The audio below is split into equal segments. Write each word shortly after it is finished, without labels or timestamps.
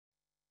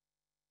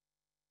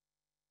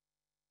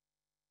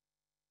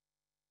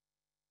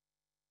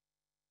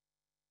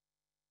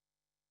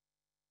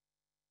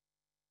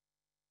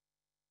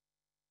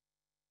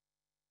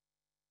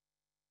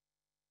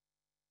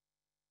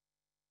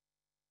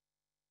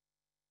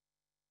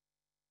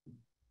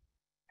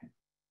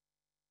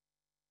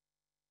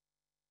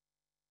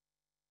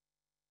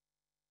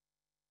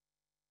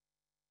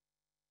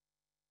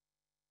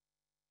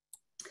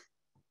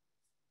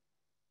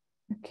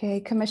Okay,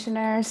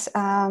 commissioners,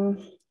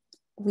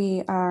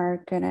 we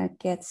are gonna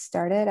get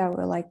started. I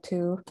would like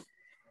to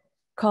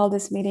call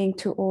this meeting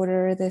to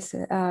order.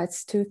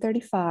 It's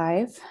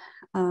 2:35.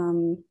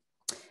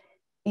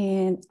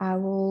 And I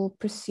will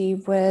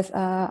proceed with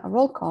a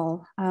roll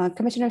call.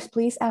 Commissioners,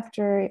 please,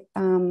 after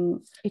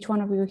each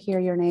one of you hear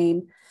your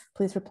name,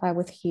 please reply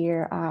with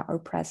here or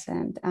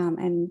present,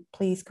 and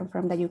please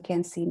confirm that you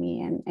can see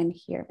me and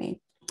hear me.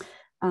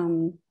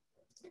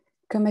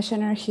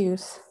 Commissioner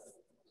Hughes.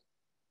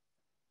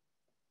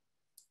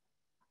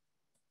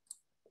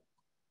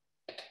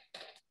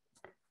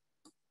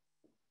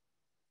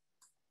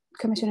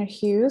 Commissioner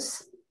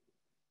Hughes.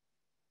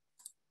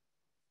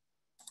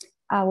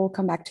 I will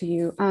come back to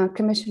you.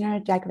 Commissioner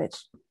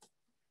Jakovich.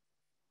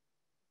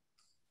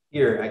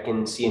 Here, I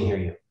can see and hear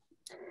you.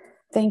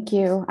 Thank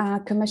you.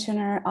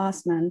 Commissioner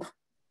Osmond.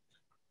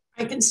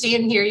 I can see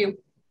and hear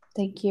you.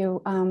 Thank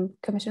you.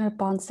 Commissioner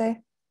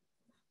Ponce.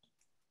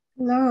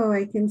 Hello,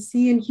 I can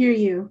see and hear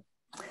you.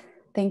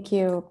 Thank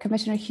you.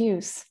 Commissioner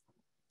Hughes.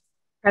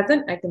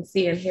 Present, I can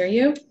see and hear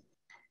you.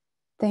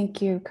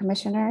 Thank you,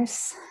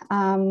 commissioners.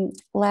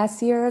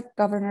 Last year,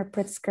 Governor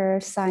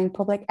Pritzker signed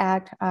Public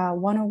Act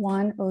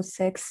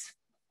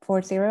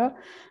 101-0640,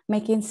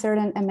 making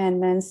certain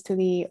amendments to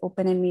the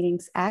Open and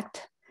Meetings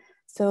Act.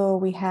 So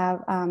we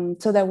have,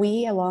 so that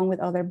we, along with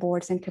other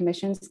boards and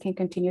commissions, can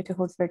continue to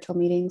host virtual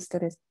meetings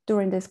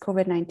during this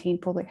COVID-19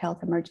 public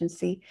health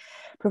emergency,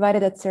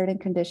 provided that certain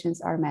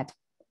conditions are met.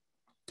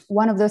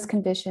 One of those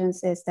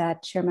conditions is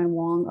that Chairman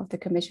Wong of the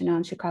Commission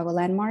on Chicago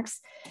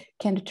Landmarks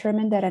can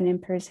determine that an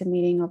in-person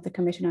meeting of the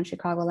Commission on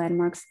Chicago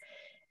Landmarks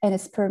and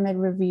its permit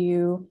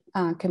review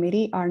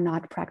committee are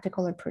not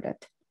practical or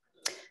prudent.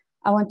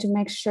 I want to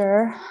make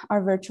sure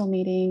our virtual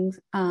meeting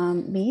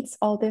meets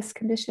all these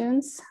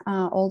conditions,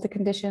 all the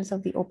conditions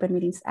of the Open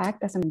Meetings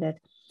Act as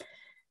amended.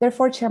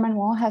 Therefore, Chairman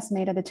Wong has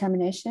made a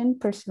determination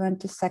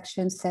pursuant to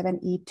Section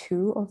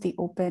 7E2 of the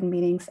Open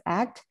Meetings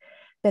Act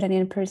that an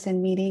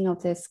in-person meeting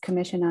of this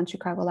Commission on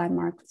Chicago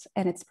Landmarks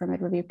and its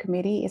Permit Review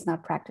Committee is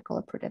not practical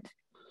or prudent.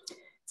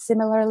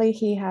 Similarly,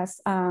 he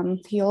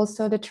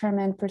also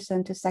determined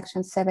pursuant to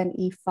Section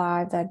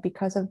 7E5 that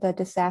because of the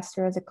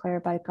disaster as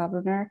declared by the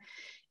governor,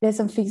 it is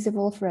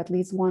unfeasible for at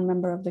least one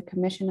member of the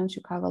Commission on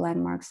Chicago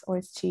Landmarks or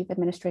its chief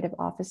administrative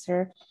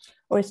officer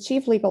or its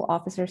chief legal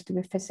officers to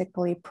be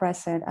physically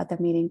present at the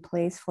meeting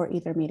place for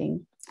either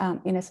meeting,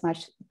 inasmuch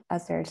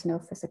as there is no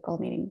physical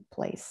meeting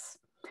place.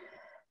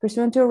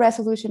 Pursuant to a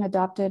resolution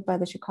adopted by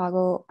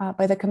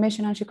the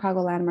Commission on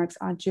Chicago Landmarks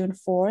on June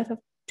 4th of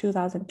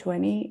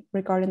 2020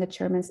 regarding the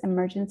chairman's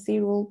emergency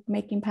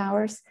rule-making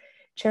powers,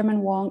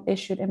 Chairman Wong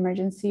issued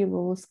emergency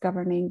rules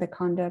governing the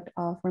conduct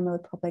of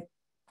remote public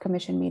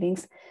commission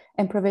meetings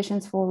and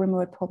provisions for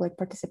remote public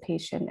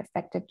participation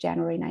effective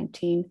January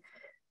 19,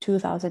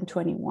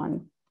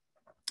 2021.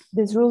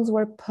 These rules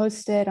were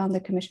posted on the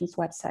Commission's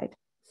website.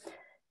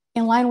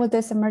 In line with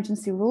this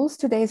emergency rules,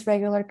 today's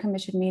regular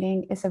commission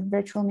meeting is a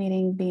virtual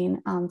meeting being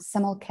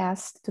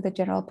simulcast to the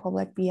general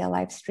public via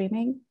live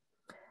streaming.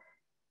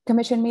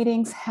 Commission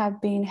meetings have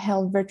been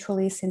held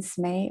virtually since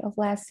May of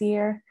last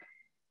year.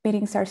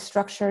 Meetings are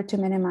structured to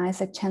minimize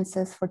the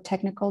chances for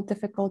technical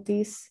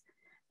difficulties.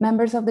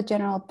 Members of the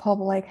general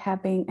public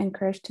have been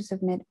encouraged to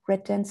submit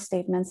written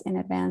statements in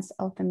advance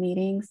of the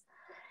meetings,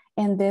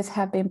 and these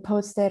have been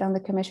posted on the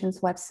Commission's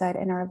website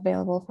and are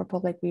available for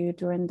public view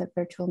during the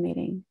virtual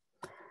meeting.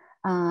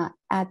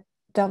 At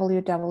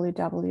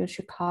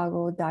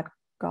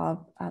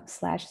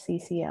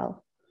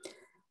www.chicago.gov/CCL.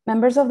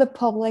 Members of the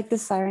public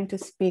desiring to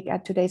speak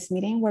at today's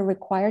meeting were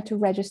required to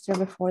register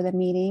before the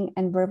meeting,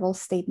 and verbal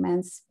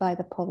statements by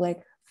the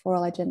public for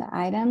all agenda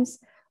items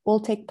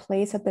will take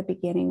place at the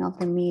beginning of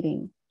the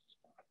meeting.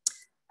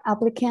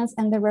 Applicants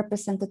and their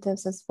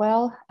representatives as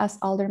well as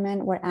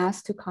aldermen were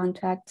asked to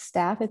contact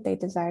staff if they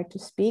desire to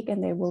speak,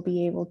 and they will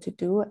be able to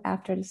do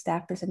after the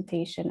staff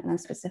presentation on a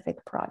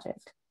specific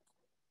project.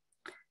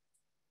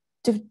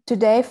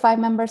 Today, 5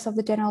 members of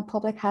the general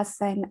public has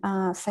signed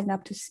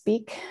up to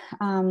speak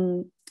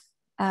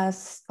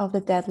as of the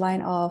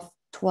deadline of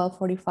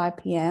 12:45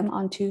 p.m.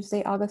 on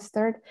Tuesday, August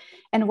 3rd,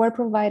 and were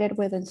provided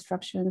with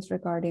instructions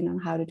regarding on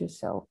how to do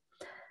so.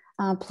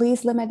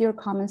 Please limit your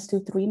comments to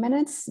 3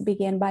 minutes.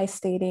 Begin by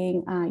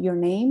stating your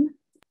name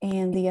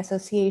and the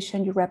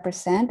association you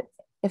represent,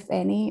 if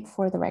any,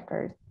 for the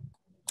record.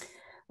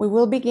 We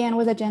will begin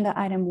with agenda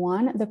item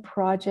 1, the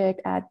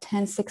project at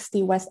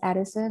 1060 West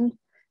Addison.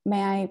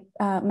 May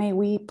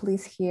we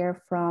please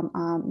hear from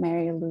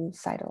Mary Lou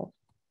Seidel.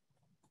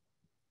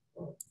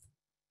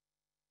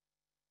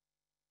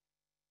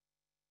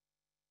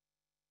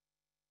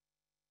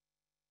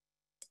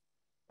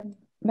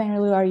 Mary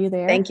Lou, are you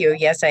there? Thank you.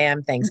 Yes, I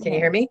am. Thanks. Okay. Can you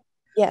hear me?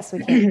 Yes,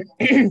 we can.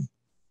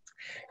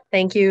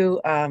 Thank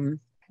you,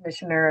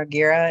 Commissioner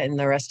Aguirre and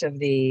the rest of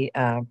the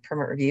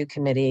Permit Review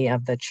Committee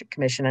of the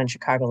Commission on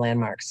Chicago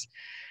Landmarks.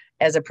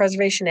 As a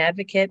preservation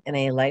advocate and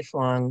a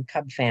lifelong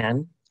Cub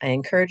fan, I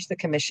encourage the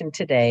Commission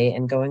today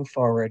and going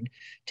forward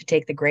to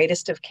take the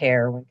greatest of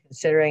care when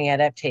considering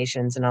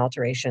adaptations and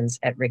alterations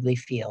at Wrigley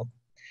Field.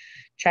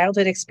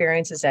 Childhood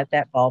experiences at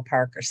that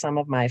ballpark are some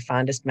of my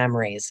fondest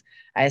memories.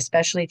 I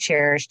especially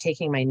cherish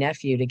taking my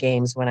nephew to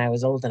games when I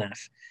was old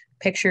enough.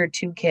 Picture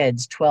two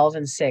kids, 12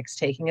 and 6,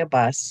 taking a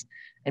bus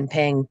and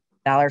paying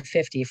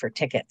 $1.50 for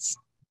tickets.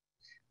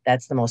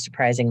 That's the most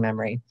surprising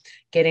memory.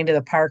 Getting to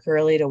the park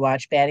early to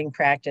watch batting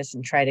practice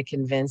and try to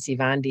convince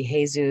Ivan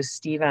DeJesus,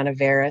 Steve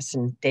Anaveris,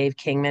 and Dave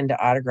Kingman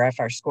to autograph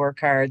our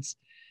scorecards.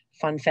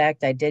 Fun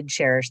fact, I did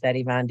cherish that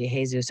Ivan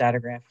DeJesus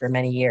autograph for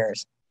many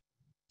years.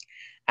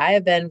 I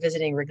have been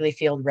visiting Wrigley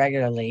Field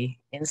regularly,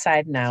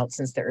 inside and out,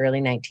 since the early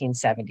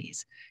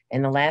 1970s.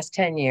 In the last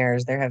 10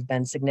 years, there have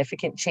been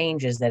significant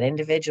changes that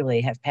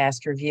individually have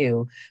passed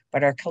review,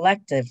 but are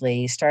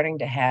collectively starting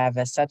to have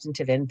a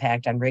substantive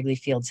impact on Wrigley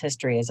Field's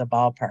history as a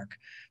ballpark,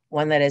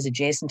 one that is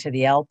adjacent to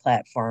the L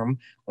platform,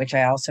 which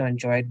I also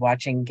enjoyed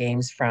watching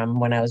games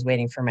from when I was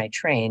waiting for my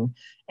train,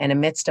 and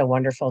amidst a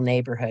wonderful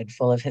neighborhood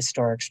full of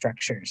historic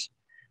structures.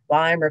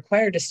 While I'm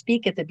required to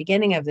speak at the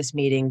beginning of this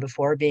meeting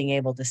before being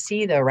able to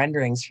see the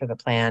renderings for the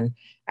plan,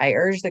 I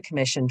urge the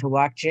Commission to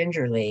walk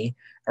gingerly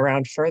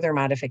around further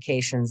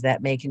modifications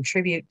that may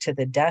contribute to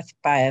the death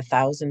by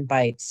 1,000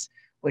 bites,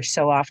 which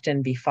so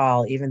often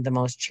befall even the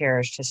most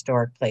cherished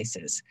historic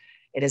places.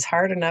 It is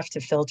hard enough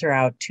to filter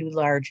out two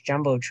large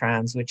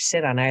jumbotrons which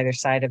sit on either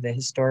side of the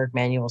historic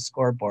manual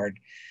scoreboard.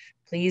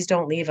 Please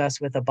don't leave us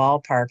with a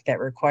ballpark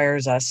that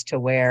requires us to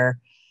wear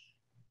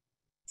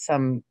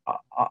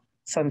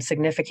some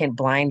significant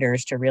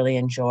blinders to really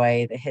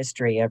enjoy the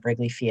history of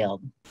Wrigley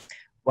Field.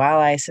 While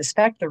I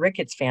suspect the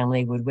Ricketts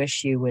family would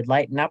wish you would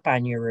lighten up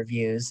on your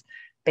reviews,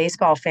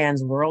 baseball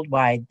fans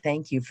worldwide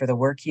thank you for the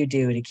work you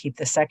do to keep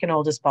the second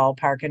oldest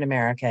ballpark in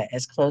America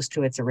as close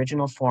to its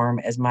original form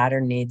as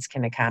modern needs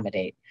can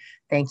accommodate.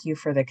 Thank you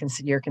for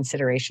your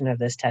consideration of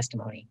this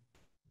testimony.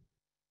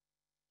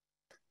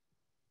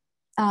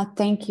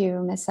 Thank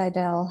you, Ms.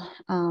 Seidel.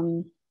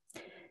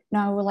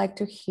 Now I would like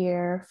to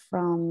hear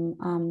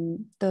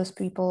from those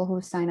people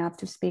who sign up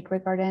to speak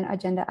regarding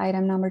agenda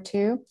item number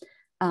 2,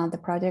 the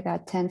project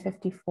at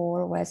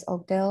 1054 West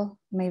Oakdale.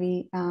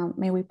 May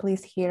we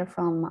please hear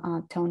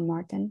from Tone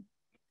Martin?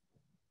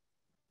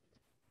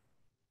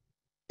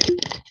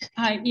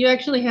 Hi, you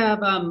actually have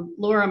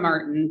Laura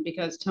Martin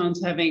because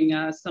Tone's having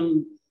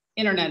some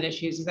internet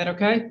issues. Is that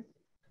okay?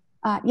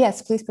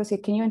 Yes, please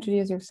proceed. Can you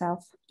introduce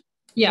yourself?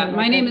 Yeah,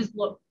 my name is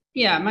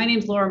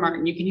Laura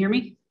Martin. You can hear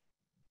me?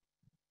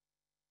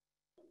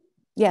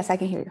 Yes, I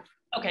can hear you.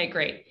 Okay,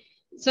 great.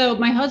 So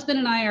my husband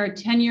and I are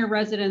 10-year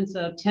residents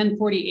of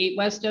 1048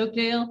 West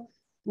Oakdale.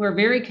 We're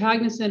very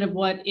cognizant of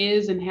what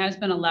is and has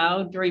been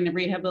allowed during the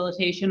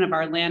rehabilitation of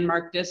our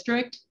landmark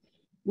district.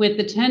 With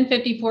the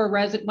 1054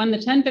 when the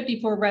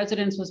 1054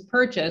 residence was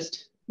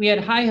purchased, we had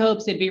high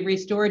hopes it'd be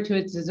restored to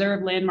its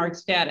deserved landmark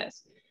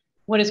status.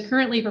 What is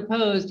currently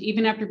proposed,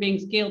 even after being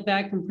scaled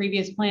back from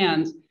previous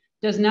plans,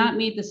 does not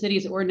meet the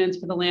city's ordinance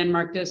for the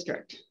landmark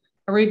district.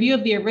 A review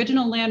of the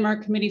original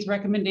Landmark Committee's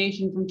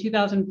recommendation from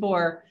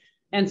 2004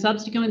 and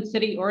subsequent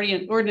city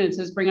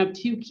ordinances bring up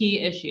 2 key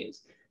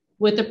issues.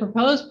 With the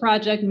proposed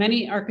project,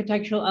 many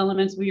architectural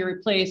elements will be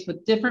replaced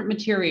with different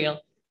material,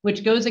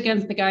 which goes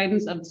against the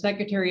guidance of the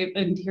Secretary of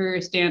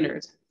Interior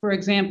Standards. For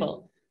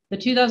example, the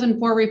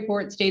 2004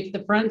 report states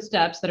the front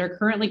steps that are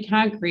currently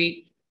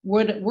concrete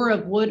were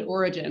of wood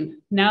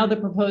origin. Now the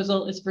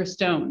proposal is for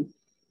stone.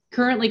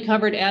 Currently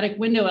covered attic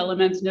window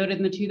elements noted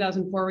in the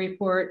 2004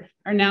 report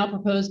are not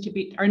proposed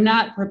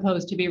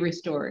to be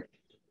restored.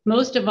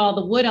 Most of all,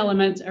 the wood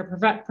elements are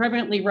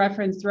prevalently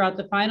referenced throughout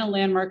the final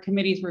Landmark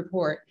Committee's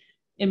report.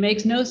 It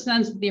makes no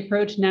sense that the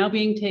approach now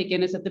being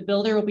taken is that the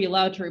builder will be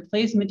allowed to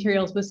replace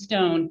materials with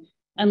stone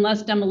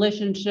unless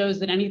demolition shows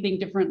that anything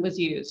different was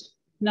used.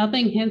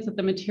 Nothing hints that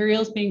the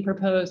materials being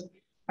proposed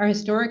are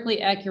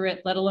historically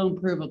accurate, let alone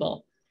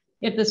provable.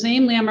 If the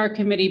same Landmark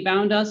Committee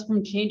bound us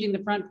from changing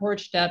the front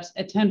porch steps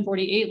at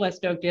 1048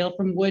 West Oakdale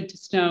from wood to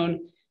stone,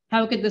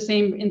 how could the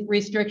same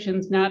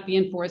restrictions not be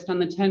enforced on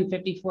the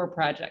 1054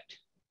 project?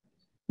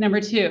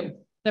 Number 2,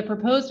 the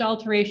proposed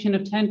alteration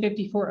of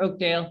 1054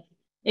 Oakdale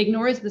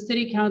ignores the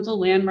City Council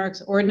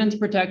landmarks ordinance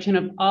protection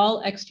of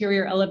all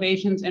exterior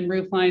elevations and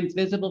roof lines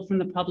visible from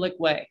the public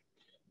way.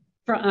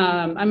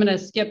 I'm gonna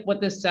skip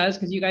what this says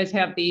because you guys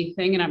have the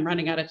thing and I'm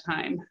running out of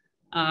time.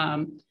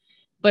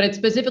 But it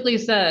specifically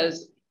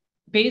says,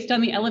 based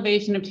on the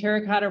elevation of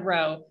Terracotta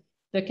Row,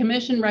 the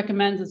Commission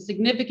recommends that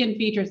significant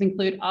features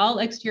include all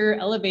exterior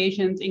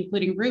elevations,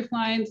 including roof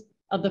lines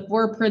of the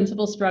 4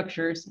 principal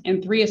structures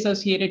and 3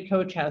 associated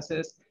coach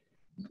houses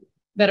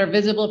that are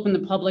visible from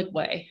the public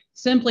way.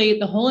 Simply,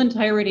 the whole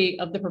entirety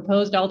of the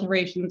proposed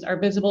alterations are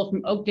visible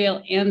from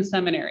Oakdale and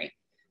Seminary.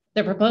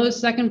 The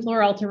proposed 2nd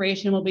floor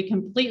alteration will be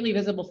completely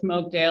visible from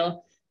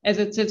Oakdale as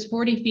it sits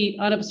 40 feet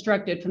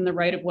unobstructed from the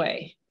right of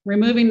way.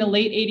 Removing the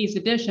late 80s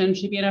addition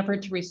should be an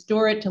effort to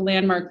restore it to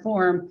landmark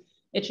form.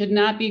 It should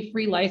not be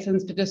free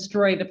license to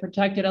destroy the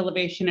protected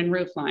elevation and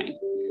roof line.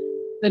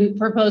 The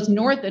proposed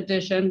north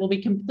addition will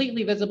be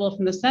completely visible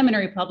from the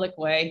Seminary public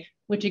way,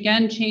 which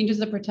again changes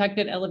the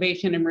protected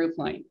elevation and roof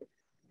line.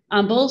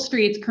 On both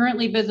streets,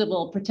 currently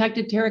visible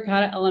protected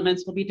terracotta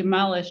elements will be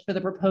demolished for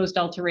the proposed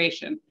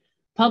alteration.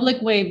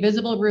 Public way,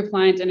 visible roof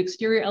lines, and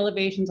exterior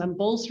elevations on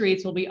both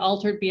streets will be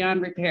altered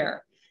beyond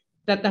repair.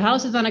 That the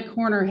houses on a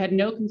corner had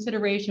no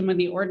consideration when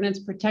the ordinance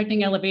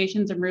protecting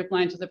elevations and roof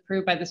lines was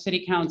approved by the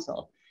City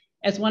Council.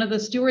 As one of the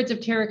stewards of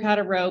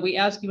Terracotta Row, we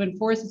ask you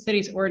enforce the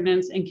city's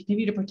ordinance and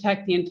continue to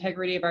protect the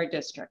integrity of our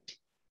district.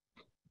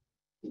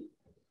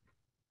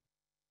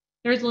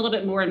 There's a little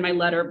bit more in my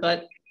letter,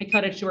 but I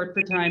cut it short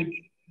for time.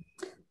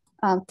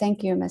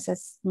 Thank you,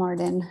 Mrs.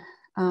 Martin.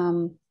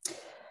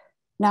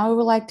 Now we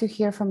would like to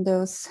hear from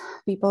those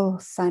people who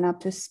sign up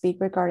to speak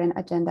regarding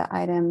agenda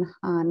item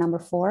number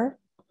 4,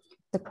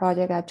 the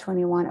project at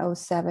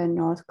 2107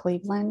 North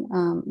Cleveland.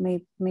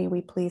 May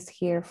we please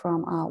hear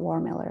from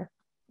Ward Miller?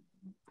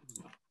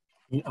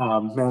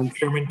 Madam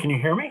Chairman, can you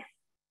hear me?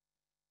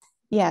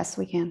 Yes,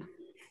 we can.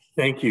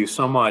 Thank you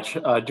so much.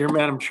 Dear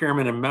Madam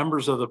Chairman and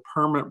members of the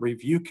Permit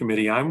Review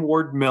Committee, I'm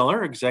Ward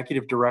Miller,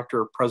 Executive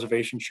Director of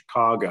Preservation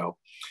Chicago.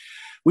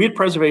 We at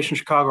Preservation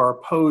Chicago are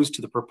opposed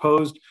to the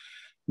proposed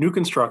new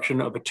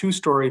construction of a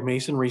 2-story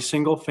masonry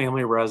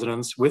single-family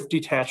residence with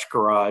detached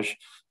garage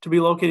to be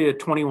located at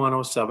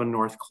 2107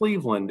 North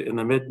Cleveland in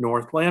the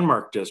Mid-North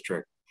Landmark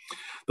District.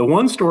 The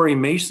 1-story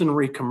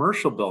masonry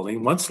commercial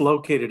building, once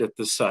located at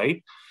the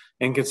site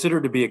and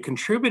considered to be a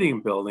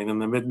contributing building in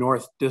the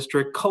Mid-North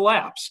District,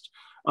 collapsed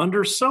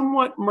under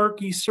somewhat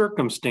murky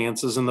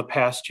circumstances in the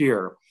past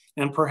year,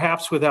 and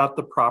perhaps without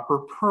the proper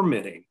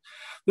permitting.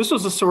 This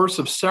was a source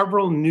of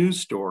several news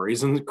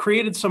stories and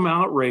created some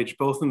outrage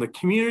both in the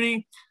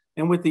community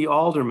and with the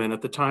aldermen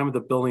at the time of the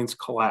building's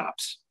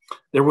collapse.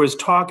 There was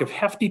talk of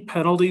hefty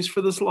penalties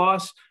for this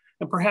loss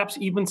and perhaps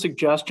even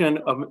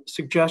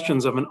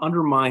suggestions of an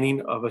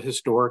undermining of a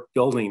historic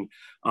building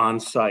on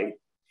site.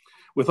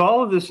 With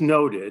all of this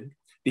noted,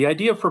 the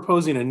idea of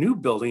proposing a new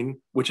building,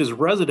 which is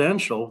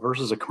residential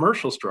versus a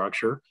commercial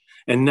structure,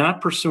 and not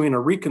pursuing a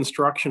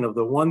reconstruction of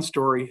the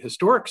 1-story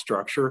historic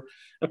structure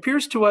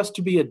appears to us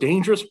to be a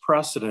dangerous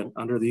precedent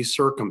under these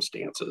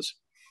circumstances.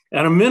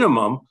 At a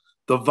minimum,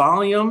 the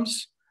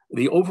volumes,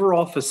 the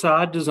overall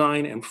facade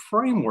design and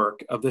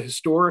framework of the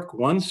historic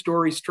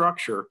 1-story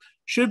structure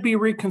should be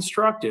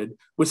reconstructed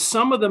with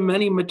some of the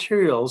many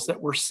materials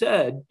that were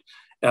said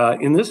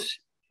in this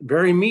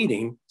very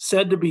meeting,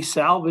 said to be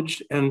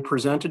salvaged and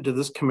presented to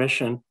this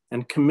commission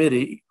and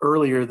committee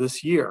earlier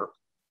this year.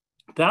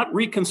 That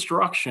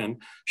reconstruction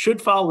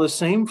should follow the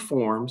same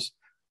forms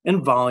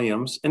and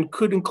volumes and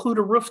could include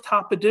a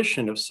rooftop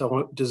addition if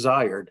so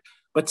desired,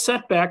 but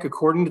set back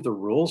according to the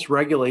rules,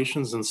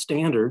 regulations, and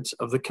standards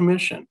of the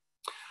commission.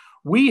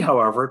 We,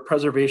 however, at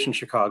Preservation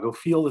Chicago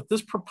feel that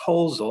this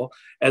proposal,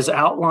 as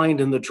outlined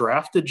in the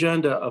draft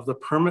agenda of the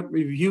Permit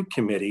Review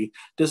Committee,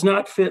 does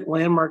not fit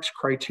Landmark's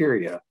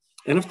criteria.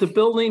 And if the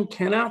building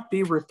cannot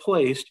be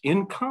replaced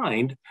in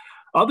kind,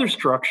 other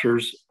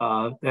structures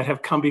that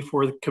have come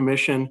before the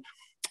commission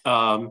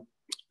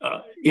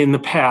in the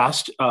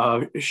past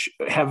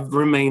have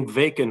remained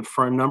vacant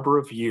for a number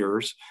of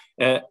years,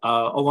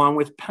 along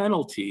with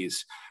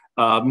penalties.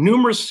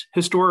 Numerous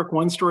historic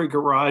 1-story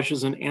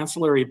garages and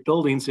ancillary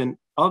buildings in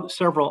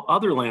several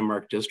other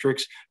landmark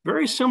districts,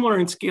 very similar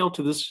in scale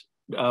to this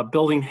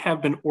building, have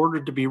been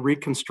ordered to be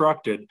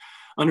reconstructed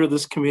under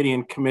this committee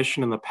and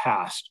commission in the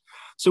past.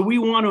 So we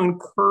want to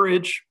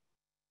encourage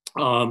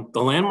the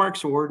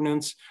landmarks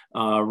ordinance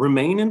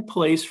remain in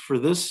place for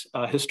this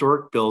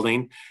historic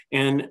building,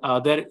 and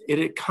that it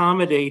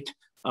accommodate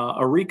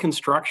a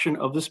reconstruction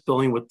of this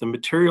building with the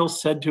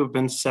materials said to have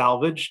been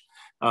salvaged,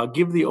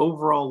 give the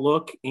overall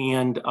look,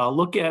 and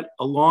look at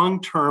a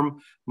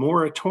long-term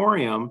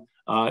moratorium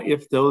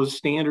if those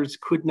standards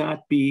could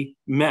not be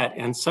met.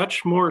 And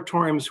such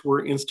moratoriums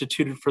were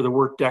instituted for the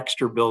Wirt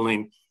Dexter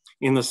building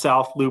in the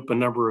South Loop a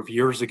number of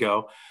years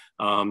ago.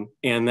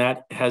 And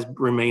that has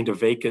remained a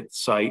vacant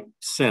site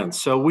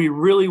since. So we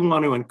really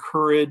want to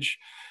encourage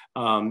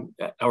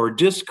or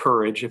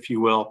discourage, if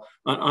you will,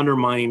 an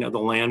undermining of the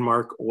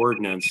landmark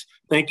ordinance.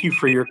 Thank you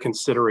for your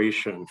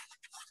consideration.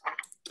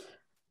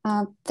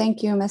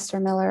 Thank you,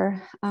 Mr.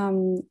 Miller.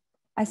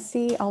 I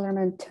see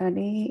Alderman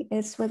Tooney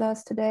is with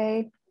us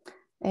today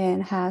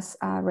and has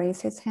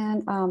raised his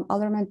hand.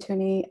 Alderman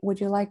Tooney, would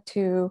you like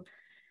to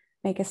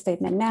make a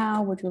statement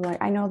now? Would you like,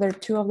 I know there are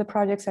 2 of the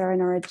projects that are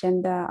in our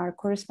agenda are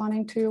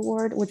corresponding to your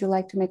ward. Would you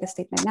like to make a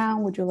statement now?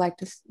 Would you like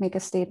to make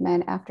a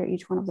statement after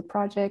each one of the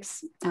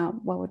projects?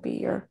 What would be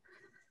your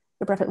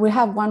preference? We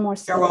have one more.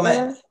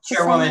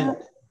 Chairwoman.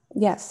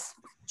 Yes.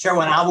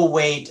 Chairwoman, I will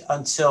wait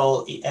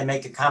until and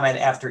make a comment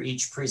after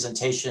each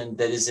presentation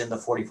that is in the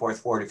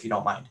 44th ward, if you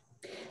don't mind.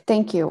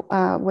 Thank you.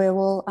 We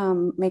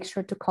will make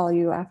sure to call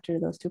you after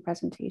those 2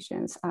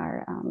 presentations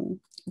are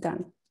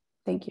done.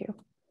 Thank you.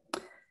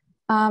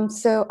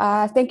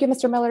 Thank you,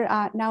 Mr. Miller.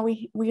 Now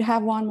we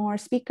have one more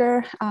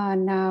speaker.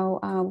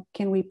 Now,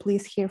 can we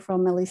please hear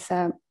from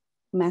Melissa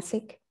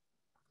Masick?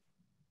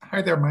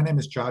 Hi there, my name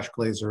is Josh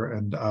Glazer,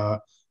 and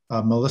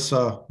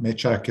Melissa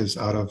Machek is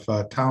out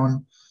of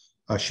town.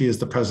 She is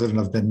the president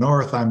of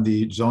Mid-North. I'm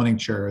the zoning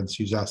chair, and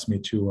she's asked me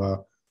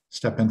to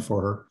step in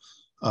for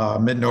her.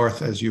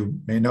 Mid-North, as you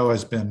may know,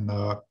 has been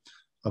a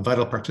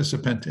vital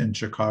participant in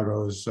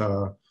Chicago's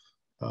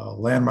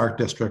landmark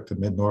district, the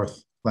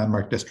Mid-North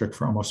landmark district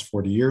for almost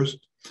 40 years.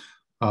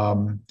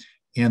 And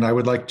I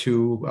would like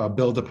to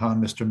build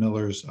upon Mr.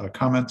 Miller's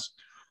comments.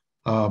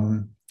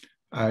 I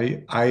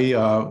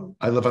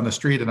live on the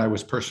street, and I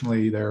was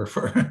personally there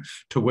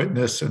to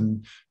witness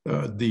and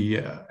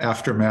the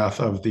aftermath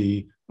of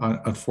the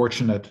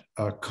unfortunate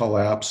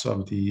collapse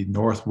of the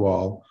north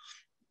wall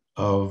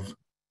of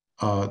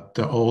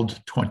the old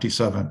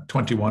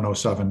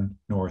 2107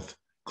 North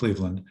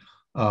Cleveland.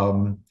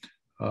 From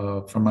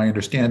my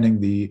understanding,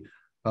 the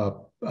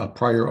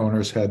prior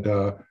owners had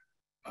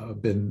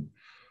done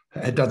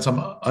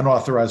some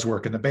unauthorized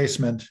work in the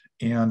basement,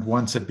 and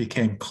once it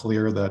became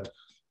clear that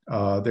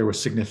there was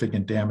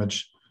significant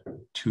damage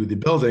to the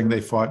building,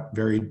 they fought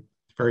very,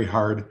 very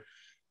hard.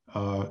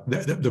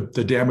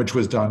 The damage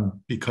was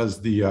done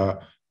because the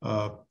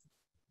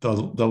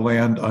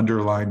land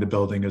underlying the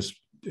building is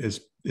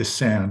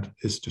sand,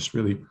 is just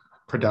really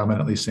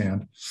predominantly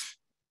sand.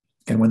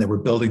 And when they were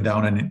building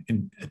down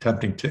and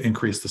attempting to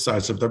increase the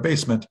size of their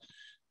basement,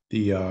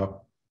 the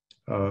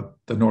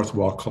north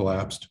wall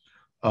collapsed.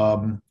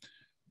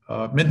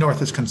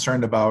 Mid-North is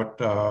concerned about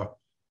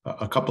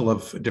a couple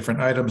of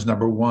different items.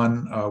 Number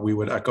one, we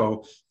would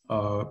echo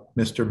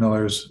Mr.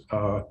 Miller's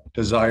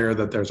desire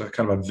that there's a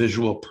kind of a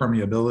visual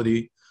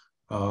permeability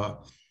for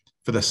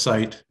the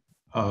site.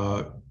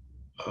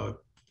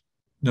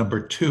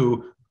 Number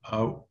two,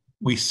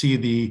 we see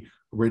the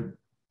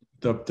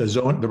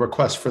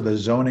request for the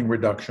zoning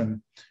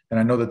reduction, and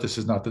I know that this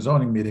is not the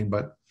zoning meeting,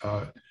 but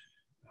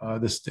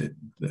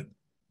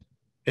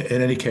in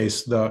any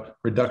case, the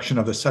reduction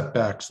of the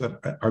setbacks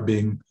that are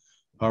being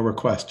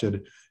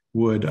requested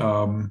would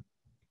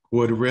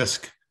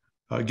risk,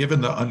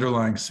 given the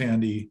underlying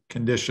sandy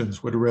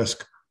conditions, would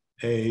risk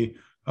a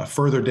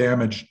further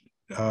damage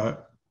to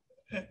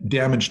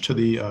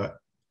the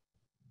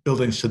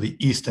buildings to the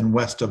east and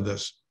west of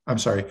this. I'm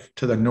sorry,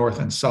 to the north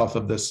and south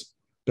of this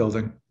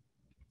building.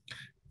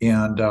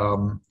 And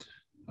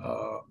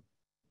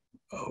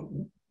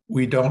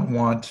we don't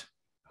want,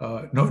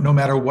 no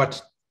matter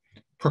what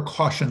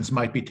precautions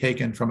might be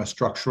taken from a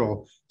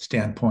structural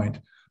standpoint,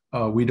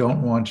 we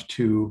don't want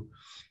to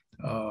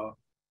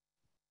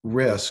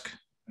risk,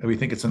 we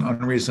think it's an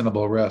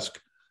unreasonable risk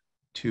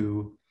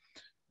to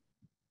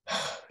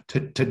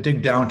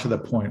dig down to the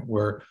point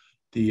where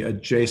the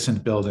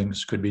adjacent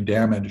buildings could be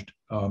damaged.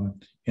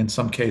 In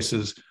some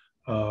cases,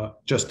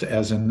 just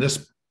as in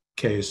this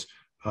case,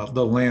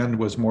 the land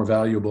was more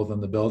valuable than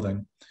the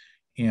building.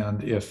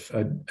 And if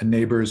a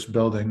neighbor's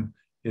building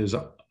is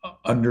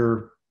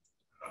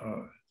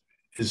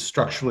is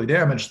structurally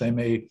damaged, they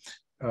may,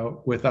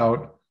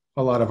 without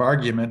a lot of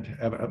argument,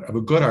 have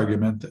a good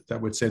argument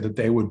that would say that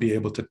they would be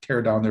able to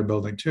tear down their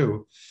building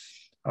too,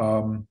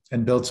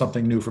 and build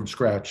something new from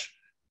scratch.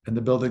 And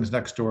the buildings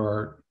next door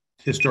are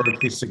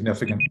historically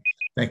significant.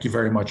 Thank you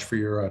very much for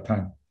your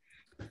time.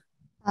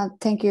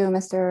 Thank you,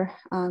 Mr.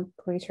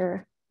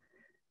 Preacher.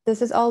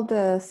 This is all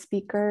the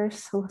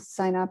speakers who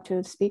sign up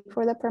to speak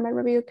for the Permit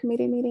Review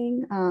Committee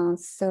meeting.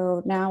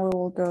 So now we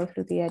will go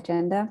through the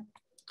agenda.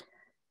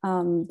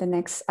 The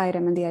next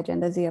item on the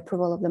agenda is the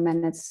approval of the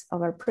minutes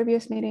of our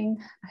previous meeting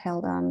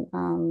held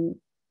on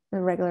the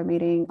regular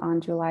meeting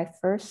on July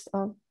 1st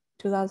of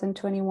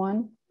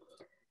 2021.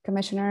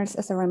 Commissioners,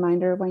 as a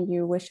reminder, when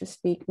you wish to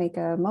speak, make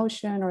a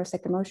motion or a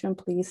second motion,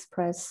 please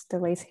press the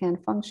raise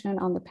hand function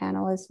on the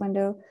panelist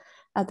window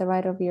at the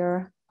right of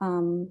your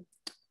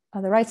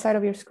on the right side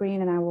of your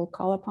screen, and I will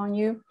call upon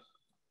you.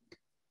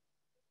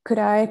 Could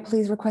I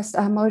please request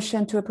a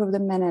motion to approve the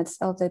minutes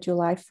of the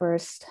July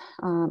 1st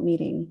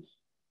meeting?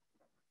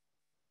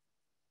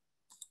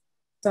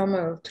 So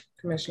moved,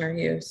 Commissioner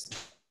Hughes.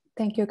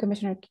 Thank you,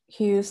 Commissioner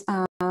Hughes.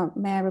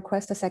 May I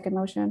request a second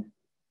motion?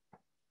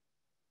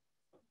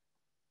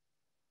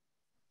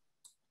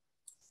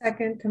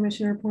 Second,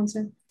 Commissioner Ponce.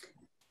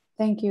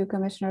 Thank you,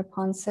 Commissioner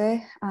Ponce.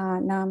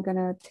 Now I'm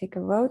gonna take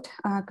a vote.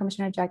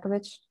 Commissioner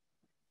Jakovich?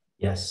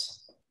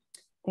 Yes.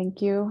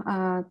 Thank you.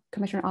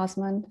 Commissioner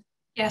Osmond?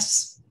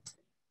 Yes.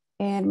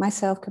 And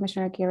myself,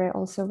 Commissioner Aguirre,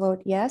 also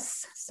vote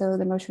yes. So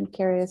the motion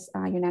carries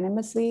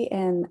unanimously,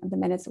 and the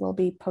minutes will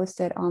be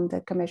posted on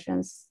the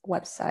Commission's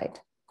website.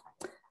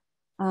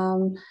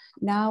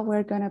 Now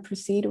we're going to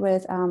proceed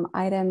with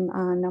item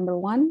number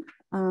 1,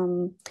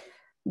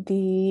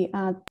 the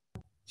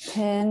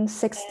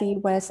 1060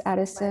 West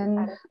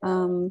Addison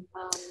on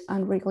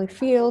Wrigley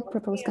Field,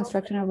 proposed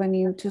construction of a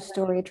new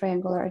 2-story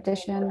triangular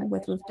addition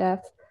with roof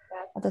depth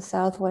at the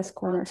southeast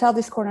corner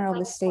of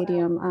the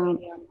stadium.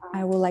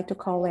 I would like to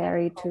call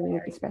Larry to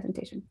lead this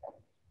presentation.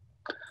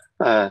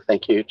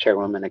 Thank you,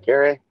 Chairwoman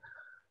Aguirre.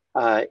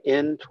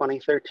 In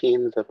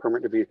 2013, the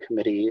Permit Review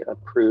Committee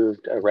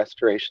approved a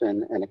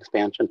restoration and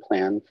expansion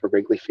plan for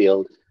Wrigley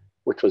Field,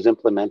 which was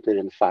implemented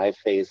in 5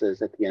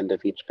 phases at the end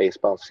of each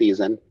baseball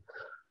season.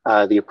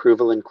 The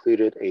approval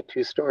included a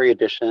 2-story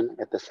addition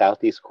at the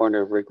southeast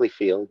corner of Wrigley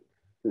Field,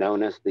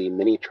 known as the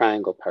Mini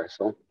Triangle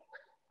Parcel.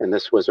 And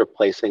this was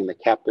replacing the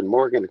Captain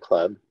Morgan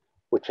Club,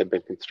 which had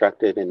been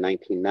constructed in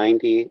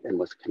 1990 and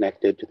was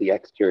connected to the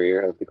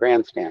exterior of the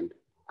grandstand.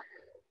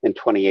 In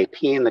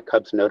 2018, the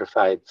Cubs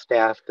notified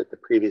staff that the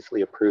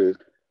previously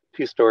approved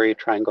two-story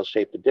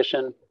triangle-shaped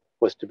addition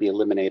was to be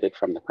eliminated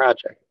from the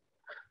project.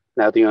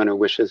 Now the owner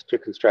wishes to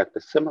construct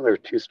a similar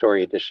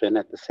two-story addition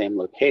at the same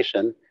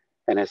location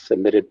and has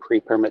submitted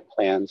pre-permit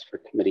plans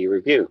for committee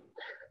review.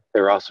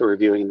 They're also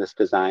reviewing this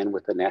design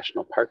with the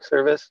National Park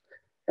Service,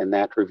 and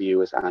that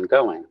review is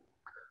ongoing.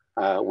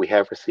 We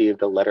have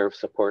received a letter of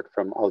support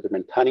from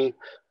Alderman Tunney.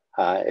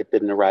 It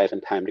didn't arrive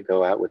in time to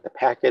go out with the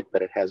packet,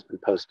 but it has been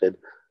posted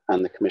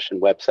on the commission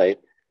website.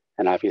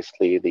 And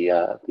obviously the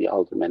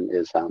Alderman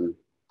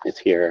is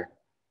here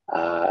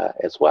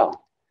as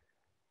well.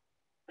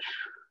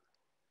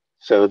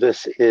 So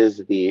this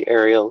is the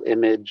aerial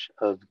image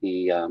of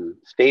the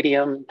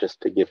stadium, just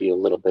to give you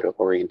a little bit of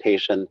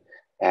orientation.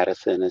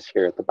 Addison is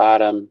here at the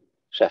bottom,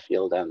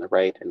 Sheffield on the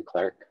right, and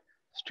Clark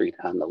Street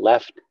on the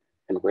left.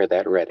 And where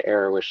that red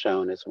arrow is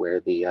shown is where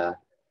the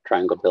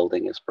triangle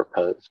building is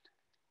proposed.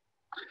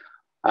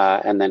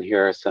 And then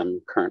here are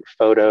some current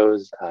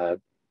photos,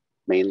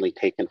 mainly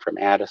taken from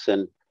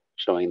Addison,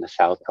 showing the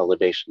south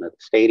elevation of the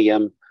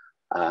stadium.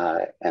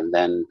 And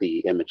then the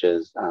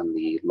images on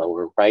the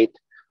lower right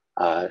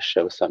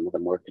show some of the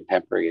more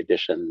contemporary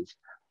additions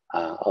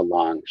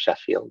along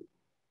Sheffield.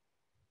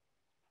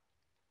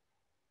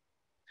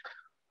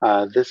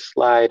 This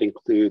slide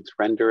includes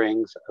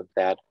renderings of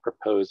that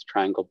proposed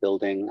triangle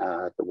building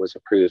that was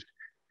approved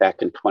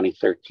back in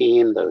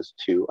 2013, those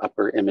two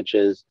upper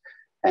images,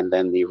 and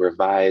then the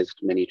revised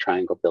mini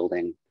triangle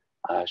building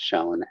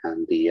shown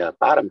on the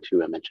bottom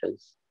two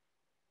images.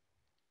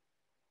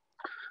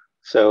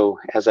 So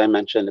as I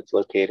mentioned, it's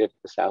located at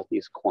the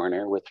southeast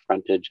corner with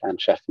frontage on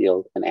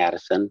Sheffield and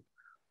Addison.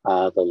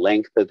 The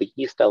length of the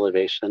east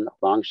elevation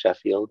along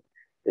Sheffield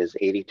is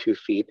 82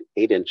 feet,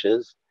 8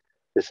 inches.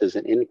 This is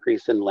an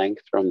increase in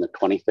length from the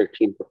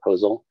 2013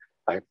 proposal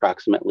by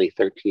approximately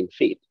 13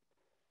 feet.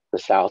 The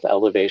south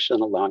elevation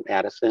along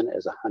Addison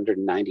is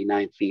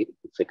 199 feet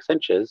and 6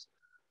 inches,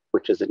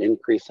 which is an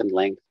increase in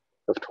length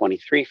of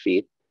 23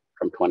 feet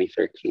from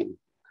 2013.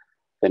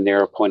 The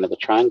narrow point of the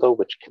triangle,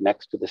 which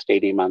connects to the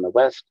stadium on the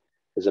west,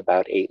 is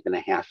about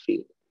 8.5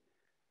 feet.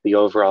 The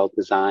overall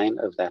design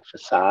of that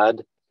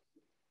facade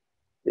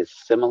is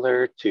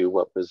similar to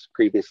what was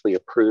previously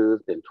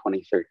approved in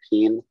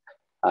 2013.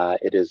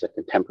 It is a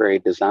contemporary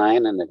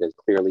design, and it is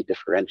clearly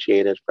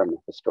differentiated from the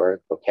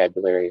historic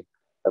vocabulary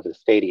of the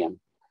stadium.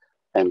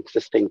 An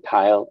existing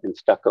tile and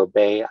stucco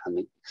bay on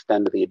the east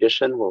end of the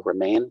addition will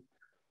remain,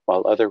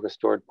 while other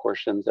restored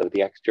portions of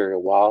the exterior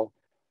wall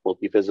will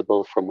be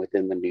visible from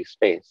within the new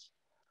space.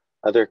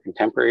 Other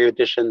contemporary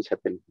additions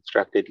have been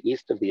constructed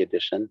east of the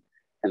addition,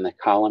 and the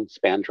column,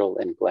 spandrel,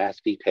 and glass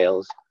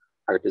details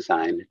are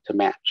designed to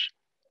match.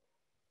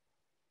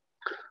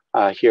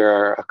 Here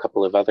are a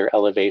couple of other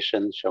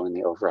elevations showing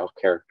the overall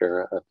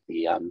character of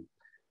the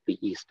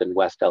east and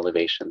west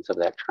elevations of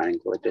that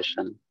triangle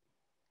addition.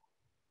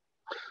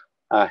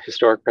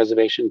 Historic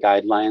preservation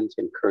guidelines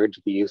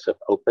encourage the use of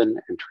open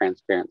and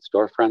transparent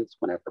storefronts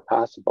whenever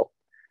possible.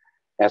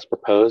 As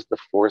proposed, the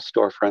 4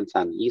 storefronts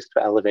on the east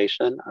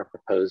elevation are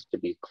proposed to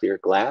be clear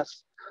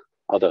glass,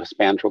 although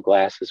spandrel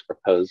glass is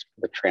proposed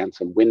for the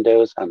transom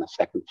windows on the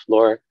 2nd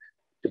floor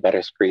to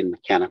better screen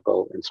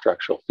mechanical and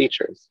structural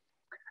features.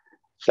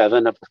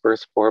 7 of the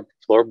first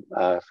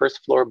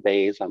floor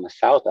bays on the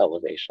south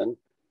elevation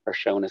are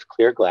shown as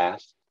clear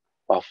glass,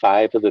 while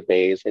 5 of the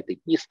bays at the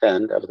east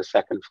end of the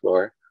 2nd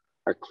floor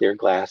are clear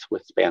glass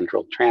with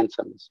spandrel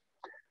transoms.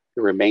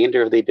 The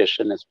remainder of the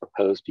addition is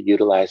proposed to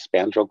utilize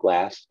spandrel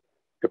glass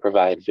to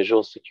provide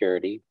visual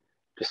security,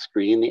 to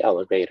screen the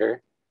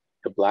elevator,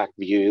 to block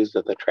views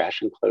of the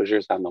trash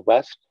enclosures on the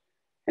west,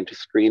 and to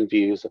screen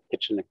views of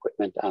kitchen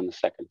equipment on the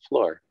 2nd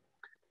floor.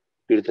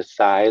 Due to the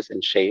size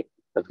and shape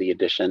of the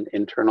addition,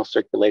 internal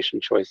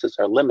circulation choices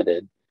are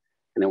limited,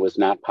 and it was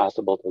not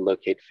possible to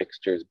locate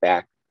fixtures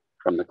back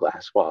from the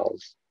glass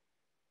walls.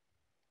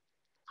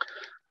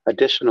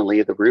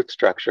 Additionally, the roof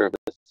structure of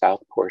the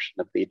south portion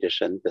of the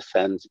addition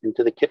descends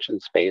into the kitchen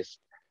space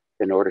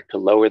in order to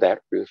lower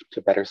that roof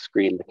to better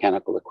screen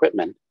mechanical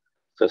equipment.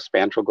 So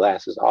spandrel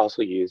glass is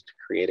also used to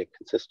create a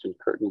consistent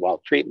curtain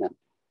wall treatment.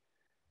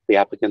 The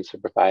applicants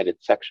have provided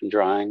section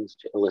drawings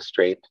to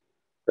illustrate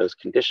those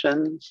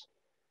conditions.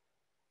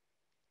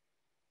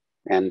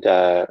 And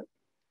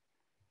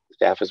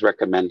staff is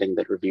recommending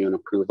that review and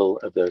approval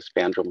of those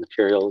spandrel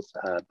materials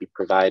be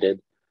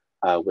provided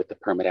with the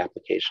permit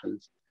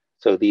applications.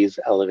 So these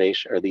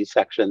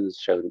sections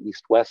show the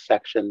east-west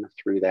section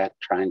through that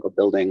triangle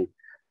building,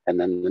 and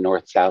then the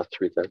north-south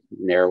through the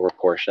narrower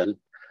portion.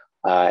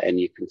 And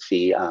you can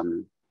see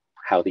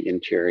how the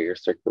interior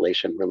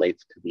circulation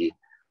relates to the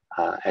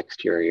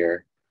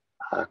exterior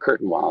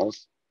curtain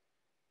walls.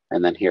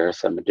 And then here are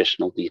some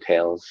additional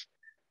details.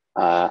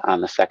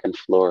 On the 2nd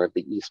floor of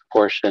the east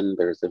portion,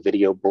 there's a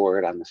video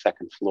board on the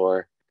 2nd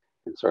floor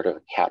and sort of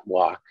a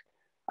catwalk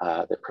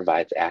that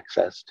provides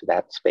access to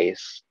that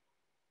space.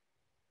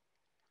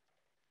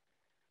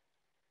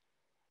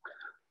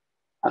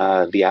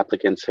 The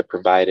applicants have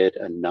provided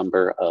a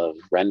number of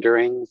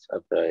renderings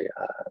of the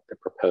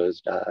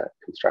proposed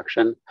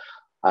construction.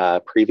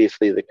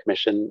 Previously, the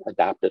commission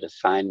adopted a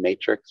sign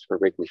matrix for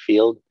Wrigley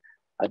Field,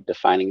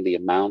 defining the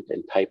amount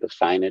and type of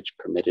signage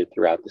permitted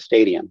throughout the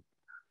stadium.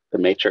 The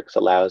matrix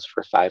allows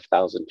for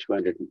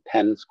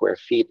 5,210 square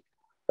feet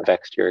of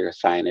exterior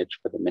signage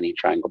for the mini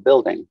triangle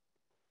building.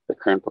 The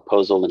current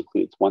proposal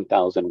includes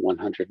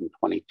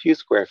 1,122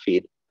 square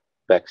feet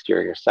of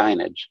exterior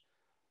signage.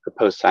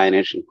 Proposed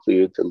signage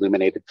includes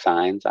illuminated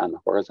signs on the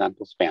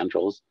horizontal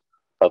spandrels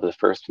of the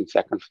first and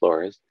second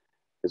floors,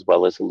 as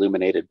well as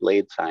illuminated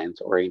blade signs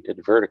oriented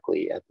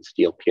vertically at the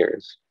steel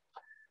piers.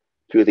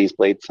 2 of these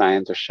blade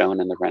signs are shown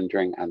in the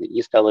rendering on the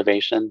east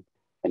elevation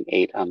and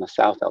 8 on the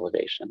south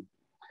elevation.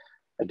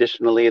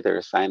 Additionally, there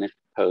is signage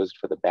proposed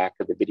for the back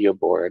of the video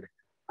board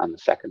on the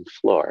second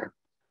floor.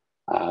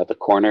 The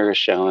corner is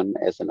shown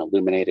as an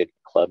illuminated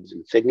club's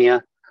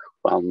insignia,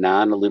 while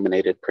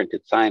non-illuminated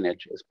printed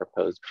signage is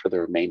proposed for the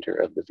remainder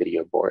of the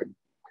video board.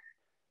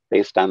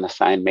 Based on the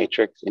sign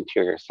matrix,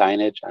 interior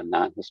signage on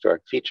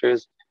non-historic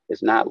features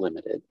is not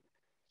limited.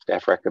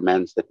 Staff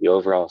recommends that the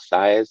overall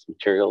size,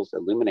 materials,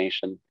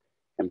 illumination,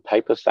 and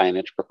type of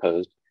signage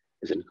proposed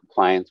is in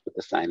compliance with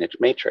the signage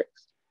matrix.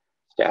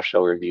 Staff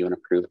shall review and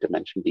approve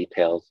dimension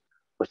details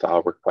with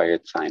all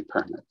required sign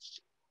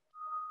permits.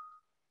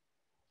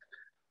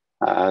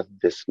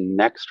 This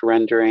next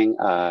rendering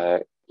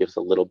gives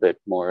a little bit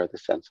more of the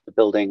sense of the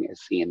building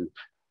as seen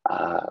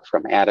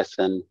from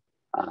Addison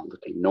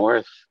looking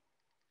north.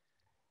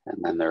 And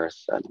then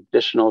there's an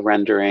additional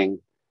rendering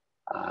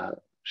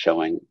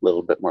showing a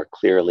little bit more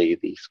clearly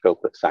the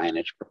scope of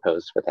signage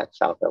proposed for that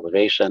south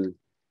elevation.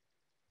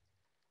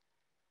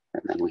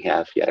 And then we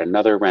have yet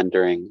another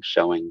rendering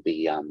showing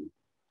the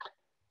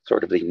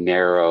sort of the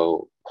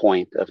narrow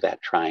point of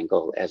that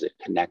triangle as it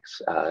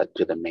connects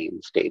to the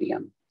main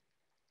stadium.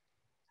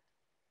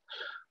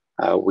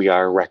 We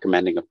are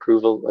recommending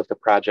approval of the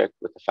project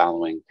with the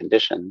following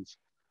conditions.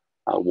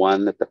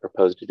 1, that the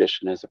proposed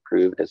addition is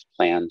approved as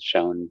plans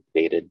shown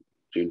dated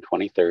June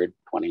 23rd,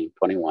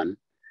 2021.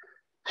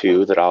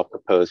 2, that all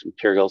proposed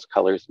materials,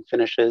 colors, and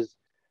finishes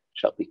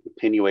shall be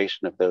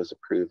continuation of those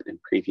approved in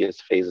previous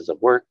phases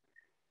of work,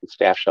 and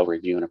staff shall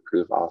review and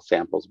approve all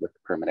samples with the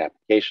permit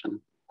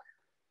application.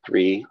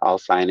 3, all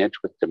signage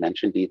with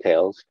dimension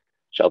details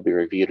shall be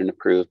reviewed and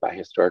approved by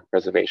historic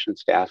preservation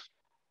staff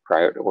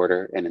prior to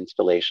order and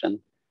installation.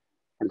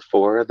 And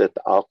 4, that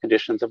all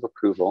conditions of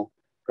approval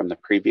from the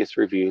previous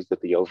reviews of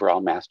the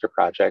overall master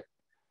project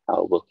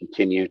will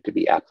continue to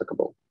be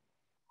applicable.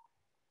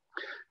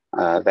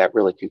 That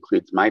really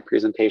concludes my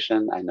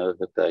presentation. I know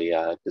that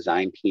the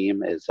design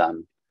team is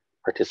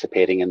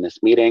participating in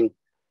this meeting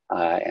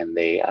and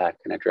they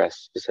can address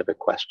specific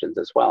questions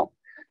as well.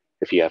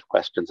 If you have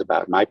questions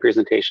about my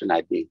presentation,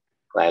 I'd be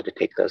glad to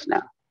take those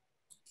now.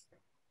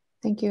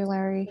 Thank you,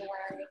 Larry.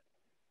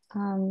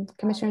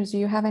 Commissioners, do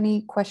you have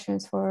any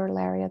questions for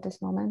Larry at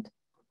this moment?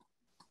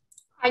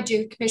 I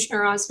do,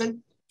 Commissioner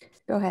Osmond.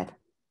 Go ahead.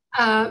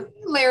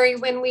 Larry,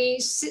 when you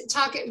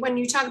talk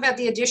about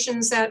the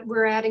additions that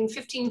we're adding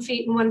 15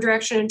 feet in one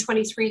direction and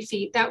 23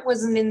 feet, that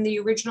wasn't in the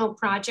original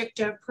project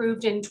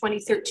approved in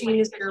 2013.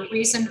 Is there a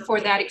reason for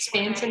that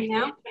expansion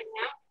now?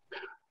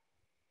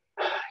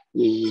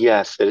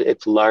 Yes,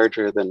 it's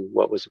larger than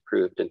what was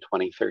approved in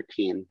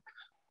 2013.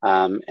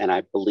 And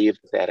I believe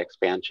that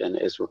expansion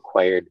is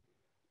required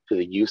to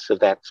the use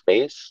of that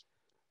space,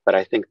 but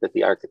I think that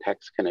the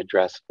architects can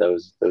address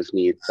those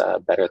needs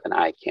better than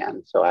I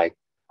can. So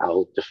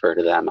I'll defer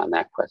to them on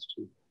that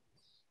question.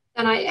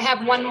 And I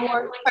have one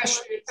more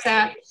question.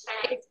 That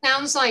it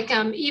sounds like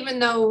even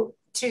though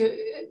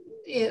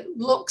it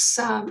looks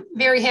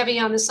very heavy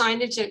on the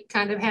signage, it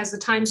kind of has the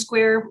Times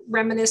Square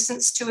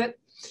reminiscence to it.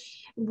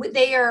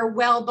 They are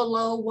well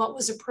below what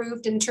was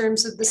approved in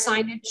terms of the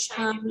signage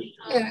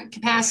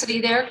capacity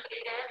there.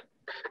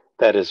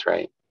 That is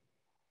right.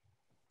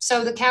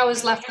 So the cow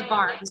has left the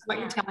barn, is what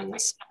you're telling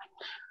us.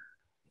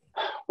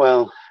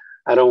 Well,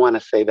 I don't want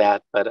to say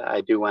that, but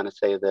I do want to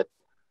say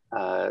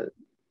that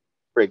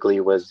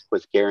Wrigley was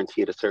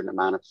guaranteed a certain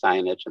amount of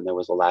signage, and there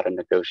was a lot of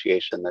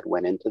negotiation that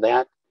went into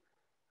that.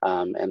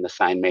 And the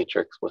sign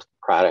matrix was the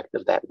product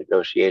of that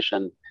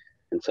negotiation.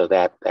 And so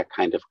that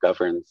kind of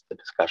governs the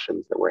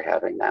discussions that we're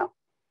having now.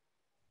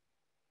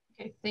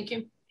 Okay, thank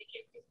you.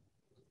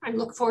 I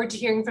look forward to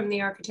hearing from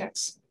the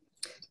architects.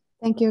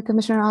 Thank you,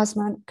 Commissioner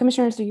Osmond.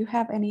 Commissioners, do you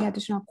have any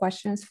additional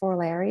questions for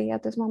Larry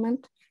at this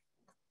moment?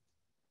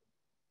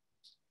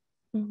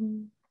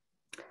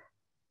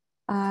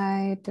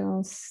 I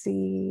don't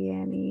see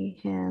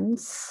any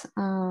hands.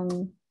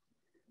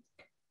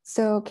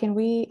 So can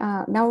we,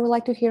 now we would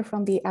like to hear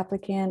from the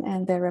applicant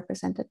and their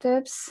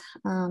representatives.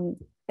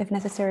 If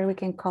necessary, we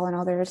can call on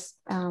others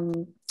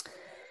in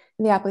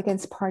the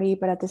applicant's party,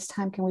 but at this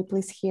time, can we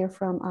please hear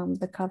from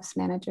the Cubs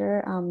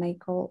manager,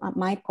 Michael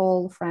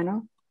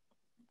Frano?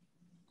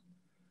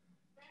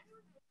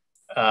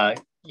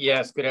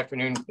 Yes, good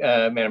afternoon,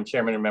 Madam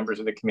Chairman and members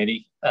of the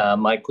committee.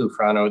 Mike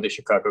Lufrano, the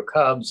Chicago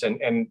Cubs,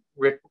 and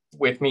Rick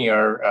with me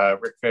are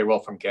Rick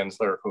Faywell from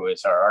Gensler, who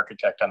is our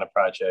architect on the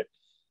project,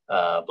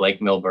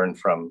 Blake Milburn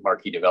from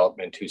Marquee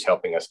Development, who's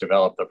helping us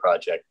develop the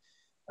project.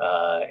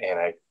 And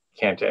I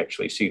can't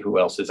actually see who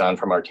else is on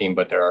from our team,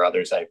 but there are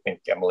others. I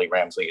think Emily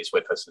Ramsley is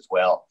with us as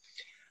well.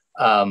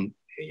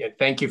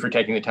 Thank you for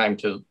taking the time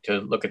to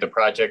look at the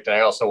project. And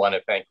I also want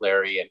to thank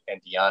Larry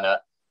and Deanna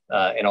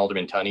and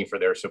Alderman Tunney for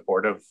their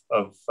support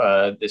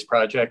of this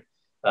project.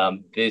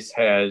 This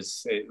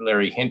has,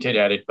 Larry hinted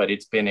at it, but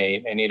it's been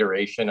an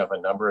iteration of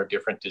a number of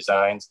different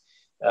designs.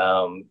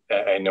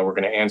 I know we're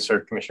going to answer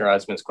Commissioner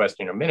Osmond's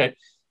question in a minute,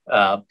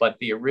 but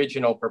the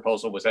original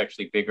proposal was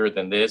actually bigger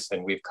than this,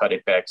 and we've cut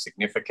it back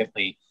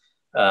significantly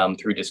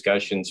through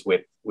discussions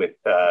with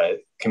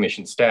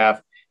commission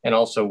staff and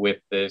also with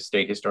the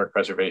State Historic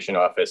Preservation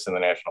Office and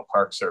the National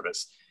Park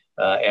Service.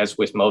 As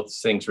with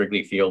most things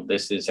Wrigley Field,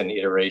 this is an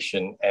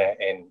iteration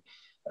and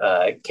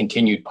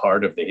continued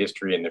part of the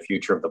history and the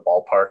future of the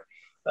ballpark.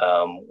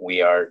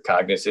 We are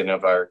cognizant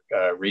of our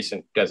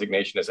recent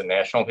designation as a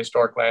National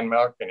Historic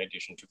Landmark, in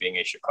addition to being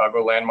a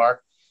Chicago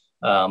landmark,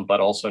 but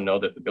also know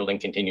that the building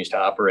continues to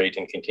operate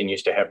and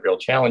continues to have real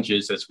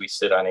challenges as we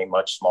sit on a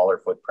much smaller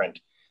footprint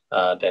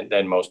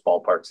than most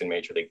ballparks in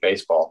Major League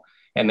Baseball.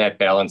 And that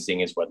balancing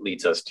is what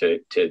leads us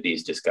to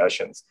these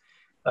discussions.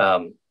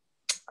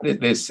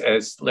 This,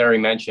 as Larry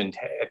mentioned,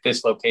 at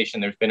this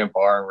location, there's been a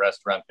bar and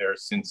restaurant there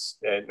since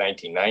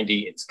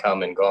 1990. It's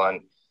come and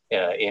gone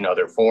in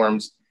other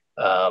forms.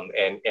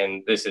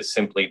 And this is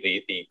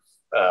simply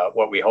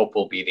what we hope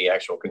will be the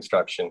actual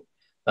construction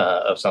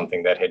of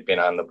something that had been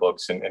on the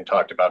books and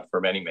talked about for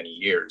many, many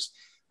years.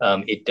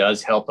 It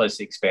does help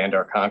us expand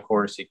our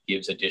concourse. It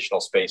gives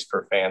additional space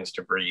for fans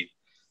to breathe,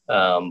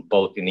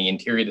 both in the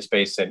interior of the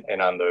space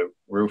and on the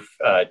roof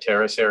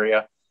terrace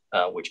area,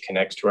 which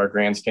connects to our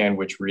grandstand,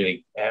 which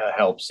really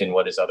helps in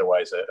what is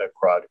otherwise a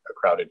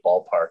crowded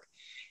ballpark.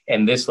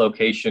 And this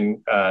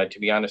location, to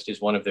be honest, is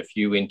one of the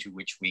few into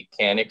which we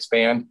can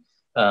expand.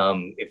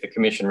 If the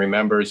commission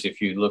remembers,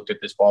 if you looked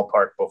at this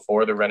ballpark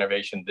before the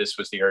renovation, this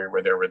was the area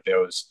where there were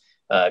those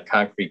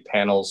concrete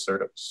panels,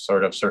 sort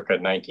of circa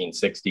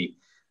 1960,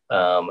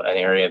 an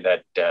area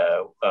that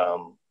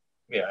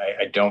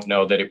I don't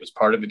know that it was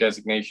part of the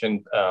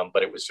designation,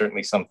 but it was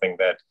certainly something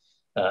that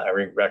I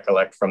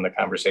recollect from the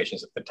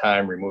conversations at the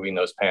time. Removing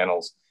those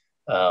panels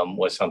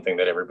was something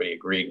that everybody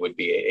agreed would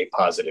be a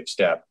positive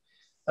step.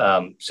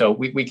 So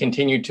we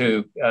continue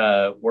to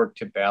work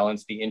to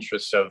balance the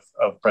interests of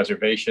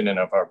preservation and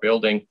of our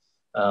building,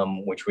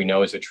 which we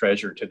know is a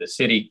treasure to the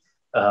city,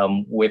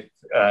 with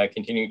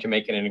continuing to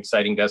make it an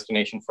exciting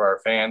destination for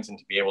our fans and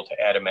to be able to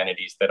add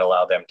amenities that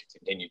allow them to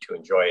continue to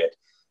enjoy it.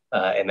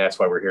 And that's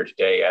why we're here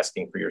today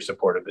asking for your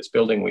support of this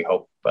building. We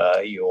hope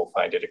you will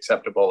find it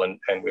acceptable, and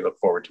we look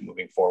forward to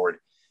moving forward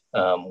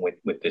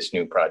with this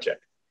new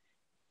project.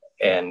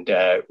 And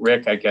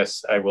Rick, I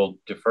guess I will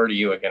defer to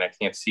you again. I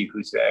can't see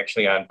who's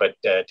actually on, but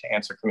to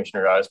answer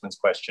Commissioner Osmond's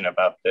question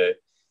about the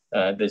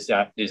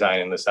design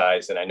and the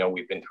size, and I know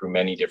we've been through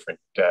many different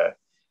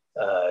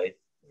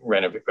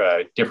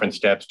different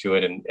steps to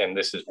it, and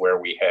this is where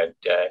we had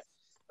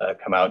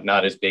come out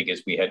not as big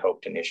as we had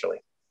hoped initially.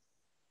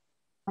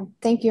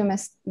 Thank you,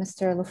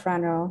 Mr.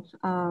 Lufrano.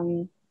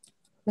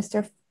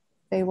 Mr.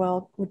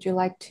 Faywell, would you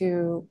like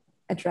to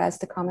address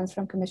the comments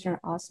from Commissioner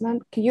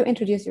Osmond? Can you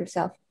introduce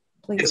yourself,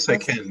 please? Yes, I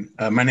can.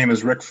 My name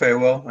is Rick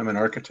Faywell. I'm an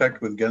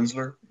architect with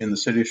Gensler in the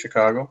city of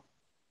Chicago.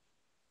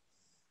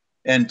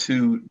 And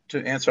to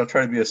answer, I'll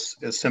try to be as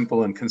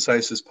simple and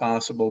concise as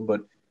possible,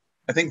 but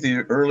I think the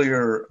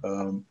earlier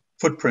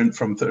footprint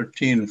from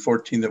 13 and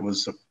 14 that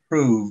was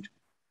approved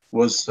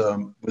was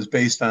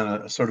based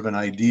on a sort of an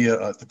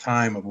idea at the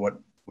time of what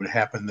would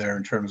happen there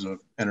in terms of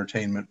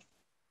entertainment,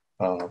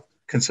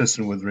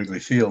 consistent with Wrigley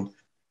Field.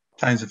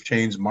 Times have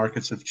changed,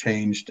 markets have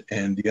changed,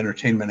 and the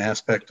entertainment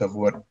aspect of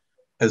what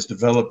has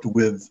developed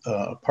with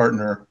a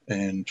partner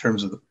in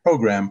terms of the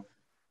program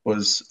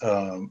was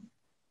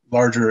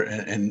larger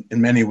in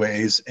many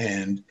ways.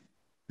 And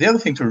the other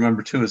thing to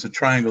remember too is a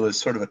triangle is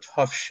sort of a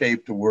tough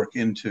shape to work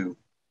into.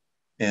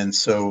 And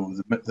so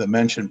the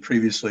mention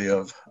previously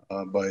of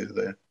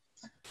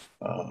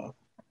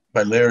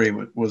by Larry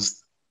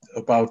was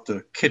about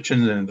the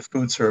kitchen and the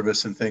food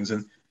service and things.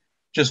 And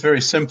just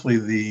very simply,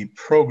 the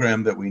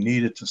program that we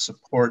needed to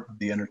support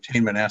the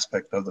entertainment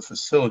aspect of the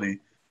facility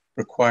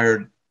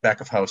required back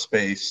of house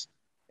space,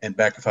 and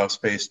back of house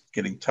space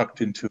getting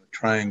tucked into a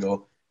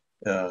triangle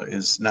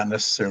is not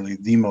necessarily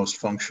the most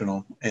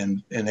functional.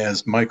 And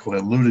as Michael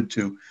alluded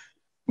to,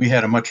 we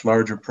had a much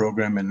larger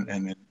program,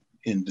 and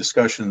in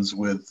discussions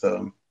with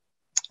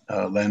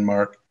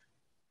Landmark,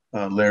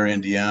 Larry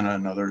and Deanna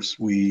and others,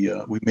 we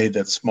made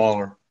that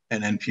smaller,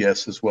 and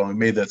NPS as well. We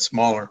made that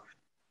smaller,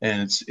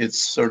 and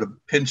it's sort of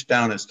pinched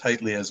down as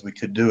tightly as we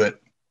could do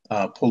it,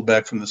 pulled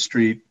back from the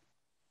street.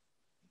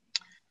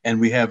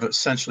 And we have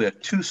essentially a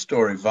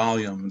 2-story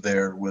volume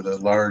there with a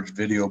large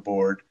video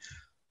board,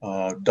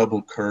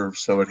 double curved,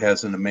 so it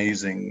has an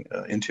amazing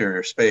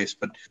interior space.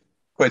 But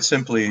quite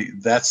simply,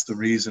 that's the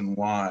reason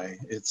why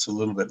it's a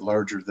little bit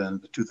larger than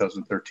the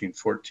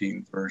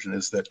 2013-14 version,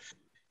 is that,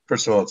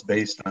 first of all, it's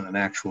based on an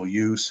actual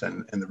use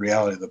and the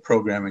reality of the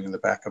programming in the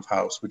back of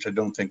house, which I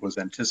don't think was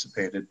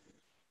anticipated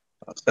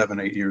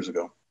 7-8 years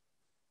ago.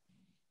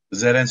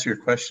 Does that answer your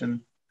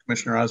question,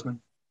 Commissioner Osmond?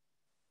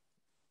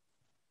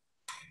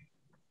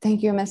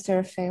 Thank you,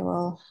 Mr.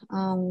 Faywell.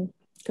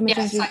 Yes,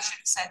 I should have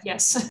said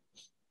yes.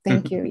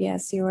 Thank you.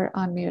 Yes, you were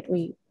on mute.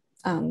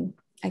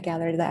 I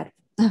gathered that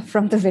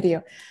from the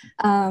video.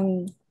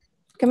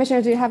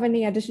 Commissioner, do you have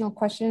any additional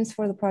questions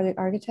for the project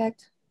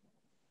architect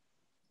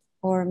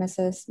or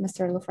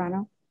Mr.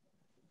 Lofrano?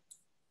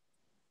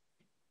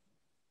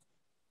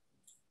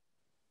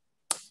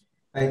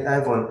 I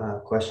have one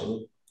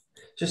question.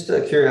 Just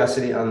a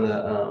curiosity on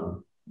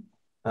the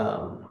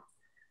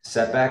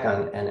setback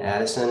on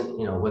Addison.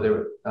 You know,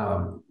 whether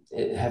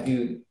have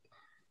you?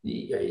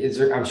 Is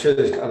there? I'm sure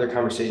there's other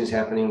conversations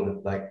happening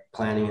with like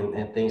planning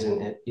and things,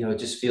 and it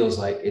just feels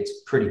like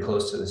it's pretty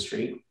close to the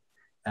street.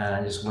 And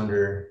I just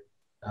wonder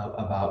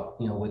about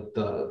with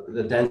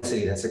the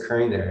density that's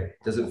occurring there.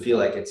 It doesn't feel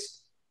like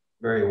it's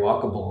very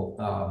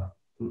walkable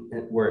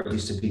where it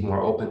used to be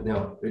more open.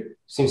 It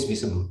seems to be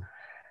some.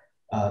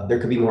 There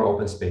could be more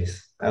open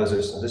space. That was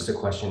just a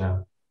question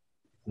on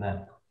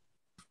that.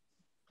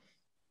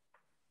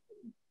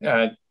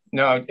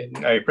 No,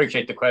 I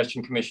appreciate the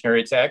question, Commissioner.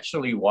 It's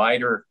actually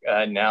wider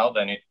now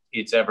than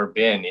it's ever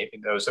been.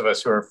 Those of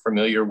us who are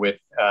familiar with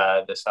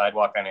the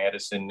sidewalk on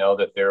Addison know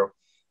that there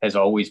has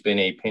always been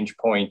a pinch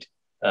point,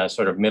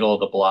 sort of middle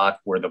of the block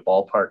where the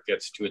ballpark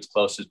gets to its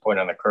closest point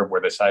on the curb,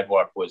 where the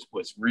sidewalk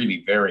was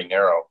really very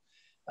narrow.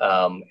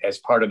 As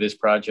part of this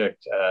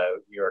project,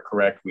 you're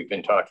correct. We've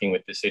been talking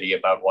with the city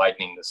about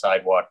widening the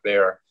sidewalk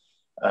there.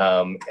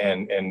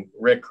 And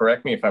Rick,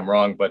 correct me if I'm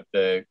wrong, but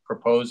the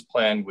proposed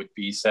plan would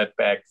be set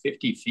back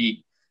 50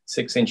 feet,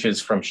 6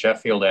 inches from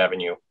Sheffield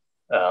Avenue.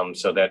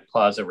 So that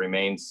plaza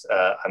remains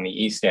on the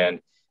east end,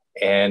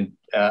 and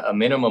a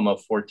minimum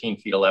of 14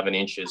 feet, 11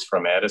 inches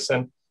from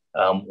Addison.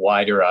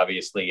 Wider,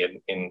 obviously,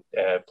 in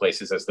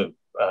places as the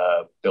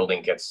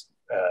building gets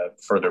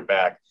further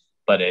back,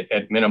 but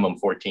at minimum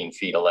 14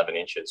 feet, 11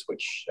 inches,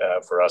 which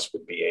for us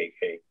would be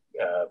a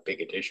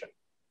big addition.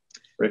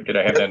 Rick, did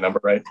I have that number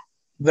right?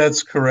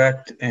 That's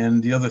correct.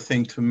 And the other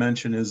thing to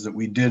mention is that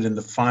we did in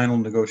the final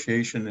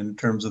negotiation in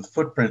terms of the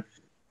footprint,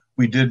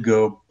 we did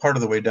go part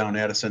of the way down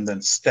Addison,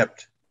 then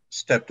stepped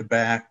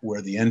back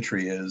where the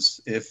entry is.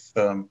 If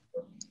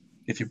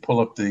you pull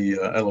up the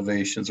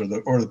elevations or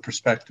the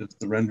perspectives,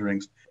 the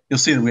renderings, you'll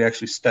see that we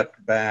actually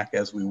stepped back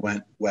as we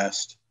went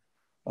west,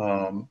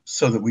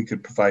 so that we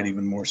could provide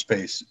even more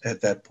space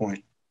at that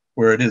point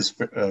where it is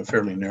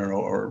fairly narrow,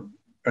 or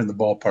in the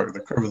ballpark, the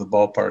curve of the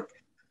ballpark.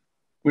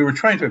 We were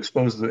trying to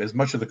expose as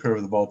much of the curve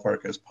of the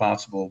ballpark as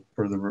possible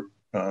per the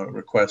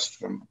request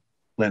from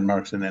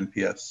Landmarks and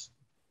NPS.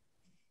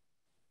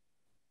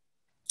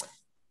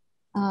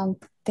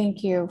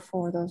 Thank you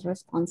for those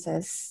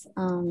responses.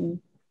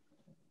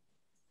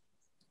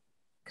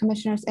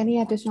 Commissioners,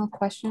 any additional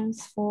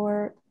questions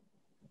for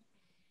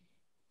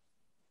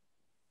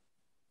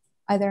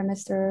either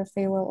Mr.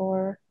 Faywell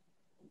or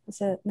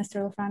Mr.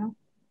 Lofrano?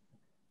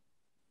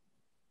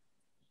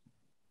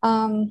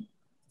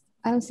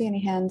 I don't see any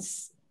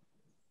hands.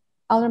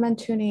 Alderman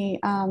Tooney,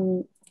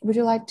 would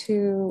you like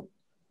to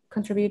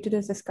contribute to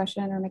this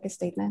discussion or make a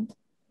statement?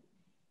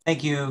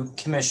 Thank you,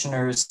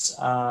 commissioners.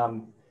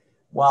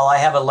 While I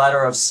have a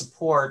letter of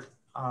support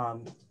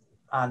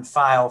on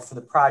file for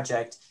the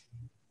project,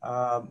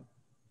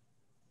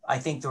 I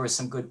think there were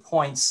some good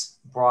points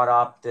brought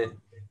up that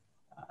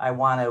I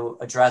want to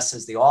address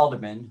as the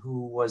alderman,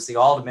 who was the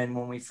alderman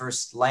when we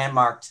first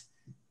landmarked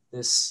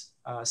this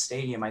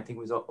stadium. I think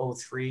it was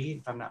 03,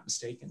 if I'm not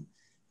mistaken,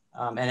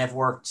 and have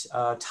worked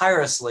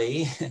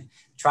tirelessly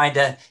trying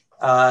to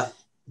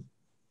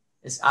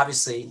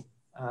obviously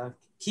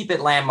keep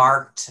it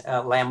landmarked,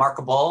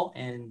 landmarkable,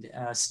 and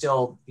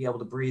still be able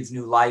to breathe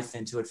new life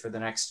into it for the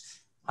next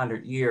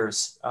 100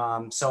 years.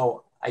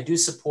 So I do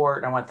support,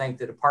 and I want to thank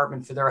the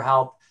department for their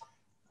help.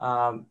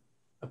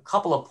 A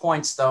couple of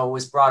points, though,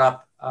 was brought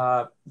up.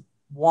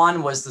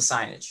 One was the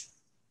signage.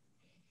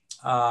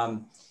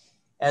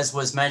 As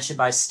was mentioned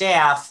by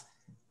staff,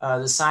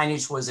 the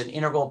signage was an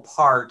integral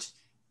part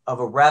of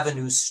a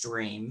revenue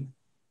stream.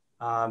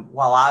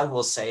 While I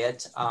will say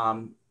it,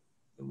 it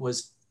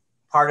was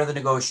part of the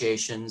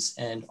negotiations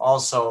and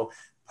also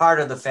part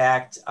of the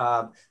fact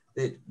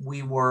that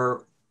we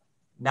were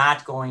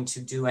not going to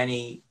do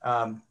any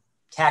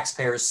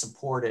taxpayers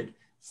supported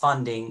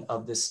funding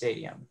of this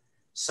stadium.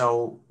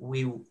 So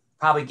we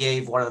probably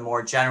gave one of the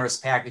more generous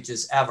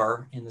packages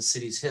ever in the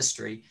city's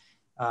history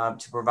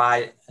to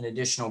provide an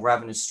additional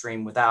revenue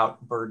stream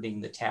without burdening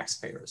the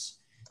taxpayers.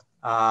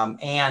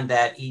 And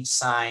that each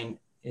sign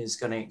is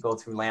going to go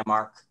through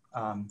landmark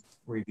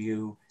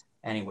review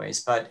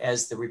anyways. But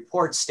as the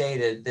report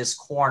stated, this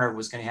corner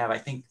was going to have, I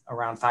think,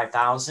 around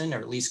 5,000, or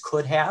at least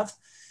could have.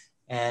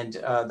 And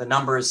the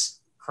numbers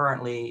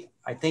currently,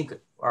 I think,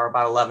 are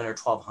about 1,100 or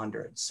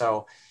 1,200.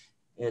 So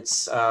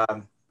it's,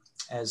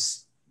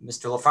 as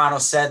Mr. Lofrano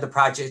said, the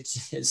project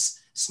is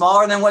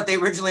smaller than what they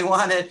originally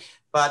wanted,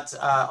 but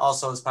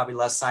also is probably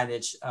less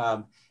signage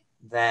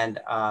than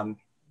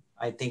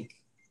I think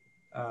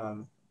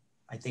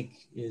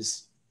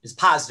is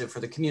positive for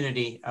the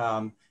community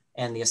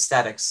and the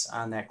aesthetics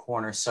on that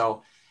corner.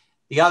 So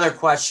The other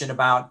question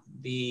about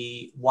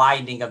the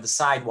widening of the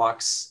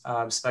sidewalks,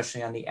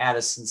 especially on the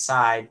Addison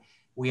side,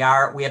 we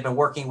have been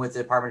working with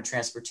the Department of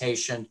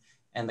Transportation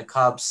and the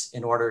Cubs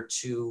in order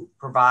to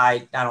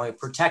provide not only a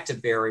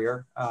protective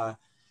barrier,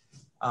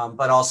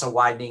 but also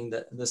widening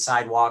the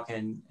sidewalk,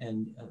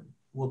 and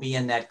we'll be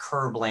in that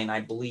curb lane, I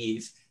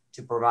believe,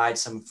 to provide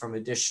some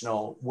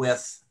additional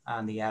width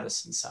on the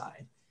Addison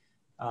side.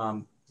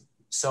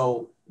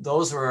 So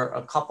those were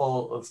a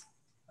couple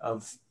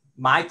of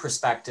my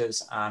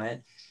perspectives on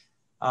it.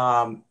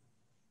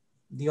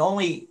 The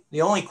only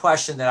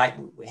question that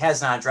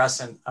has not addressed,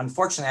 and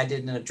unfortunately I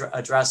didn't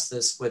address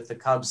this with the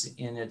Cubs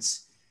in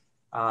its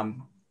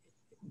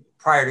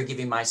prior to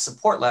giving my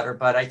support letter,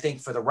 but I think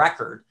for the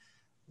record,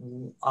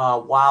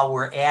 while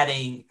we're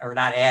adding or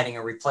not adding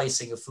or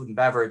replacing a food and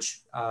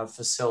beverage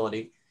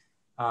facility,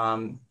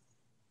 and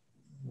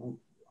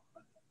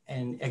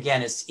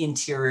again, it's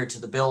interior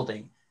to the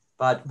building,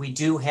 but we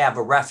do have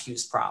a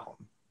refuse problem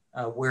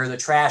where the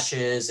trash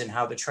is and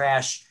how the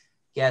trash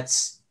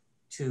gets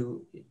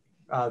to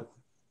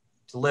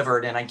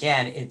delivered. And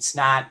again, it's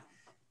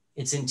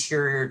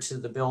interior to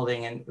the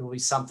building, and it will be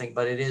something,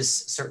 but it is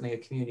certainly a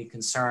community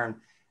concern,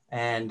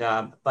 and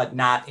but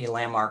not a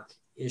landmark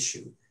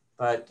issue.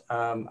 But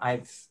I'm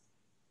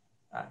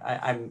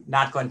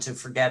not going to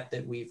forget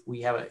that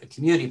we have a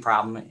community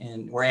problem,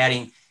 and we're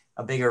adding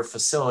a bigger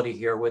facility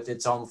here with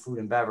its own food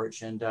and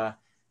beverage. And I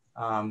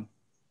don't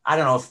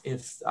know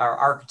if our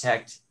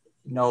architect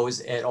knows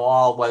at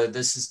all whether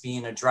this is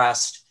being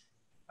addressed,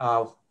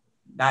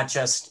 not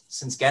just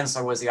since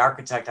Gensler was the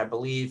architect, I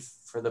believe,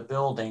 for the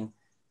building.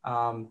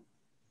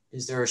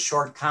 Is there a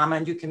short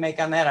comment you can make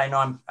on that? I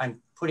know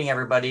I'm putting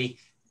everybody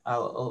a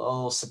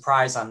little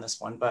surprise on this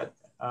one, but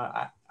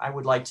I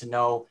would like to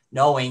know,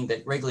 knowing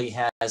that Wrigley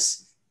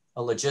has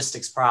a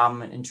logistics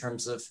problem in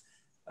terms of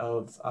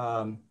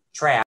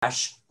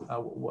trash,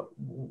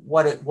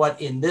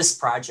 what in this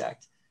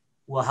project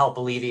will help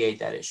alleviate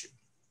that issue?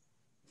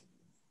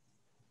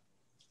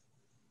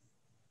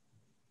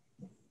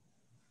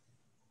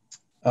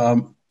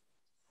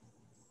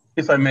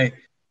 If I may,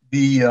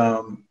 the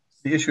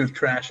issue of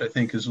trash, I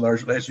think, is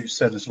largely, as you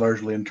said, is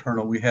largely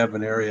internal. We have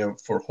an area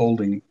for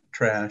holding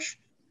trash,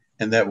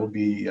 and that will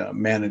be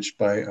managed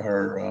by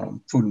our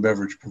food and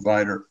beverage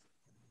provider.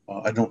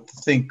 I don't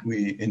think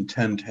we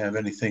intend to have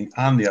anything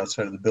on the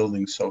outside of the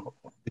building, so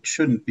it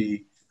shouldn't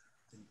be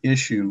an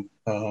issue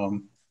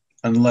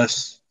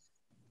unless,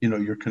 you know,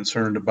 you're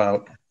concerned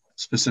about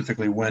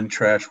specifically when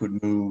trash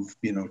would move,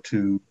 you know,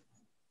 to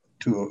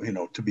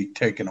be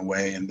taken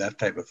away and that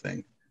type of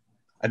thing.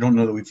 I don't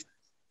know that we've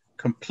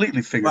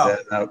completely figured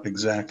that out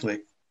exactly.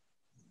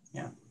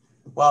 Yeah,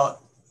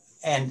 well,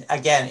 and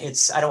again,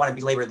 I don't want to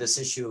belabor this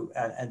issue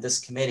at this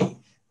committee,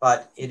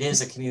 but it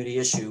is a community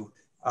issue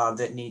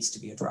that needs to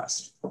be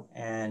addressed.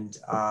 And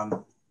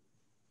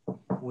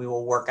we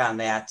will work on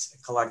that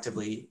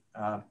collectively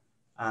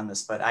on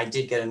this. But I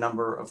did get a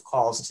number of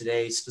calls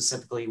today,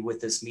 specifically with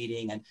this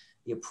meeting and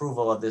the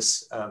approval of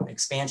this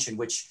expansion,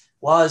 which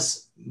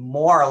was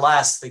more or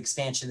less the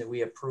expansion that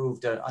we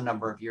approved a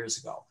number of years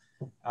ago.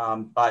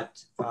 But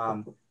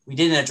we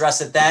didn't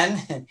address it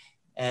then,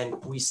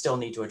 and we still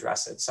need to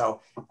address it.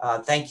 So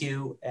thank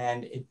you.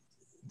 And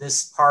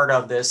this part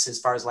of this, as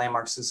far as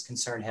landmarks is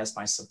concerned, has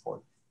my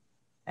support.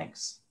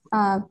 Thanks.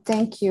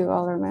 Thank you,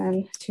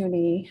 Alderman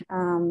Tooney.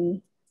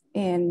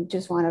 And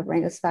just want to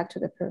bring us back to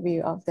the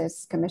purview of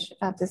this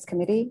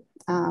committee,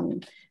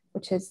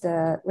 which is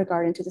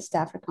regarding to the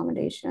staff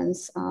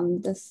recommendations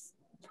on this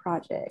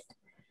project.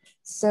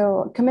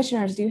 So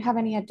commissioners, do you have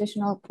any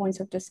additional points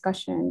of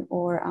discussion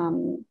or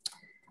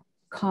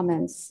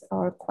comments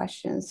or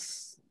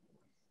questions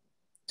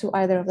to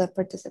either of the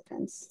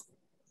participants?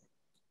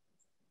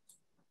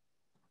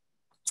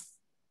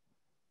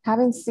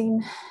 Having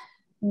seen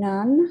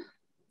none,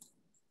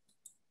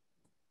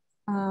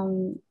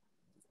 and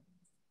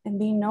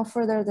being no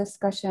further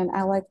discussion,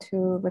 I'd like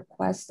to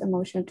request a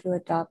motion to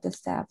adopt the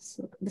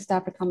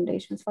staff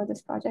recommendations for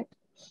this project.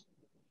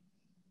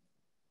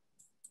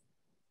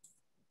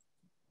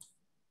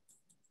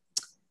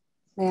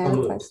 May I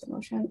request a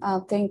motion?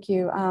 Thank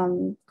you.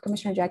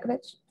 Commissioner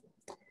Jakovich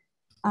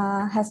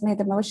has made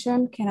the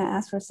motion. Can I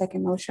ask for a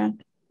second motion?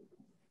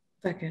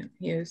 Second,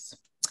 Hughes.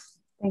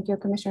 Thank you.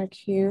 Commissioner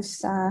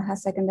Hughes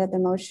has seconded the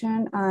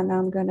motion, and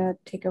I'm going to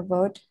take a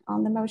vote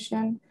on the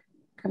motion.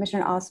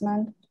 Commissioner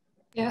Osmond?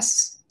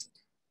 Yes.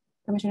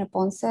 Commissioner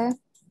Ponce?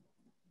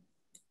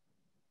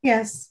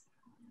 Yes.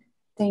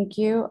 Thank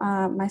you.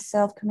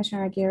 Myself,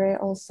 Commissioner Aguirre,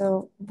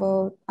 also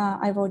vote,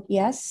 I vote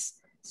yes.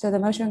 So the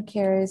motion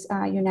carries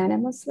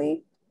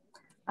unanimously.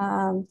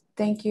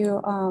 Thank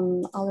you,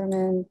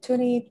 Alderman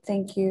Tooney.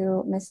 Thank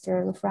you,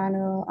 Mr.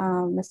 Lufrano,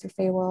 Mr.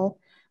 Faywell,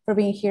 for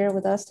being here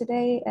with us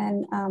today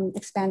and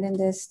expanding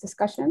this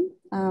discussion.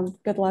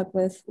 Good luck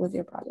with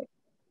your project.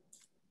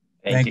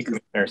 Thank you,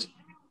 commissioners.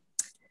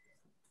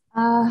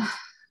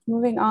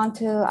 Moving on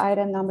to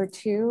item number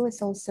 2,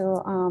 it's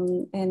also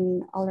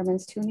in Alderman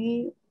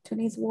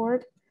Tooney's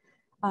ward.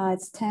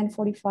 It's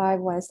 1045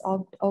 West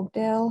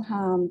Oakdale,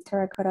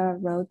 Terracotta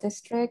Road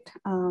District.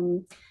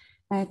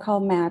 I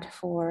call Matt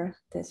for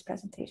this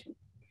presentation.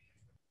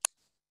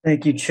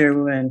 Thank you,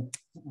 Chairwoman.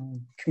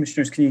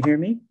 Commissioners, can you hear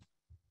me?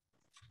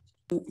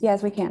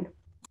 Yes, we can.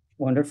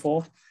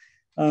 Wonderful.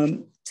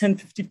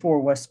 1054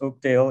 West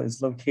Oakdale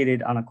is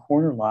located on a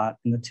corner lot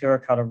in the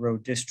Terracotta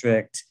Road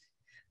District.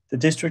 The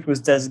district was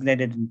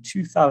designated in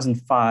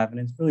 2005, and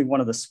it's really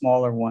one of the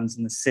smaller ones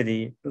in the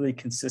city. It really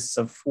consists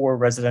of 4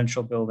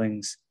 residential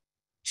buildings,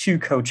 2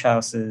 coach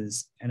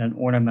houses, and an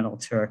ornamental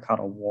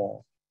terracotta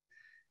wall.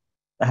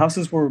 The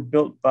houses were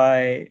built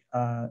by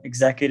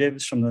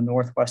executives from the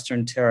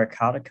Northwestern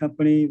Terracotta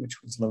Company,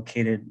 which was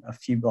located a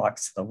few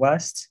blocks to the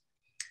west.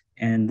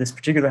 And this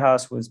particular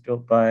house was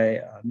built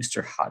by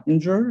Mr.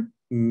 Hottinger,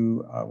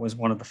 who was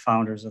one of the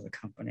founders of the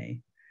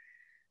company.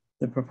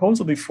 The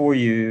proposal before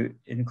you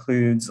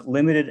includes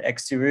limited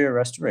exterior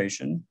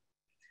restoration,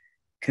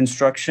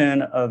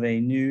 construction of a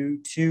new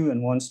 2-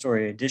 and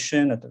 1-story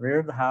addition at the rear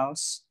of the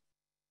house,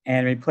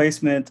 and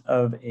replacement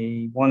of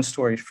a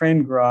 1-story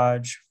frame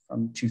garage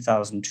from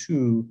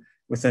 2002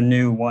 with a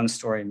new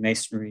 1-story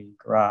masonry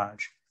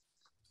garage.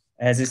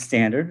 As is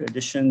standard,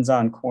 additions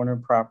on corner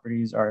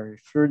properties are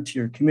referred to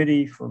your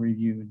committee for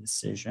review and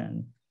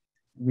decision.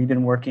 We've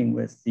been working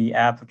with the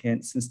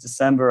applicant since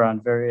December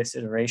on various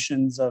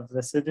iterations of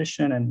this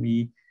addition, and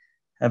we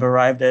have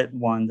arrived at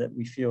one that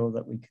we feel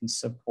that we can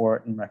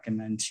support and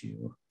recommend to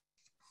you.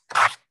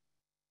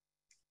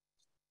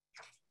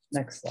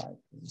 Next slide,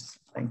 please.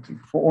 Thank you.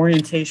 For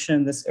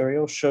orientation, this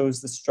aerial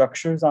shows the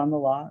structures on the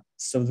lot.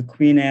 So the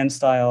Queen Anne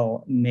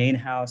style main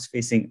house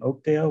facing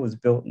Oakdale was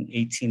built in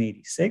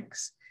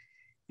 1886.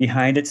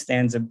 Behind it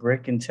stands a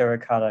brick and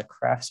terracotta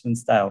craftsman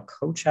style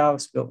coach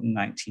house built in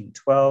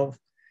 1912.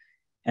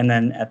 And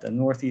then at the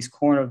northeast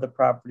corner of the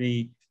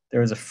property,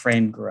 there is a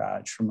frame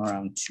garage from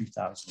around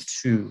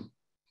 2002.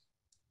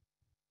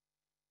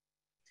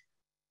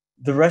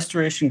 The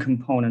restoration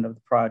component of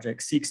the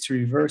project seeks to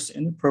reverse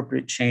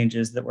inappropriate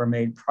changes that were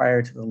made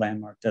prior to the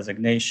landmark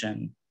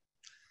designation.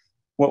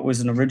 What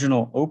was an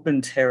original open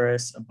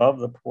terrace above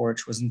the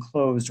porch was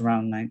enclosed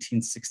around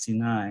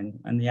 1969,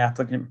 and the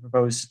applicant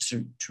proposed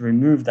to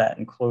remove that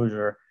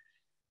enclosure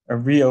or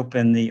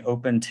reopen the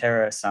open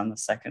terrace on the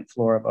 2nd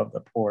floor above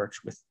the porch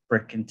with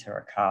brick and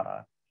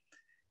terracotta.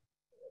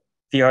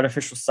 The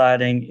artificial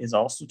siding is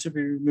also to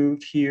be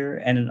removed here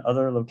and in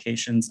other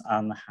locations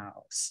on the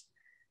house.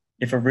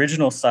 If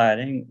original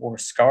siding or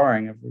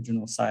scarring of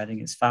original siding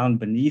is found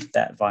beneath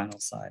that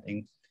vinyl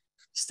siding,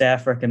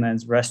 staff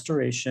recommends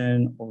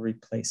restoration or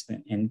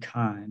replacement in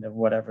kind of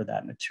whatever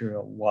that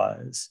material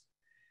was.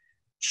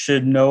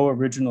 Should no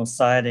original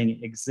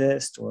siding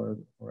exist or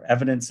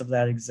evidence of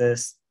that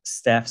exist,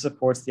 staff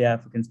supports the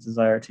applicant's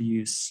desire to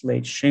use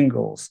slate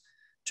shingles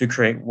to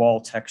create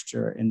wall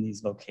texture in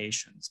these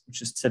locations,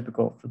 which is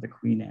typical for the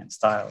Queen Anne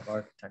style of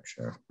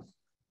architecture.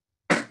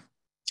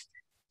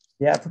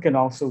 The applicant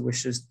also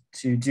wishes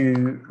to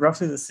do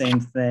roughly the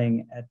same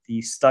thing at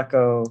the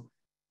stucco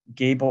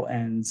gable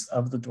ends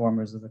of the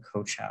dormers of the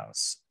coach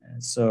house.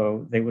 And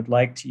so they would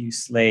like to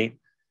use slate.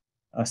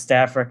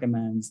 Staff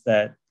recommends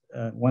that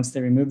once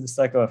they remove the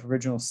stucco, if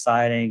original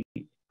siding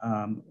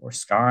or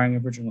scarring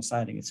of original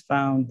siding is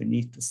found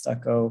beneath the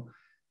stucco,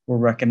 we're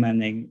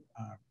recommending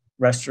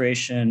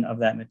restoration of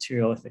that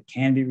material if it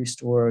can be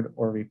restored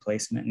or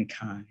replacement in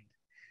kind.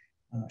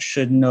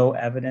 Should no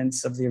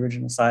evidence of the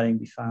original siding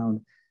be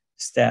found,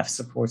 staff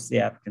supports the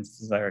applicant's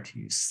desire to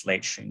use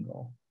slate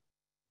shingle.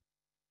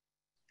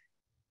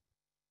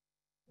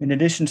 In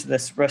addition to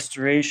this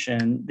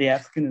restoration, the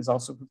applicant is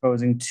also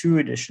proposing 2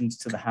 additions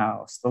to the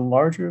house. The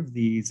larger of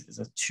these is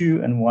a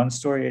 2- and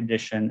 1-story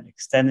addition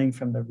extending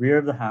from the rear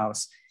of the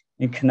house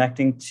and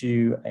connecting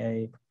to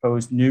a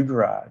proposed new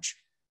garage,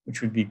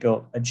 which would be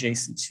built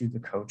adjacent to the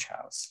coach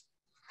house.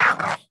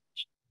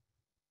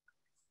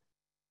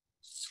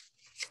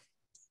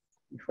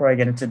 Before I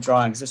get into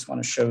drawings, I just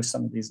want to show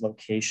some of these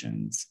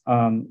locations.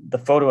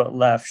 The photo at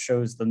left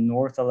shows the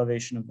north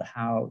elevation of the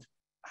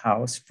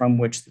house from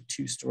which the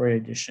 2-story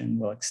addition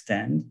will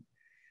extend.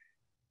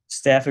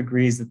 Staff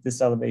agrees that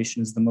this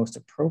elevation is the most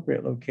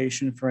appropriate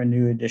location for a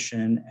new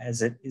addition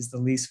as it is the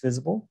least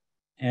visible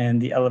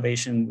and the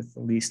elevation with the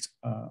least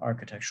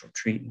architectural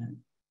treatment.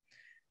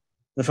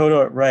 The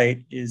photo at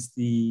right is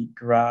the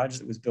garage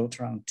that was built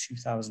around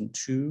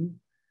 2002.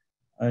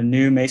 A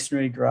new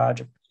masonry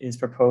garage is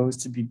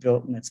proposed to be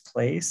built in its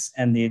place,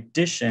 and the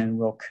addition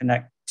will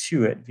connect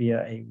to it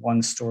via a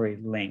 1-story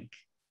link.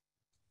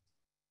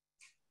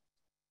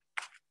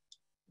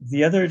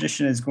 The other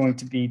addition is going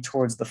to be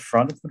towards the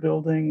front of the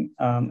building,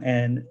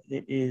 and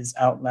it is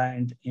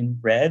outlined in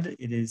red.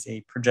 It is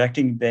a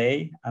projecting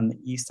bay on the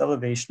east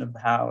elevation of the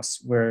house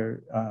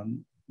where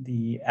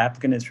the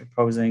applicant is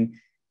proposing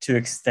to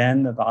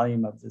extend the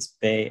volume of this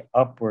bay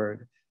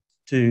upward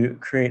to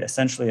create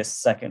essentially a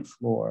 2nd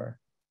floor.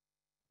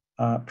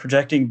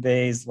 Projecting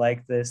bays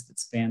like this that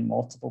span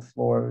multiple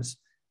floors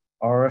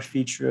are a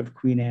feature of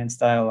Queen Anne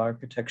style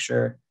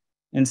architecture,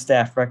 and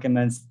staff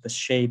recommends that the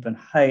shape and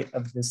height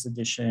of this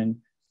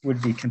addition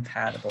would be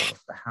compatible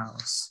with the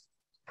house.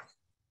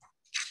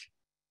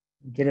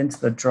 Get into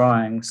the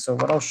drawing. So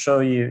what I'll show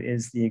you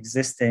is the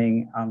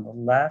existing on the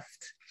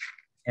left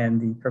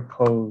and the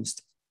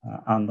proposed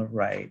on the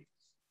right.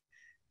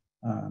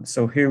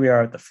 So here we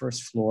are at the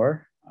first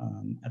floor.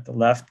 At the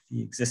left,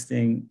 the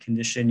existing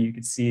condition, you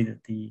can see that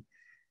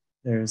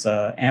there's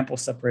ample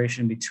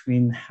separation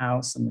between the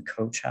house and the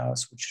coach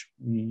house, which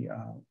we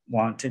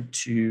wanted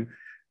to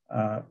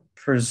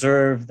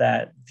preserve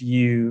that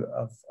view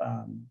of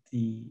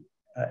the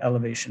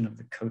elevation of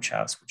the coach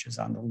house, which is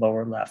on the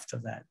lower left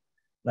of that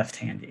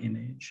left-hand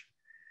image.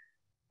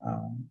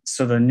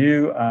 So the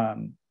new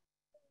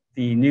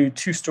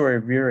two-story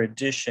rear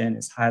addition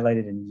is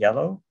highlighted in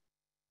yellow.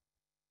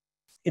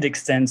 It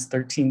extends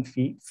 13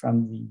 feet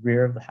from the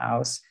rear of the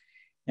house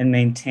and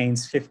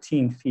maintains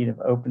 15 feet of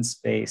open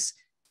space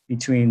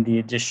between the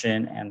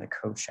addition and the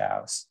coach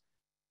house.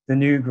 The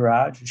new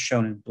garage is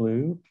shown in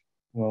blue,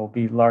 will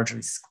be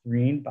largely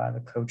screened by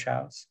the coach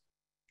house.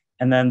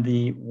 And then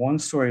the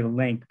one-story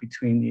link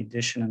between the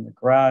addition and the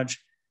garage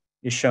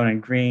is shown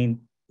in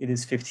green. It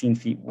is 15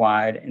 feet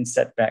wide and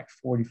set back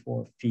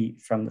 44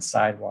 feet from the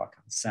sidewalk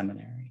of the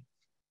seminary.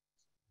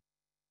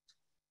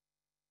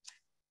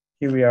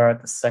 Here we are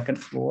at the second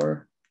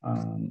floor,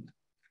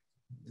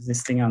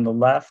 existing on the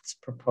left,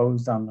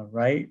 proposed on the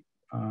right.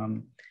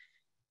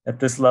 At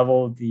this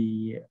level,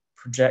 the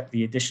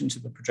addition to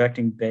the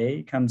projecting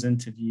bay comes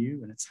into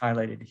view, and it's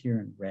highlighted here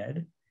in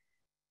red.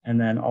 And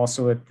then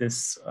also at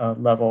this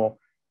level,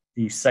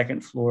 the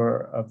second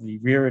floor of the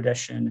rear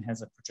addition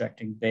has a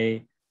projecting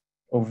bay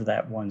over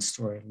that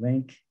one-story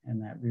link,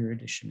 and that rear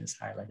addition is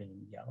highlighted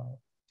in yellow.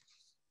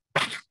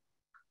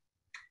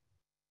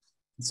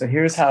 So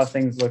here's how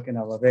things look in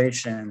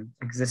elevation,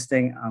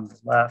 existing on the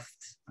left,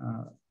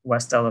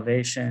 west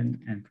elevation,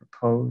 and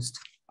proposed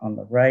on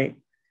the right.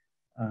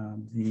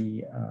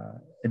 The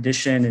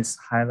addition is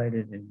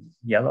highlighted in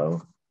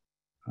yellow.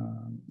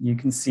 You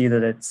can see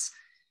that it's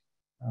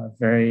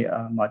very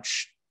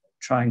much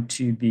trying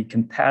to be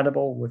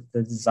compatible with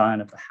the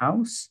design of the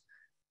house.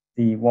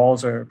 The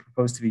walls are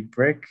proposed to be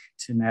brick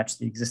to match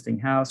the existing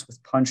house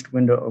with punched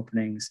window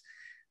openings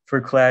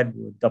for clad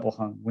wood double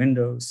hung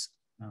windows.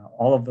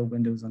 All of the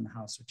windows on the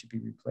house are to be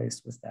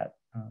replaced with that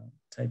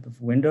type of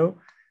window,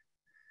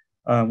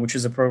 which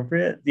is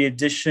appropriate. The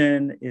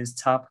addition is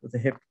topped with a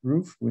hip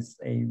roof with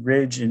a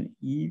ridge and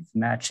eave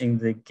matching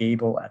the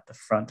gable at the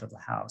front of the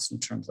house in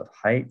terms of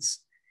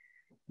heights.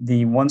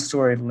 The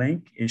one-story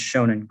link is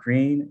shown in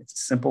green. It's a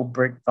simple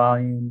brick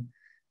volume.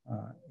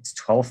 It's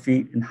 12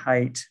 feet in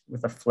height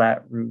with a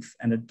flat roof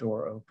and a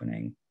door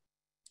opening.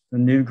 The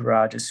new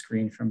garage is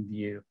screened from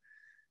view.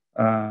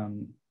 At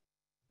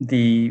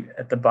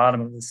the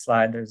bottom of the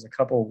slide, there's a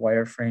couple of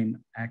wireframe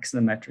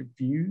axonometric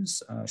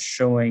views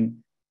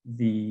showing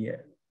the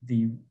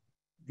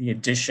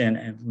addition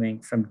and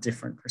link from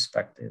different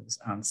perspectives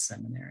on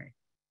seminary.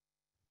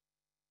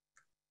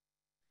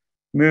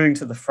 Moving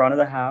to the front of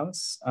the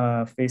house,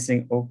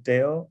 facing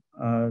Oakdale,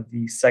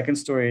 the second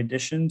story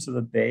addition to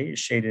the bay is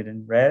shaded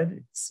in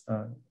red. It's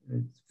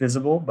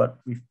visible, but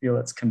we feel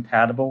it's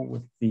compatible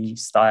with the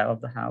style of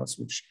the house,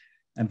 which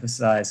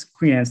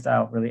Queen Anne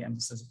style really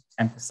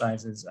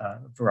emphasizes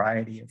a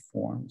variety of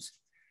forms.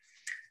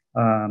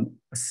 A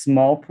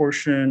small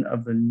portion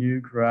of the new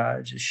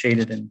garage is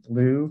shaded in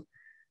blue.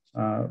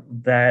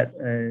 That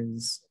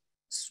is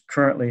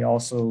currently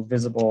also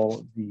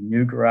visible, the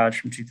new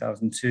garage from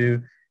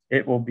 2002.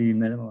 It will be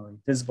minimally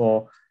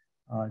visible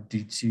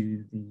due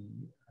to the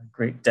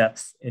great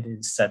depth it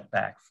is set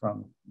back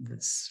from the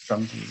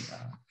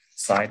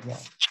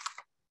sidewalk.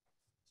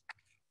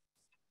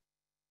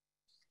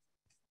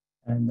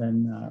 And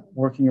then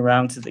working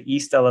around to the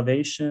east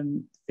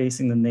elevation,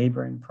 facing the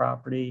neighboring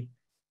property,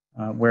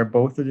 where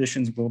both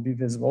additions will be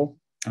visible.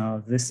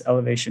 This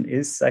elevation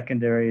is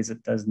secondary as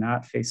it does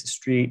not face a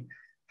street.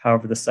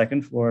 However, the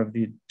second floor of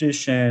the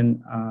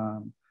addition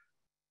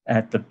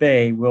at the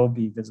bay will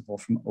be visible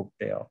from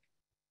Oakdale,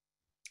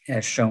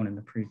 as shown in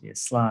the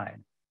previous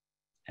slide.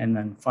 And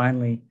then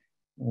finally,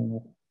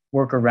 we'll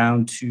work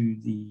around to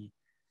the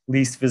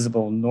least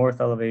visible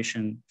north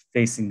elevation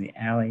facing the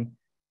alley.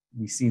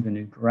 We see the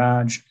new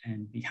garage,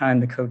 and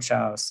behind the coach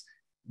house,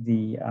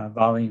 the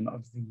volume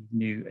of the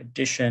new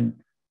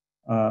addition.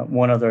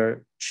 One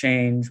other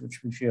change,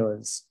 which we feel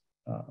is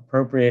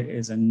appropriate,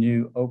 is a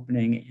new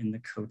opening in the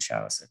coach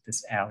house at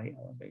this alley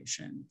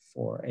elevation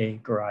for a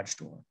garage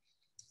door.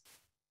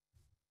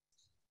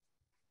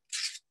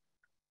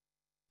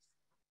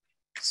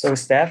 So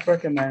staff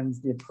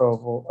recommends the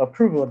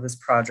approval of this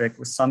project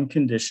with some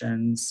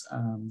conditions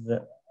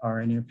that are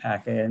in your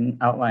packet and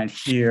outlined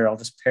here. I'll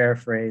just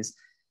paraphrase.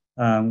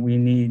 We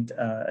need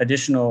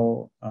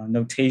additional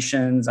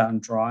notations on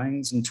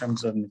drawings in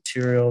terms of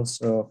materials.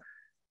 So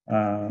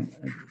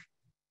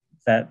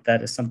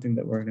that is something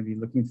that we're going to be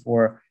looking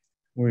for.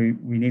 We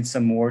need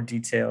some more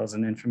details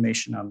and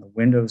information on the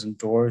windows and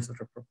doors that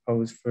are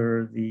proposed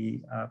for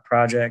the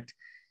project.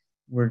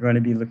 We're going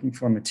to be looking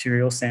for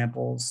material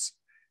samples.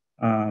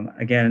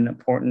 Again, an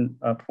important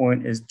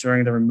point is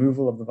during the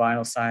removal of the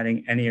vinyl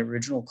siding, any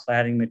original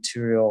cladding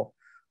material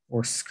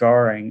or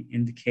scarring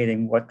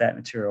indicating what that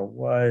material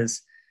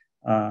was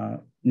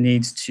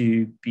needs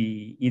to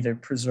be either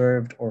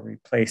preserved or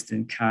replaced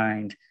in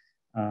kind.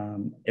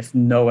 If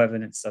no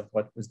evidence of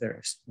what was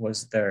there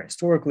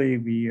historically,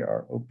 we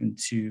are open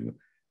to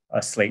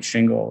a slate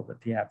shingle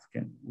that the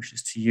applicant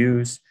wishes to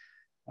use.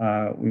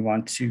 We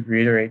want to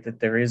reiterate that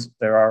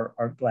there are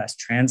art glass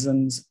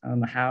transoms on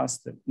the house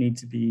that need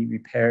to be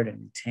repaired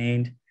and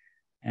retained.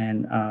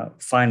 And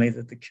finally,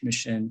 that the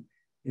commission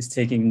is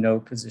taking no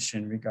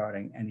position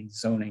regarding any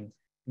zoning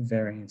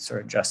variance or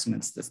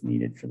adjustments that's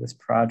needed for this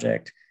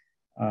project.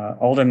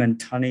 Alderman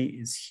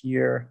Tunney is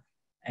here,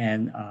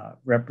 and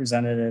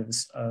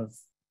representatives of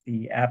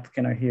the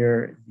applicant are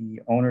here,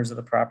 the owners of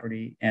the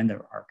property, and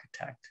their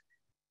architect.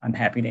 I'm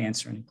happy to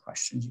answer any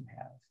questions you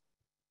have.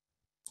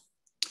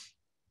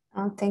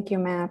 Thank you,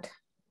 Matt.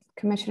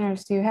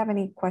 Commissioners, do you have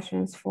any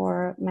questions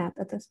for Matt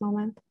at this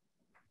moment?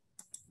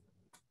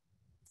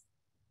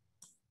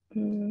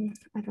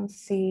 I don't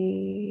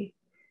see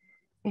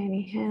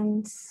any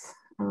hands.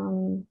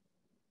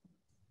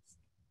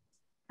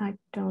 I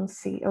don't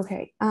see,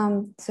 okay.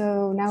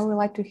 So now we'd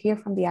like to hear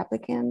from the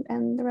applicant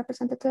and the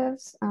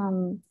representatives.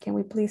 Can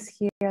we please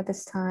hear at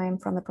this time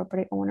from the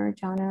property owner,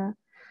 Jonah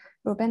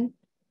Rubin?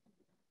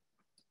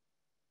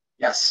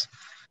 Yes.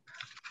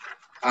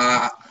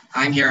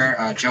 I'm here,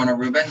 Jonah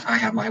Rubin. I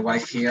have my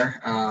wife here,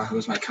 who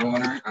is my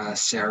co-owner,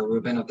 Sarah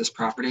Rubin of this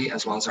property,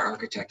 as well as our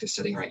architect is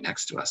sitting right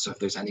next to us. So if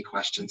there's any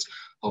questions,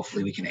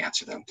 hopefully we can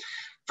answer them.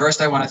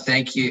 First, I want to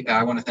thank you.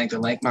 I want to thank the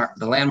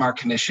Landmark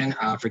Commission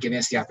for giving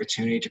us the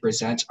opportunity to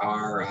present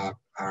our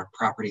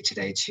property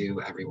today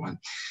to everyone.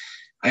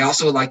 I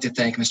also would like to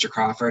thank Mr.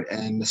 Crawford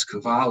and Ms.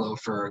 Cuvallo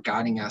for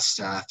guiding us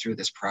through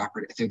this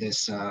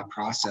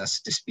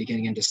process, just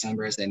beginning in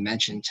December, as they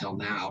mentioned, till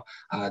now.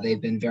 They've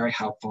been very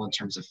helpful in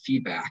terms of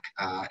feedback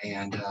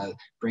and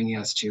bringing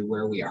us to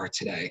where we are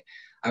today.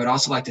 I would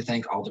also like to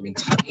thank Alderman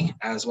Tunney,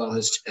 as well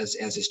as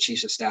his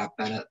Chief of Staff,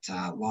 Bennett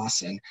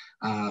Lawson,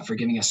 for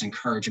giving us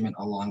encouragement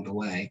along the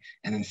way.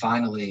 And then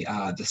finally,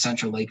 the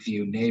Central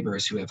Lakeview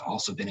neighbors, who have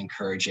also been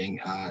encouraging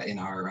in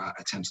our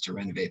attempts to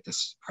renovate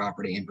this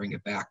property and bring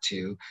it back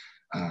to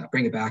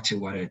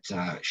what it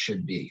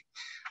should be.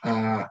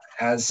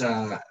 As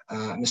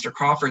Mr.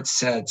 Crawford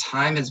said,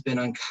 time has been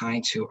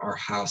unkind to our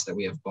house that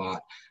we have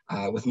bought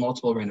with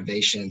multiple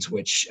renovations,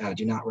 which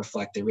do not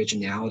reflect the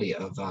originality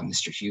of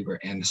Mr. Huber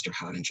and Mr.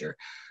 Hottinger.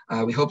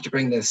 We hope to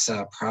bring this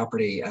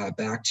property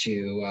back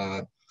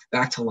to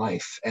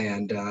life,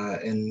 and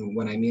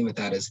what I mean with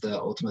that is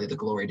ultimately the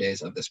glory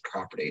days of this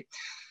property.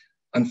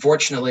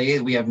 Unfortunately,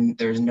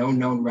 there's no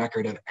known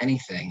record of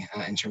anything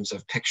in terms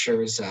of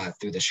pictures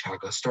through the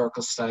Chicago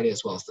Historical Society,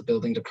 as well as the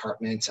building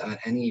department,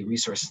 any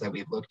resources that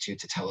we've looked to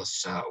tell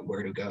us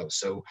where to go.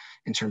 So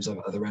in terms of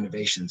the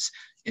renovations,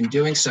 in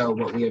doing so,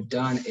 what we have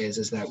done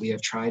is that we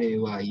have tried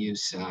to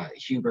use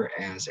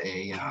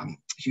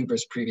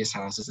Huber's previous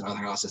houses and other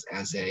houses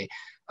as a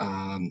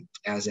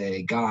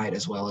guide,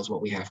 as well as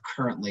what we have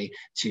currently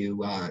to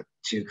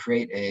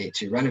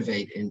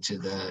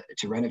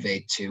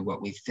renovate to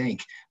what we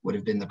think would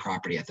have been the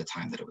property at the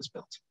time that it was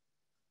built.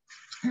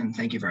 And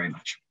thank you very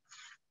much.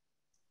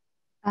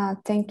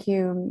 Thank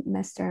you,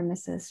 Mr. and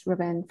Mrs.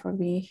 Rubin, for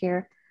being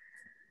here.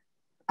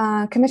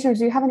 Commissioners,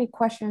 do you have any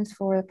questions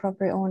for the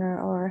property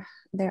owner or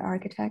their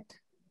architect?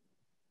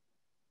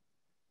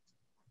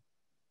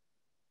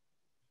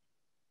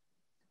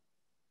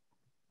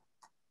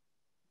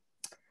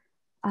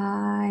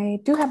 I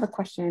do have a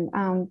question.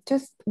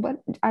 Just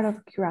out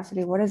of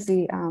curiosity, what is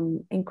the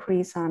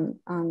increase on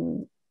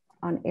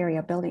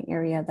building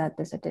area that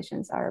these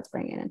additions are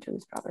bringing into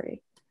this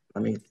property?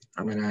 I'm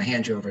going to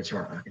hand you over to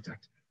our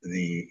architect.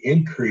 The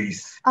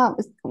increase.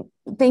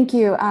 Thank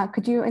you.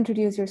 Could you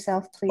introduce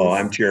yourself, please? Oh,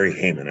 I'm Jerry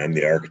Heyman. I'm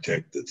the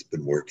architect that's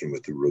been working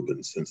with the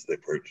Rubins since they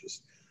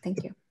purchased.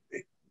 Thank you.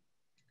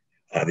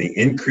 The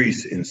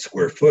increase in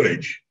square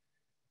footage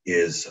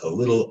is a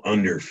little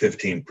under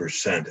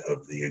 15%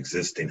 of the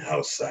existing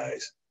house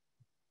size.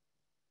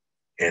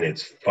 And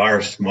it's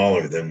far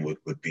smaller than what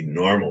would be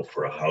normal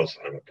for a house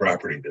on a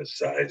property this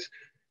size,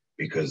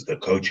 because the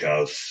coach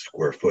house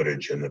square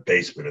footage and the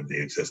basement of the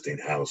existing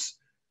house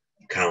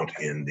count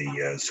in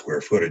the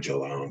square footage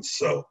allowance.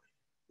 So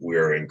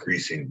we're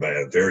increasing by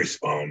a very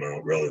small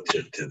amount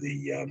relative to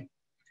the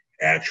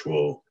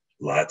actual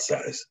lot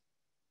size.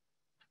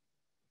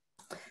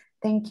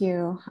 Thank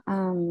you.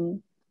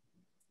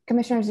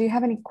 Commissioners, do you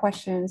have any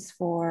questions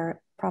for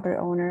property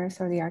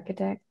owners or the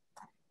architect?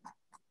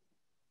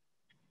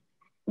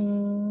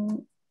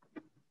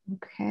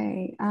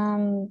 Okay.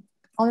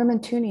 Alderman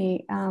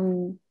Tunney,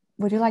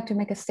 would you like to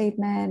make a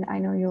statement? I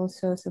know you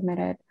also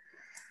submitted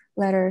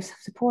letters of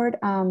support.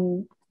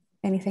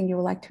 Anything you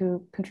would like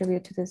to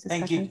contribute to this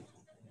discussion? Thank you.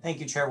 Thank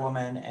you,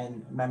 Chairwoman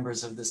and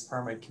members of this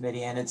permit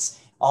committee. And it's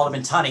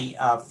Alderman Tunney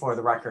for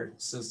the record,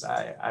 since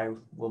I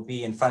will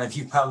be in front of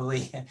you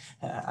probably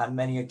on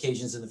many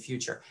occasions in the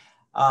future.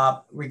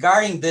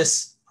 Regarding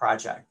this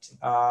project,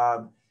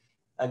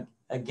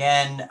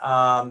 again,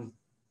 I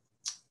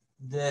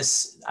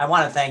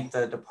want to thank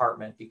the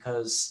department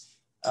because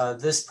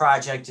this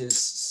project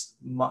is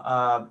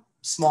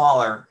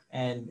smaller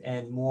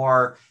and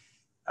more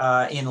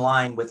in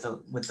line with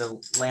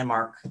the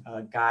landmark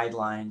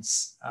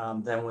guidelines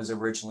than was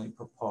originally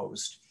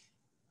proposed.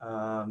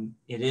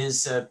 It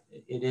is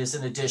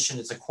an addition.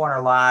 It's a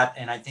corner lot,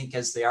 and I think,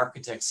 as the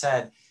architect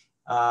said,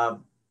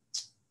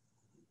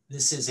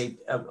 this is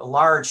a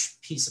large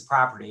piece of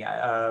property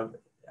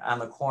on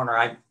the corner.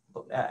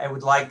 I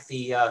would like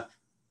the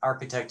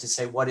architect to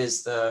say what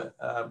is the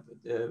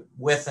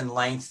width and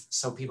length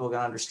so people can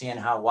understand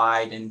how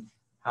wide and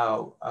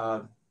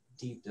how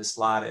deep this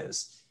lot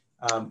is.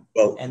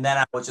 And then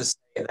I will just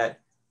say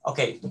that,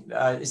 okay,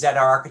 is that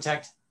our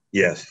architect?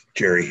 Yes,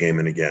 Jerry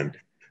Heyman again.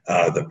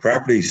 The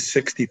property is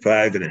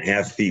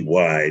 65.5 feet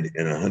wide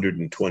and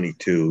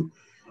 122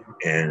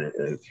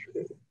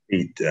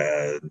 feet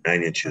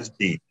 9 inches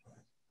deep.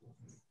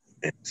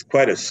 And it's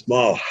quite a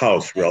small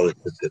house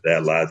relative to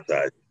that lot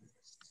size.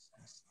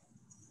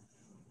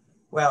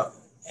 Well,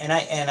 and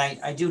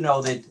I do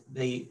know that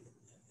the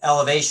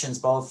elevations,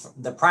 both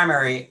the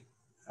primary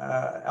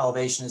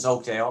elevation is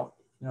Oakdale,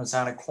 you know, it's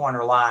on a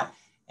corner lot,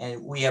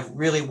 and we have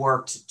really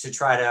worked to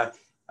try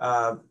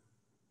to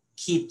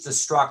keep the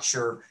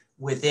structure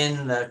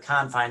within the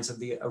confines of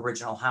the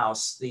original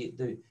house.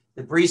 The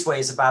breezeway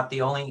is about the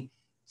only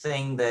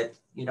thing that,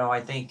 you know, I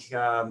think,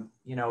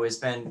 you know, has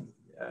been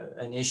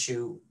an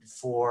issue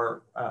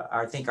for,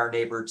 I think, our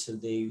neighbor to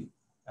the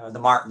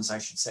Martins, I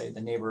should say,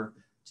 the neighbor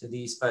to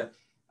these, but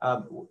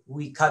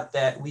we cut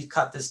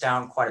this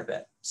down quite a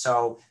bit.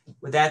 So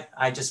with that,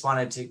 I just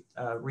wanted to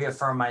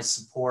reaffirm my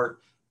support,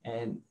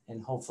 and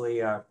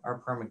hopefully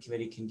our permit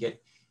committee can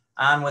get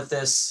on with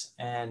this,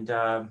 and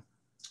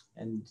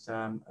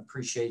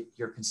appreciate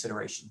your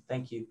consideration.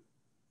 Thank you.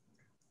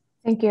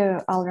 Thank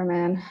you,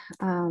 Alderman.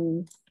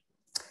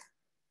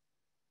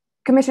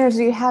 Commissioners,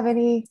 do you have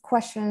any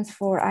questions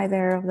for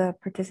either of the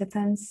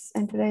participants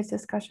in today's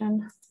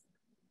discussion?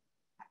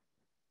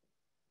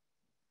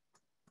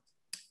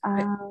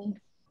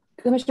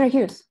 Commissioner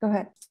Hughes, go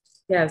ahead.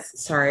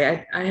 Yes, sorry,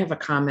 I have a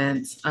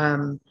comment.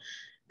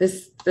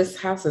 This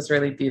house is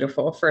really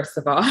beautiful, first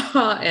of all,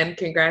 and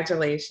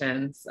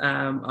congratulations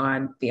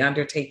on the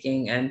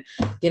undertaking and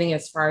getting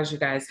as far as you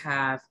guys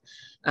have.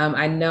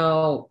 I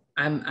know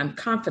I'm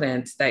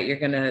confident that you're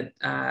gonna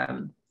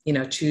you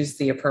know, choose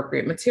the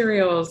appropriate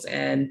materials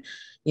and,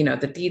 you know,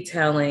 the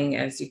detailing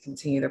as you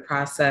continue the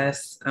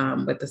process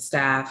with the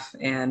staff.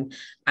 And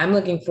I'm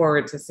looking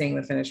forward to seeing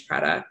the finished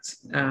product.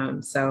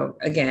 So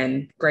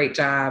again, great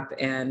job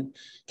and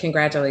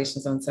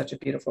congratulations on such a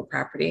beautiful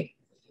property.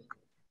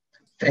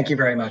 Thank you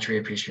very much. We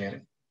appreciate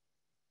it.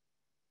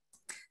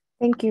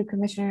 Thank you,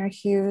 Commissioner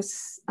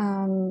Hughes.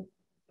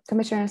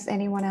 Commissioners,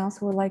 anyone else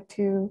who would like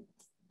to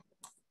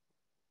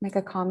make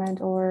a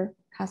comment or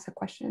ask a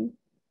question?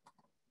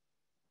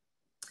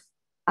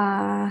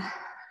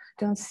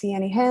 Don't see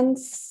any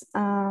hands.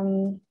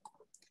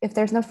 If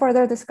there's no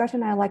further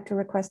discussion, I'd like to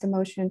request a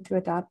motion to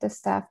adopt the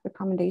staff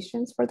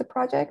recommendations for the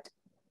project.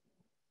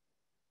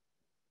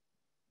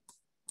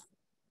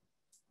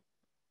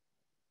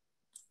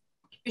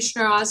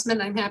 Commissioner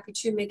Osmond, I'm happy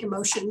to make a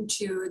motion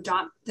to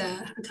adopt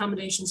the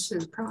accommodations to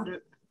the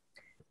product.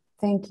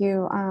 Thank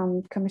you.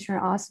 Commissioner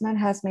Osmond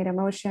has made a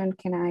motion.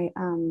 Can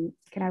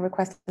I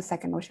request the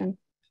second motion?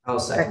 I'll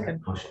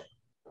second the motion.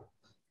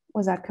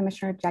 Was that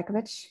Commissioner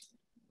Jakovich?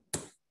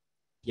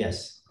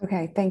 Yes.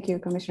 Okay, thank you.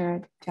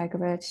 Commissioner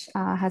Jakovich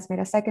has made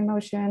a second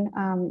motion.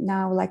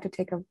 Now I would like to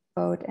take a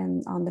vote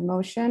on the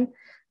motion.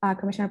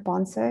 Commissioner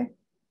Ponce?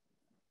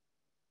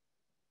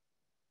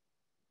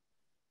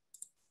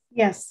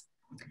 Yes.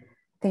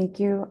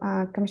 Thank you.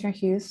 Commissioner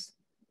Hughes?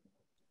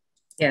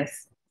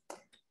 Yes.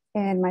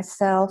 And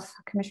myself,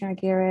 Commissioner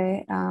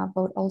Aguirre,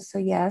 vote also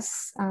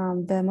yes.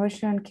 The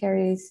motion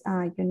carries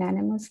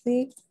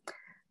unanimously.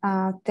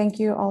 Thank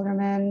you,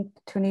 Alderman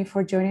Tooney,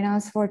 for joining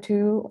us for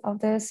two of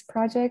these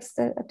projects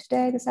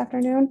this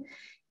afternoon.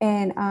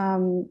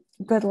 And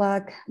good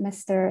luck,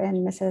 Mr.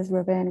 and Mrs.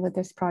 Rubin, with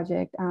this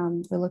project.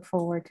 We look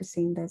forward to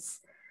seeing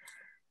this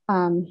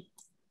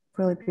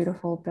really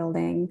beautiful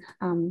building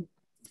and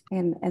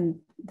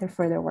the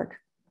further work.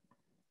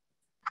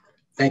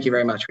 Thank you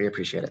very much. We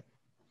appreciate it.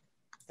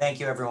 Thank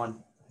you,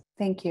 everyone.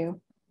 Thank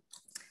you.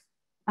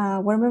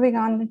 We're moving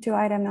on to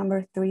item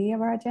number 3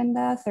 of our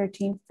agenda,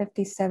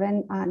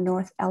 1357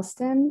 North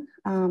Elston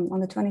on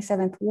the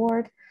 27th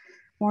Ward,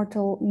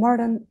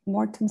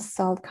 Morton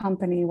Salt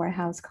Company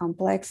Warehouse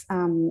Complex.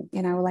 And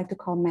I would like to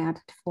call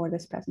Matt for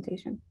this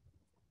presentation.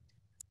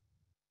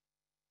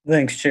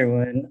 Thanks,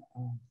 Chairwoman.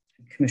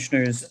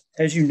 Commissioners,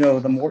 as you know,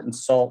 the Morton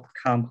Salt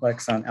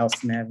Complex on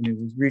Elston Avenue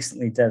was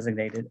recently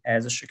designated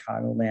as a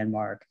Chicago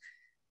landmark.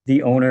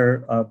 The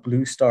owner of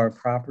Blue Star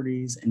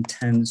Properties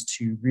intends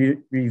to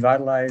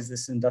revitalize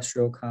this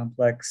industrial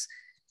complex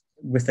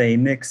with a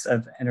mix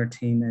of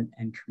entertainment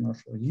and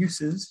commercial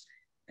uses.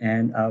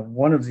 And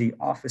one of the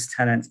office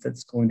tenants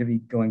that's going to be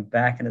going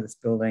back into this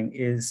building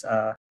is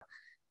the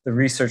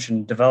research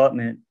and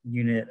development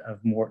unit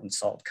of Morton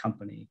Salt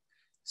Company.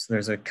 So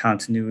there's a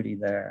continuity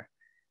there.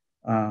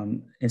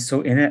 And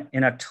so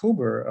in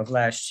October of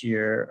last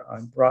year, I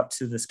brought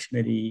to this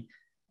committee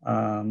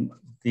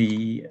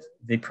the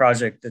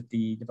project that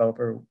the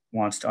developer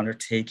wants to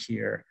undertake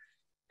here,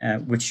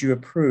 which you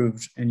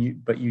approved,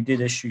 but you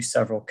did issue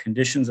several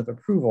conditions of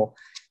approval.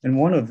 And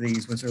one of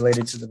these was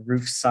related to the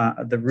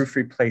roof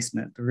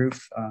replacement, the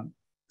roof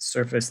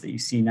surface that you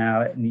see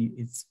now, and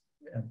it's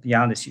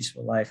beyond its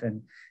useful life,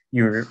 and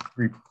you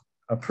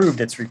approved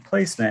its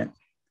replacement.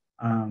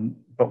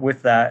 But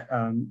with that,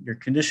 your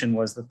condition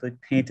was that the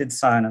painted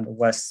sign on the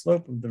west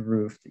slope of the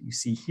roof that you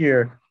see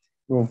here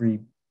will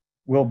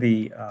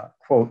be,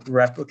 quote,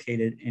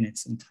 replicated in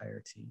its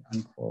entirety,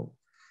 unquote.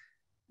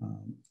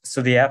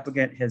 So the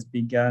applicant has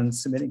begun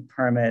submitting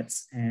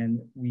permits, and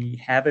we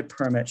have a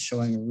permit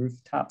showing a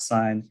rooftop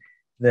sign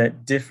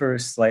that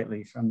differs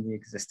slightly from the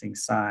existing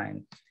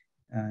sign.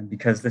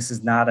 Because this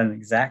is not an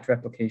exact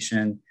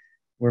replication,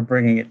 we're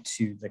bringing it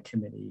to the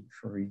committee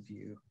for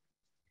review.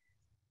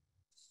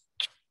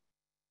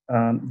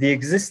 The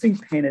existing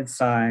painted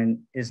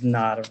sign is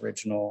not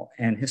original,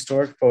 and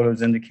historic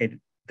photos indicate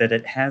that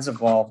it has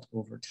evolved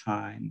over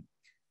time.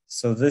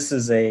 So this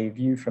is a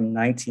view from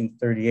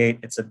 1938.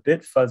 It's a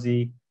bit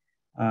fuzzy.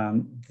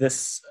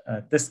 This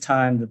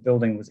time, the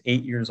building was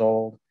 8 years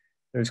old.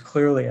 There's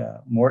clearly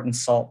a Morton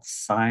Salt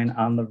sign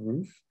on the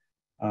roof.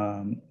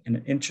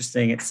 And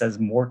interesting, it says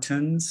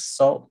Morton's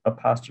Salt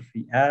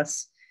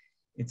 'S.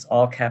 It's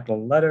all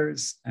capital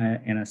letters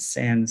and a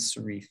sans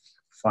serif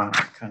font,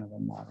 kind of a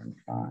modern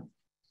font.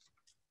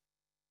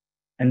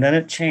 And then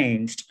it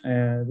changed.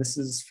 This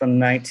is from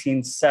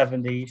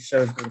 1970,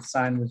 shows that the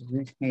sign was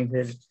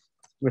repainted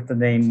with the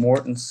name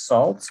Morton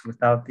Salt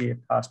without the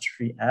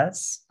apostrophe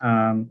S,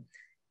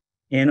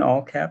 in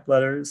all cap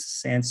letters,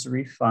 sans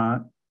serif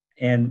font.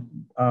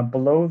 And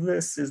below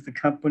this is the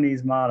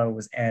company's motto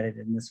was added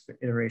in this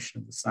iteration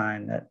of the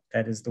sign.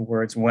 That is the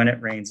words, "When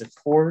it rains, it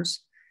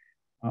pours."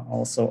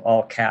 Also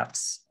all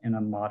caps in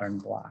a modern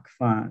block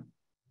font.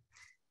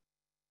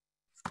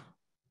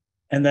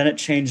 And then it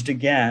changed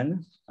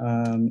again,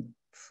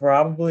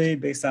 probably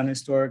based on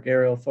historic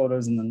aerial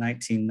photos in the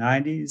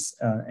 1990s.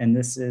 And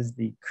this is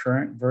the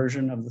current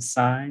version of the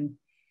sign.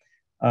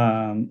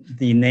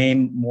 The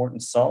name Morton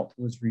Salt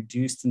was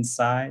reduced in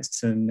size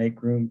to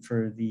make room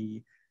for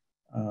the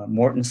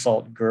Morton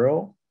Salt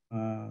Girl,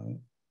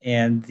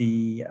 and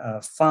the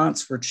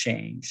fonts were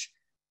changed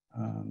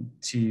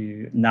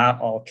to not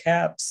all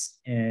caps,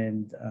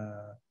 and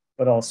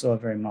but also a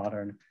very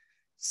modern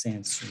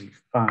sans serif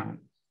font.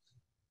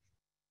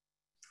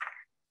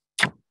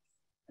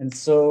 And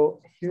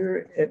so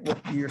here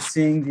you're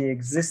seeing the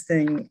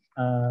existing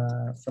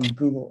from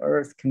Google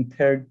Earth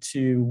compared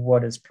to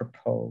what is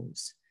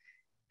proposed.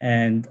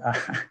 And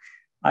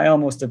I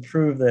almost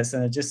approved this,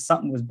 and it just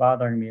something was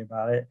bothering me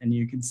about it. And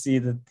you can see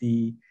that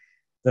the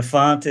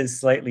font is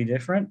slightly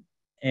different,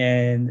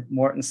 and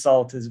Morton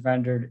Salt is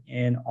rendered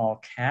in all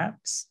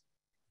caps.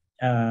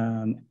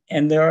 And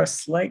there are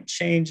slight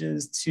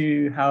changes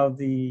to how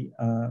the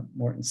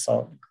Morton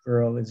Salt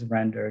Girl is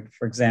rendered.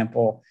 For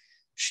example,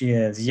 she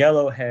has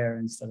yellow hair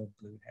instead of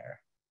blue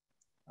hair.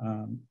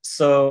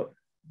 So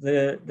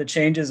the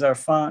changes are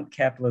font,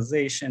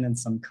 capitalization, and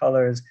some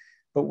colors,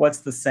 but what's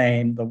the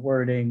same? The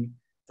wording,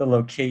 the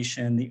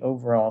location, the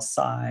overall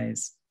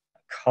size,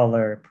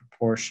 color,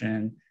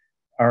 proportion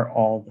are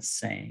all the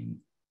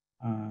same.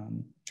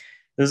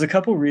 There's a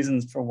couple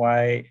reasons for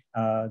why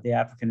the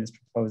applicant is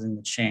proposing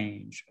the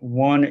change.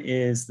 One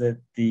is that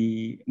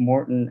the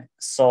Morton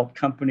Salt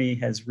Company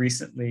has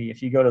recently,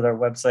 if you go to their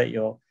website,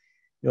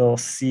 you'll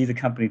see the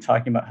company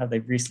talking about how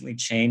they've recently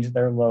changed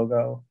their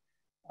logo,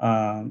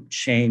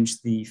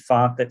 changed the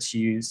font that's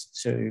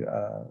used to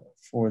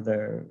for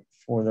their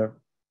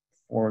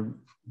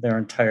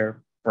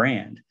entire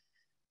brand.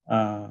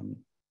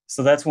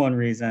 So that's one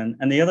reason.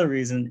 And the other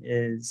reason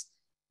is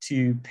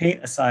to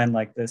paint a sign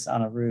like this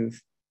on a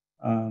roof,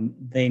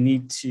 they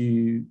need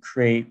to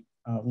create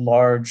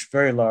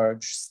very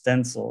large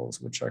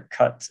stencils, which are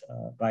cut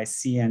by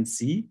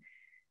CNC.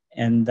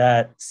 And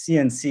that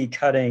CNC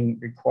cutting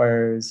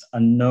requires a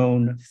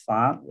known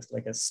font with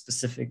like a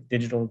specific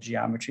digital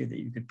geometry that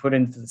you could put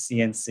into the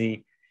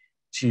CNC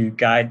to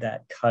guide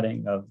that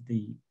cutting of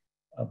the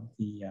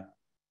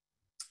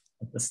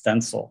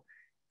stencil.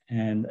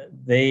 And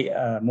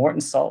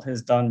Morton Salt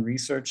has done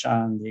research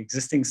on the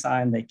existing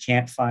sign. They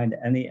can't find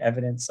any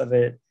evidence of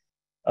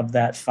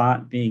that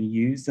font being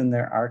used in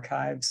their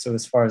archives. So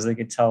as far as they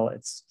could tell,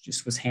 it's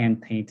just was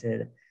hand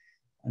painted.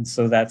 And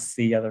so that's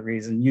the other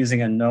reason.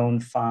 Using a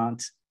known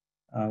font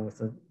with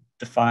a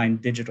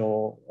defined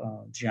digital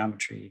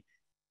geometry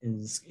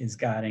is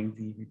guiding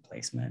the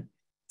replacement.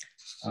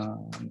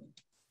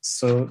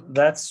 So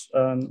that's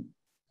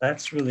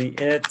really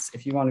it.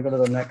 If you want to go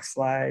to the next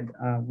slide,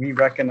 we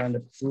recommend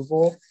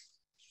approval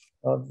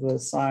of the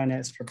sign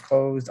as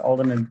proposed.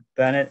 Alderman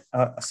Burnett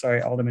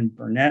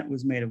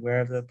was made aware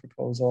of the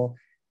proposal,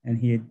 and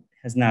he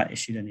has not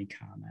issued any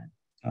comment.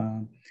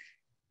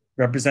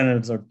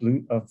 Representatives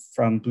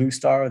from Blue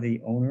Star, the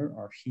owner,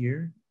 are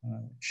here.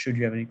 Should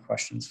you have any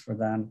questions for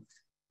them,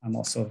 I'm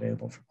also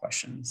available for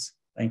questions.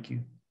 Thank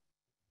you.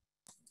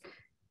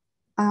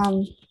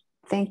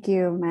 Thank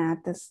you,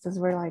 Matt. These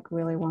were like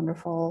really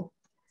wonderful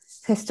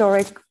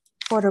historic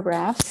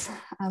photographs.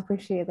 I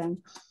appreciate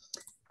them.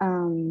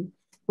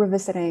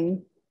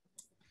 Revisiting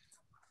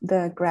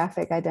the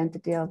graphic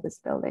identity of this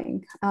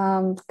building.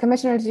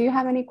 Commissioners, do you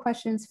have any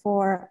questions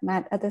for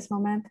Matt at this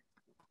moment?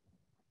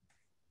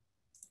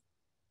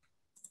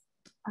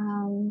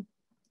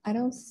 I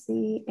don't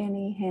see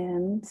any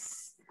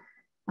hands.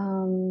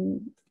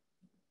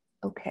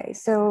 Okay,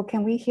 so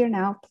can we hear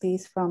now,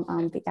 please, from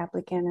the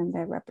applicant and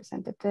their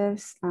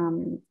representatives?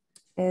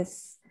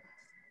 Is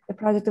the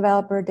project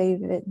developer,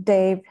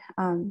 Dave,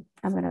 I'm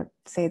gonna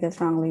say this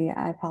wrongly,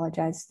 I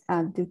apologize,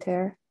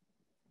 Duterre?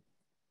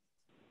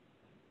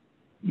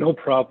 No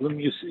problem.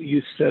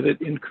 You said it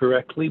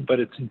incorrectly, but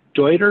it's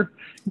Deuter.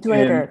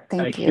 Deuter,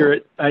 thank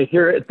you. I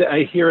hear it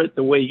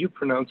the way you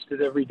pronounced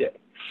it every day.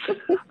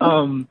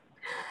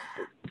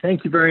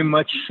 Thank you very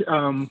much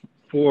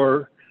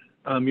for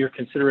your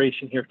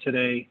consideration here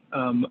today.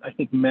 I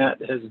think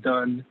Matt has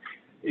done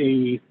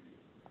an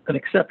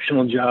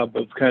exceptional job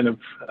of kind of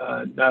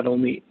not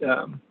only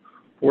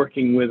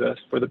working with us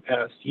for the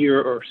past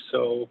year or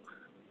so,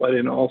 but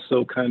in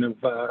also kind of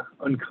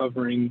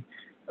uncovering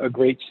a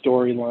great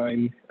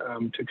storyline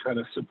to kind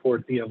of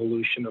support the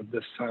evolution of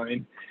this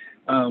sign.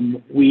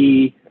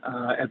 We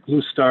at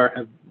Blue Star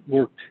have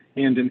worked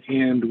hand in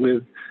hand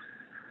with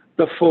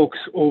the folks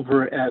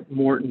over at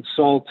Morton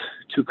Salt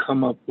to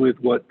come up with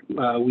what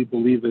we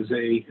believe is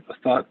a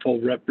thoughtful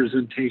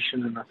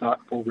representation and a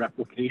thoughtful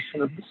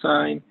replication of the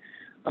sign.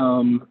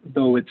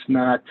 Though it's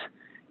not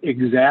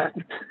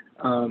exact,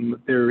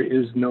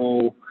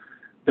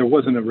 there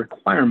wasn't a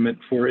requirement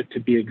for it to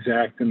be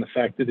exact, and the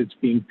fact that it's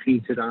being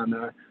painted on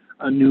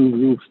a new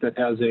roof that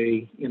has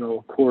a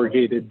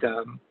corrugated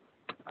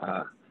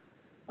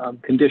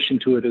condition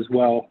to it as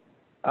well,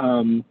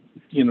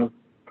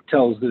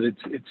 tells that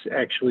it's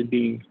actually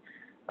being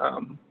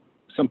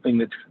something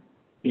that's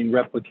being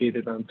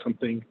replicated on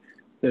something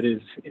that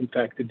is in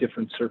fact a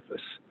different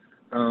surface.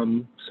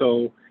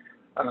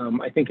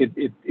 I think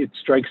it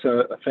strikes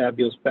a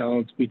fabulous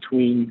balance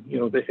between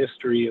the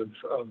history of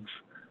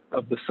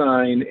the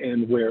sign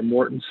and where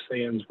Morton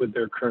stands with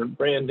their current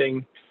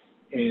branding,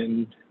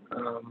 and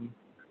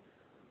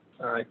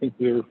I think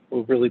we're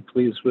really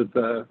pleased with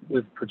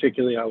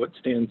particularly how it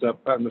stands up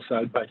on the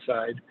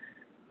side-by-side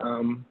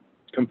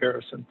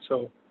comparison.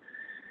 So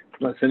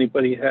unless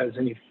anybody has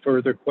any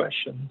further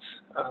questions,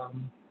 I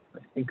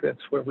think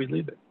that's where we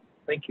leave it.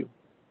 Thank you.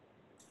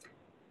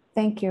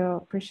 Thank you.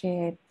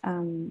 Appreciate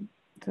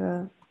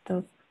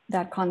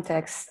that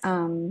context.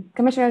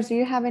 Commissioners, do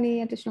you have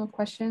any additional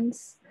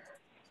questions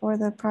for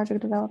the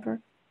project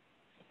developer?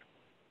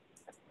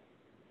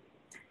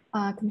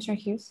 Commissioner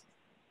Hughes?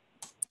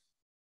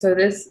 So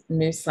this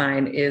new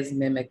sign is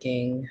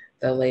mimicking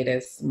the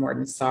latest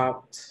Morton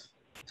Salt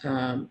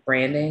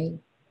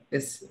branding.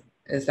 Is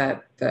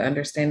that the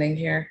understanding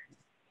here?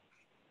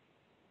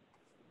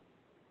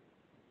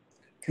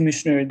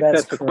 Commissioner,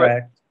 that's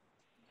correct.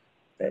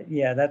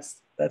 Yeah,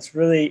 that's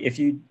really, if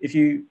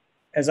you,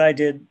 as I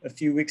did a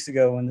few weeks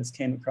ago when this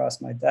came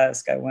across my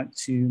desk, I went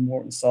to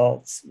Morton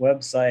Salt's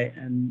website,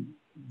 and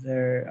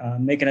they're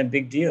making a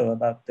big deal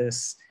about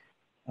this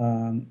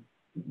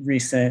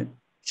recent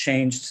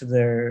change to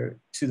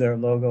their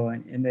logo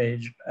and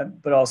image,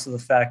 but also the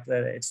fact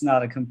that it's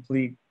not a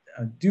complete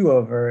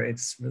do-over.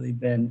 It's really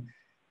been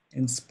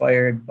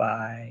inspired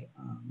by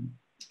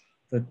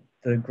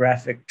the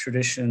graphic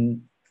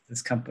tradition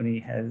this company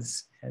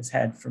has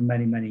had for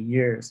many, many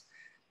years.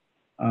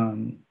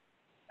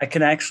 I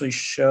can actually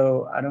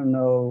show, I don't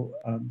know,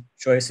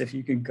 Joyce, if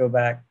you could go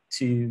back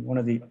to one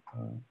of the,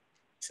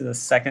 to the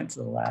second to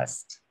the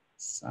last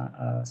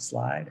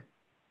slide.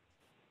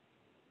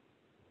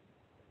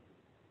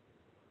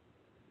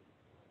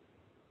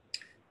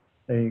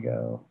 There you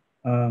go.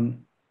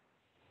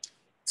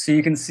 So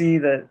you can see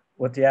that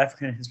what the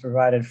applicant has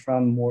provided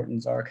from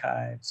Morton's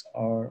archives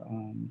are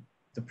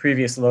the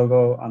previous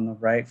logo on the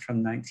right from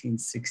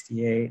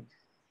 1968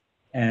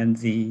 and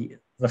the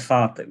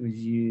font that was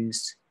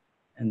used.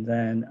 And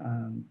then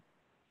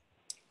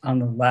on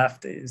the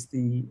left is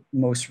the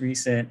most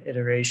recent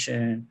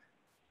iteration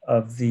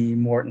of the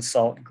Morton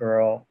Salt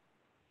Girl,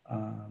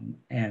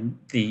 and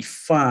the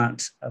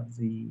font of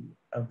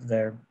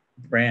their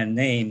brand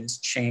name is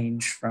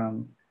changed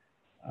from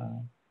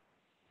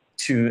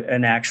to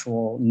an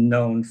actual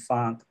known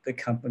font. The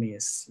company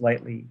is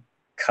slightly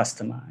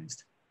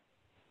customized.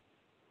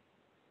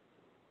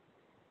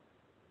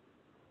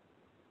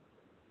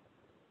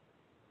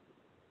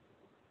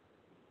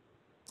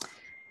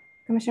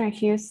 Commissioner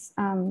Hughes,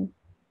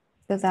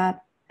 does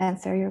that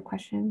answer your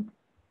question?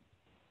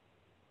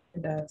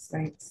 It does,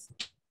 thanks.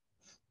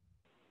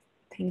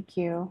 Thank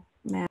you,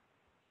 Matt.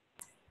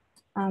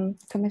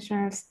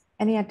 Commissioners,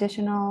 any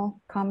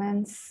additional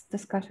comments,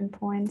 discussion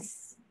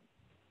points,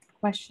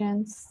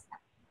 questions,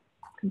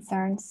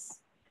 concerns?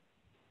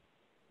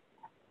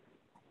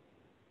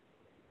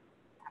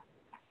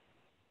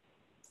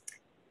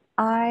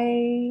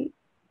 I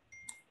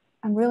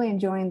I'm really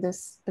enjoying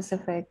this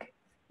specific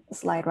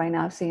slide right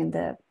now, seeing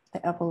the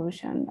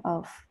evolution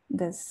of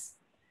this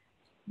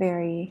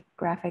very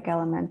graphic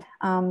element.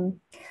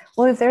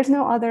 Well, if there's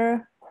no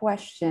other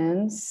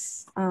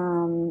questions,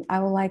 I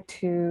would like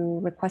to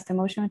request a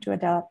motion to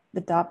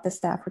adopt the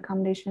staff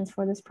recommendations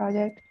for this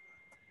project.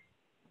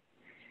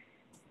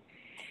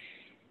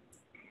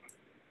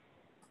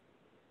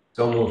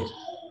 So moved.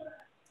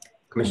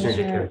 Commissioner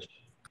Jakovich.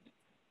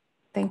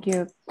 Thank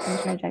you,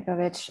 Commissioner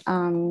Jakovich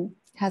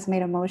has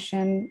made a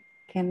motion.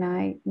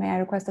 May I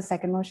request a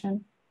second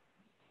motion?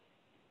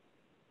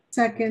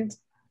 Second,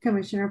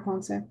 Commissioner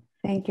Ponce.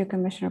 Thank you,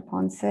 Commissioner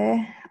Ponce.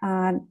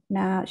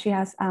 Now she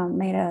has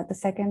made the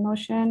second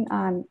motion.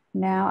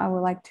 Now I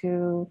would like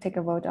to take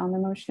a vote on the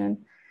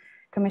motion.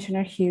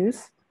 Commissioner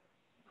Hughes?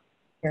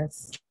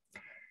 Yes.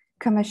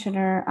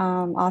 Commissioner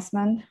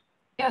Osman?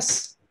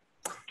 Yes.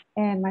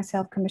 And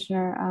myself,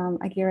 Commissioner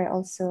Aguirre, I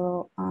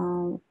also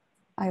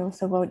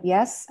vote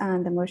yes,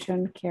 and the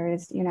motion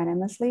carries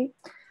unanimously.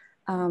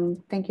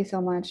 Thank you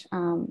so much,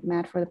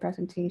 Matt, for the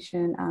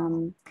presentation.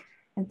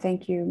 And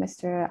thank you,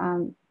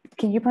 Mr.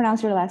 Can you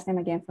pronounce your last name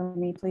again for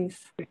me, please?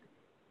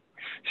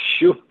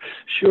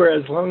 Sure,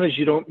 as long as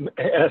you don't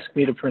ask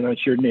me to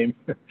pronounce your name.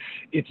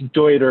 It's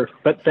Deuter,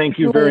 but thank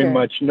you very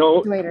much.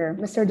 No, Deuter,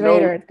 Mr.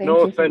 Deuter, thank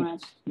you so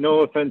much. No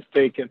offense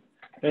taken.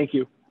 Thank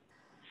you.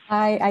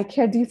 I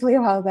care deeply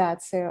about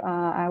that, so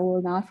I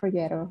will not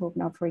forget, or hope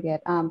not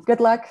forget. Good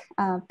luck.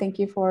 Thank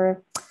you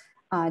for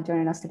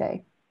joining us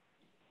today.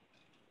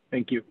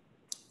 Thank you.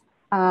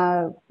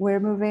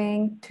 We're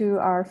moving to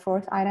our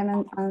fourth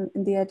item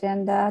in the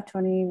agenda,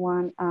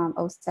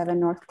 2107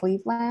 North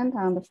Cleveland,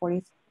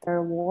 the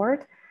 43rd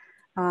Ward,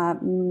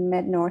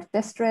 Mid-North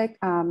District.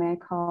 Can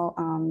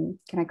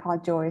I call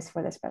Joyce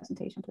for this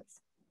presentation,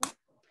 please?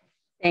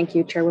 Thank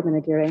you, Chairwoman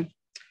Aguirre.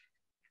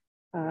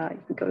 You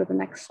can go to the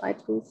next slide,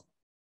 please.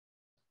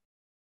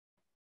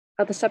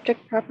 The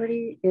subject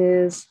property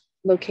is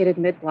located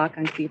mid-block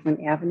on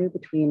Cleveland Avenue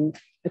between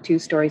a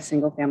 2-story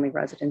single-family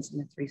residence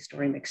and a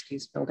 3-story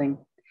mixed-use building.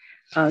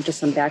 Just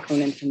some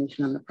background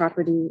information on the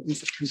property. In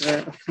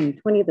September of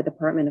 2020, the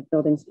Department of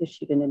Buildings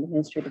issued an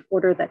administrative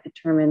order that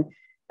determined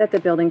that the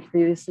building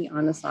previously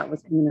on the site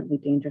was imminently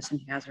dangerous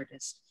and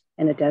hazardous,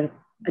 and a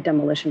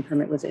demolition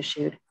permit was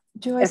issued.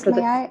 Joyce,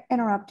 may I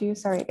interrupt you?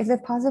 Sorry. Is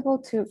it possible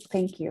to,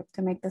 thank you,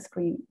 to make the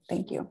screen?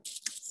 Thank you.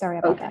 Sorry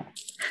about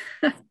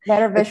that.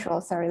 Better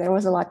visual. Sorry, there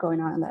was a lot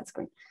going on that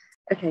screen.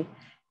 Okay.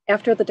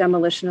 After the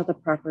demolition of the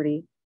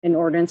property, an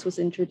ordinance was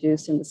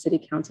introduced in the City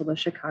Council of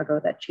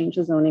Chicago that changed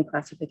the zoning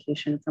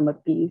classification from a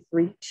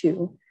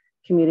B32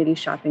 community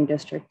shopping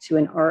district to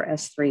an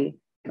RS3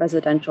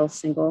 residential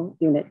single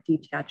unit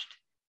detached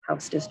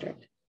house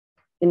district.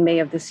 In May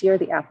of this year,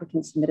 the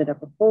applicant submitted a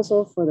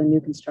proposal for the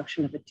new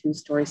construction of a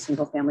 2-story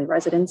single-family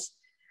residence.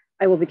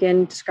 I will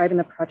begin describing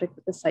the project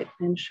with the site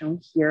plan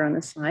shown here on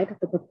the slide.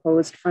 The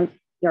proposed front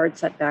yard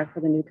setback for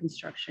the new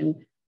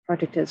construction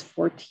project is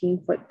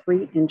 14 foot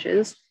 3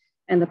 inches,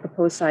 and the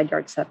proposed side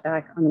yard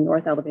setback on the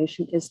north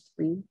elevation is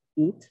 3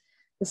 feet.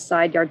 The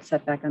side yard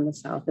setback on the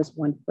south is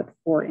 1 foot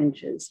 4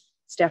 inches.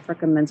 Staff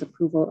recommends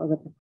approval of the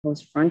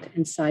proposed front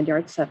and side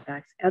yard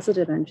setbacks as the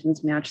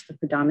dimensions match the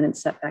predominant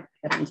setback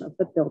patterns of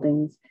the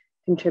buildings,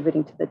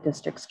 contributing to the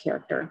district's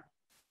character.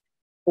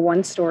 A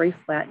 1-story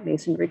flat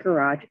masonry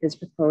garage is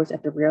proposed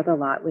at the rear of the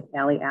lot with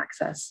alley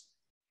access.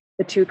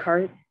 The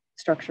 2-car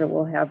structure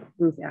will have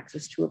roof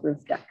access to a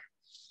roof deck.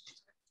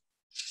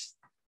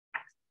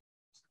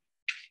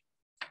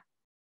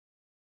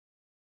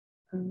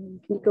 Can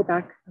you go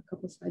back a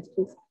couple slides,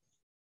 please?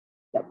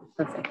 Yep,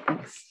 perfect,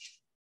 thanks.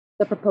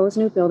 The proposed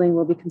new building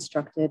will be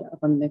constructed of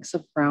a mix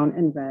of brown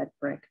and red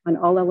brick on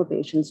all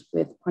elevations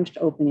with punched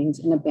openings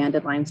in a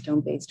banded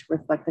limestone base to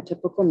reflect the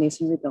typical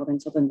masonry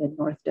buildings of the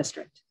Mid-North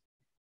District.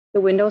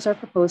 The windows are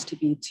proposed to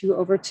be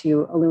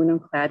 2/2 aluminum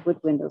clad wood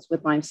windows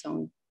with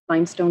limestone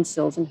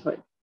sills and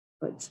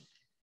hoods.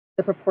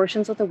 The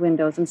proportions of the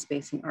windows and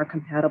spacing are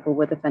compatible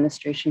with the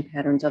fenestration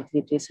patterns of the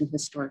adjacent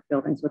historic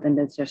buildings within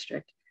this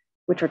district,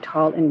 which are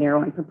tall and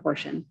narrow in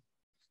proportion.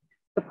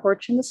 The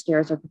porch and the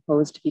stairs are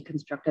proposed to be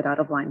constructed out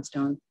of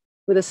limestone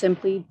with a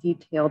simply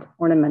detailed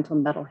ornamental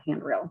metal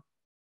handrail.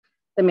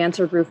 The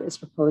mansard roof is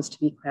proposed to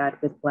be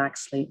clad with black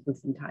slate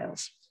roofing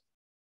tiles.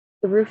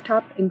 The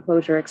rooftop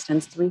enclosure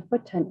extends 3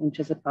 foot 10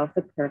 inches above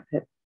the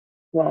parapet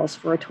walls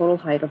for a total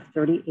height of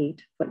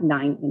 38 foot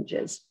 9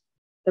 inches.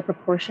 The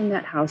proportion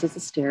that houses the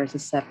stairs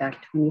is set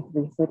back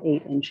 23 foot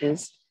 8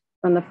 inches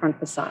from the front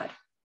facade.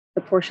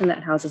 The portion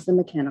that houses the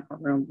mechanical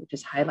room, which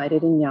is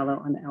highlighted in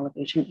yellow on the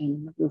elevation and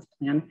in the roof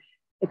plan,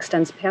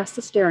 extends past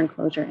the stair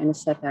enclosure and is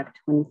set back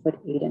 20 foot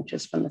 8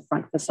 inches from the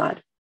front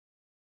facade.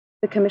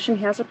 The Commission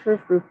has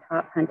approved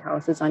rooftop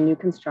penthouses on new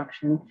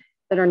construction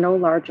that are no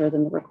larger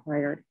than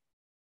required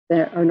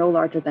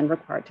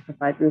to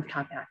provide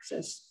rooftop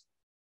access.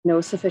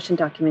 No sufficient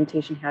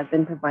documentation has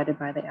been provided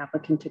by the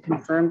applicant to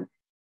confirm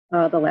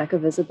the lack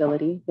of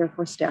visibility.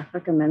 Therefore, staff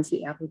recommends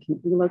the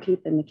applicant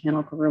relocate the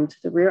mechanical room to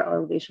the rear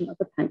elevation of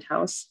the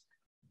penthouse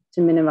to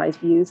minimize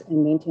views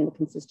and maintain a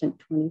consistent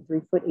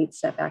 23 foot 8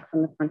 setback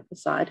from the front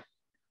facade.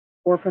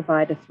 or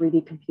provide a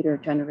 3D computer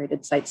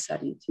generated site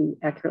study to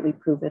accurately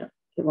prove it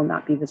will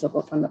not be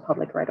visible from the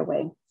public right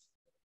away.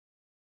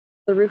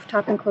 The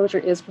rooftop enclosure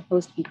is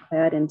proposed to be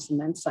clad in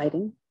cement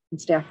siding,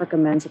 and staff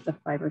recommends that the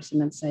fiber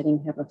cement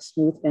siding have a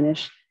smooth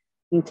finish,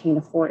 maintain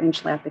a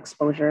 4-inch lap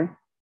exposure,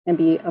 and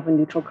be of a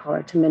neutral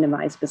color to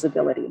minimize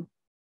visibility.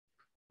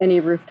 Any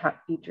rooftop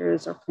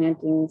features or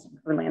plantings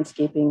or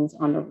landscapings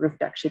on the roof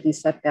deck should be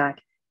set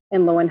back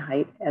and low in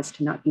height as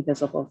to not be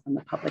visible from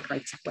the public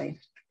rights of way.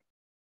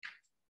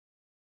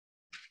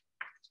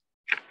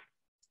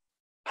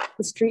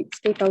 The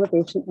streetscape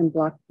elevation and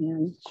block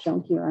plan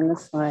shown here on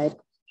this slide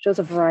shows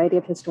a variety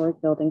of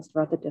historic buildings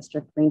throughout the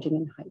district ranging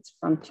in heights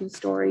from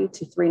 2-story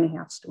to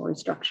 3.5-story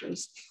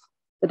structures.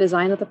 The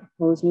design of the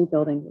proposed new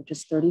building, which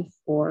is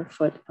 34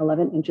 foot,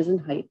 11 inches in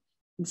height,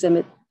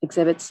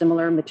 exhibits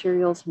similar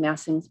materials,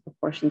 massings,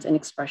 proportions, and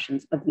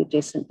expressions of the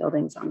adjacent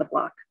buildings on the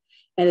block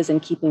and is in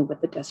keeping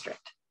with the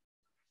district.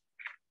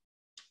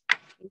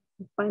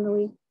 And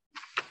finally,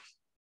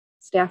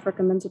 staff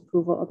recommends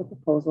approval of the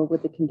proposal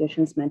with the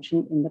conditions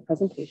mentioned in the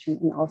presentation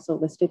and also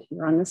listed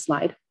here on this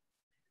slide.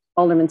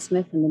 Alderman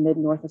Smith and the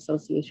Mid-North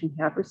Association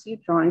have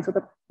received drawings of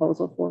the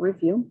proposal for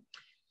review.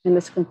 And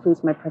this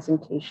concludes my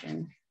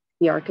presentation.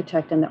 The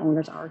architect and the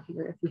owners are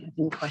here if you have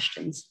any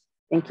questions.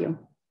 Thank you.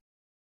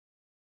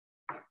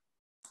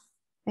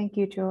 Thank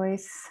you,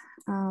 Joyce.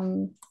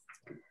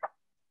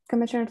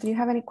 Commissioner, do you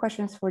have any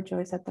questions for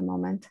Joyce at the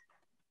moment?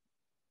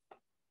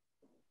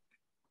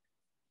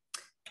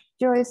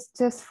 Joyce,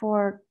 just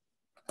for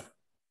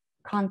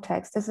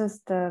context, this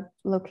is the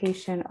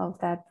location of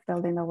that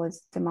building that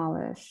was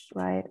demolished,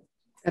 right?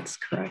 That's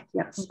correct,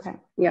 yes. Okay.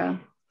 Yeah.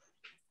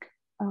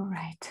 All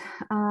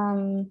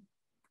right.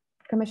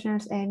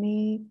 Commissioners,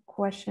 any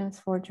questions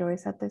for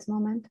Joyce at this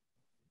moment?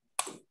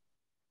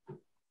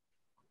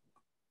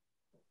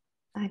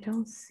 I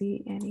don't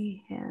see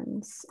any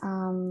hands.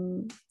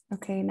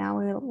 Okay, now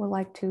we would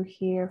like to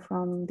hear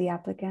from the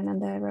applicant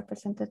and the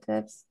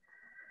representatives.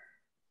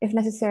 If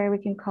necessary, we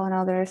can call on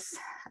others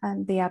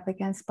and the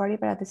applicant's party,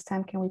 but at this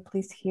time, can we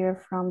please hear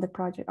from the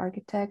project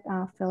architect,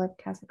 Philip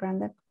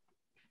Casagrande?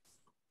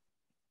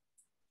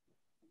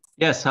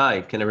 Yes,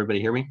 hi, can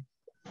everybody hear me?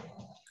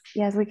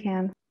 Yes, we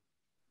can.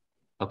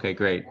 Okay,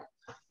 great.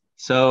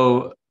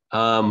 So, you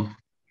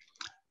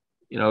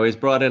know, I was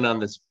brought in on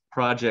this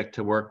project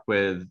to work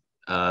with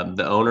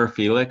the owner,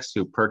 Felix,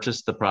 who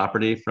purchased the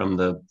property from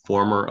the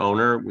former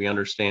owner. We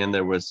understand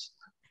there was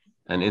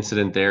an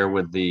incident there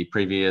with the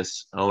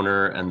previous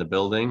owner and the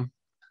building.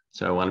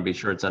 So I want to be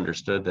sure it's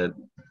understood that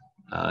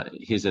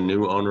he's a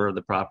new owner of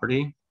the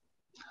property.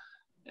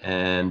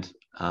 And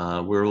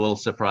we're a little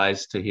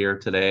surprised to hear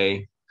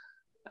today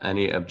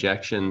any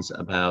objections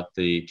about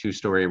the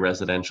 2-story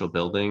residential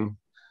building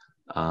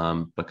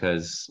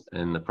because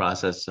in the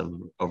process of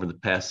over the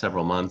past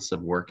several months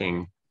of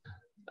working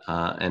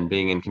and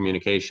being in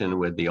communication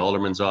with the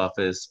alderman's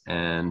office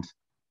and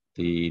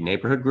the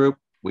neighborhood group,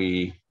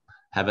 we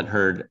haven't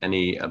heard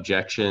any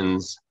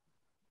objections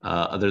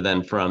other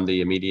than from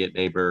the immediate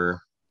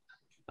neighbor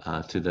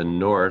to the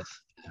north,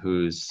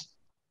 whose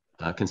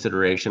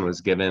consideration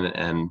was given.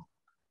 And,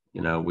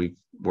 you know, we've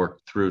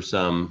worked through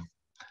some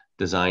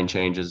design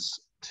changes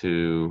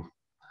to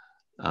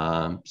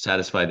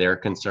satisfy their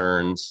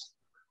concerns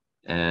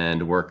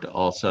and worked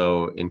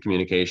also in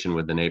communication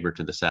with the neighbor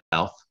to the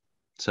south.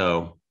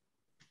 So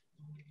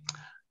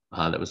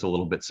that was a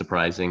little bit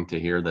surprising to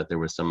hear that there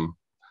was some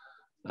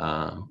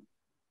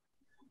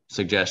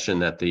suggestion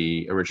that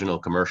the original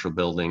commercial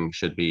building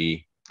should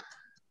be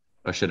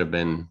or should have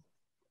been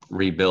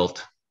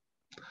rebuilt,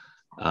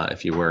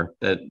 if you were.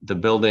 That the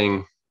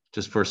building,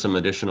 just for some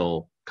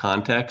additional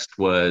context,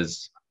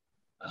 was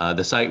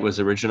the site was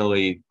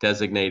originally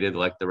designated,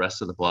 like the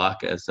rest of the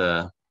block, as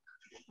a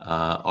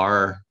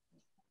R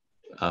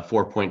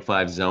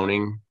 4.5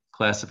 zoning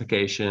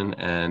classification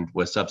and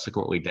was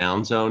subsequently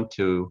downzoned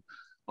to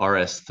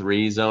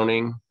RS3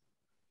 zoning,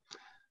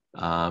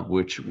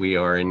 which we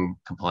are in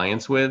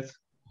compliance with.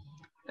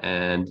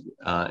 And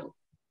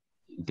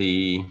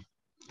the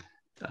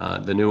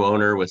new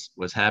owner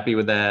was happy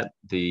with that.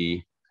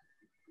 The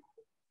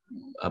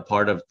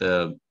part of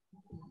the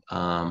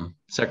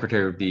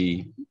Secretary of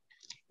the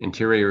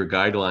Interior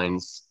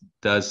guidelines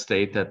does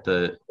state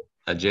that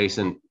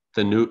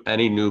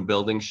any new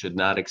building should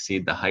not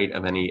exceed the height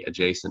of any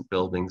adjacent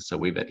buildings. So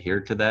we've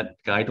adhered to that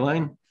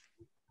guideline.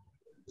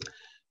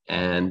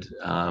 And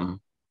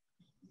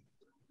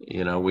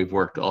you know, we've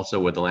worked also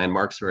with the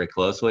landmarks very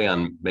closely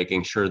on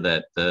making sure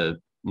that the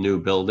new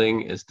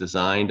building is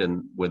designed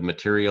and with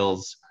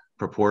materials,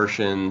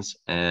 proportions,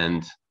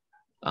 and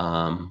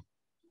a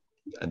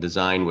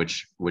design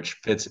which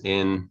fits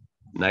in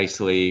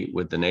nicely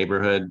with the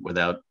neighborhood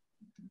without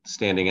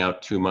standing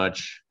out too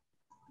much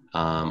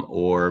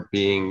or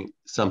being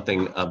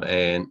something of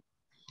a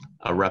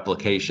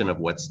replication of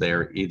what's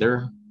there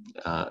either.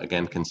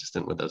 Again,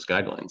 consistent with those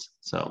guidelines.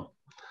 So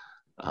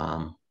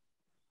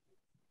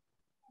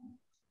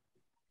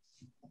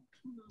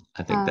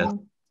I think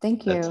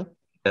thank you.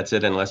 That's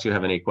it, unless you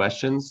have any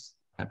questions.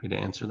 happy to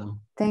answer them.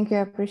 Thank you,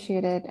 I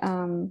appreciate it.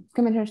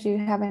 Commissioners, do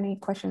you have any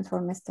questions for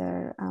Mr.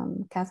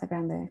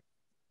 Casagrande?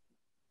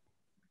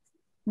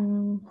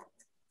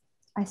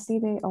 I see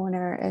the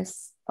owner is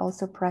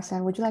also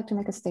present. Would you like to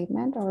make a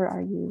statement, or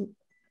are you?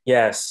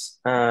 Yes.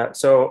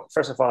 So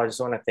first of all, I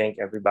just want to thank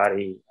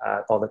everybody,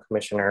 all the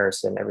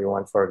commissioners and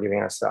everyone for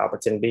giving us the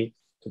opportunity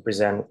to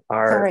present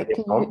our— Sorry,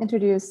 can you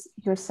introduce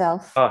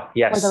yourself? Oh,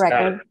 yes. For the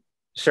record.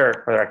 Sure,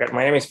 for the record.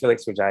 My name is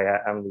Felix Wijaya.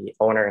 I'm the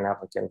owner and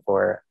applicant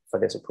for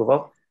this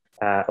approval.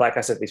 Like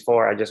I said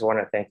before, I just want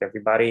to thank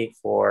everybody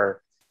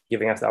for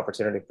giving us the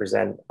opportunity to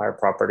present our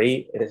property.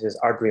 This is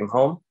our dream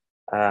home.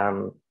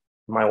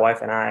 My wife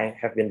and I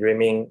have been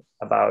dreaming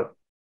about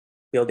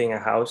building a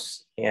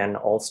house, and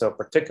also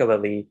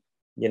particularly,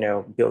 you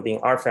know, building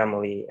our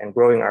family and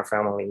growing our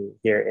family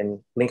here in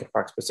Lincoln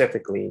Park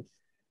specifically.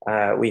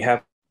 We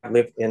have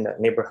lived in the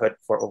neighborhood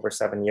for over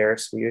 7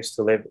 years. We used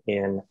to live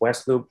in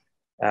West Loop,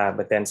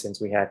 but then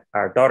since we had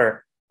our daughter,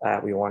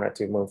 we wanted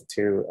to move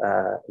to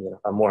you know,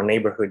 a more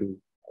neighborhoody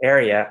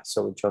area, so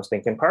we chose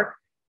Lincoln Park.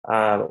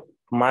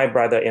 My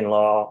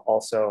brother-in-law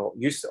also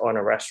used to own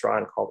a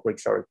restaurant called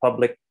Rickshaw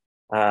Republic.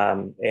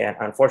 And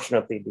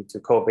unfortunately, due to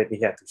COVID, he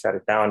had to shut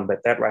it down,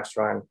 but that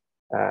restaurant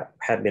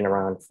had been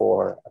around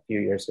for a few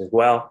years as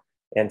well.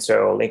 And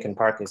so Lincoln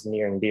Park is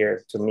near and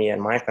dear to me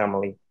and my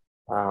family.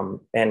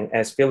 And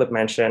as Philip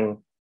mentioned,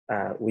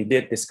 we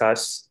did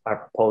discuss our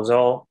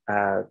proposal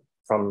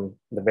from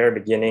the very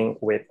beginning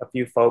with a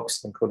few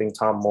folks, including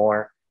Tom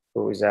Moore,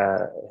 who's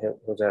a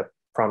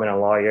prominent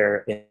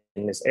lawyer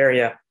in this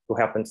area, who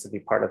happens to be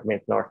part of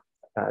Mid-North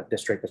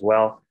District as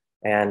well.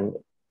 And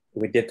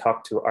we did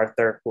talk to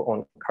Arthur, who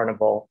owned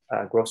Carnival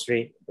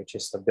Grocery, which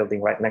is the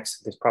building right next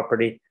to this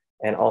property,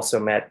 and also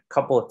met a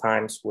couple of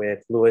times with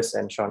Louis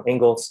and Sean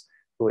Ingalls,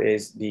 who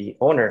is the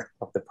owner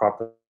of the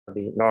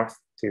property north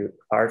to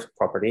our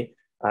property,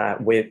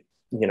 with,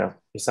 you know,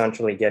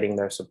 essentially getting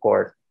their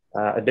support.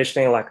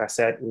 Additionally, like I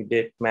said, we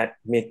did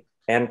meet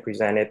and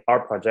presented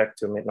our project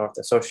to Mid-North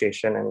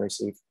Association and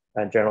received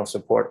general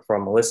support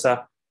from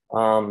Melissa.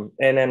 And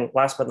then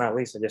last but not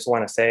least, I just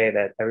want to say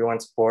that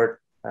everyone's support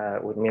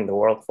would mean the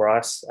world for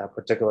us,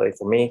 particularly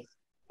for me.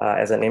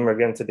 As an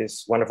immigrant to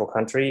this wonderful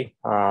country,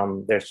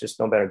 there's just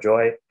no better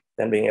joy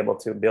than being able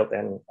to build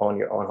and own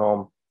your own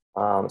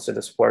home. So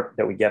the support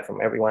that we get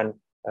from everyone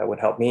would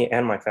help me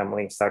and my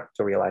family start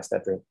to realize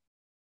that dream.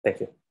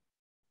 Thank you.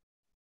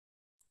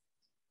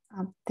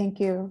 Thank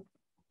you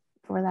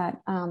for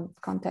that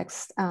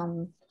context.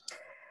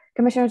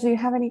 Commissioners, do you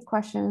have any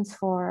questions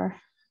for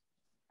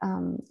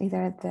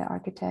either the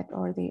architect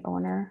or the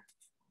owner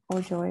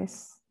or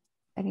Joyce?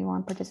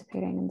 Anyone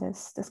participating in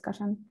this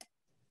discussion?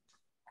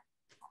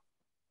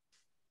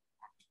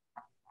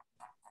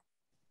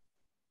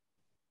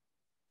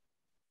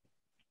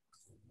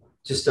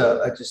 Just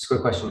a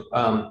quick question.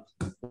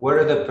 What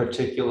are the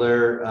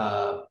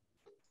particular,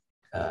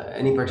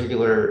 any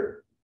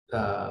particular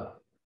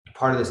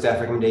part of the staff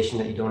recommendation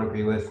that you don't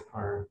agree with,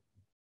 or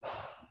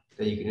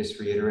that you can just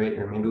reiterate,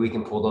 or maybe we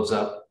can pull those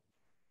up?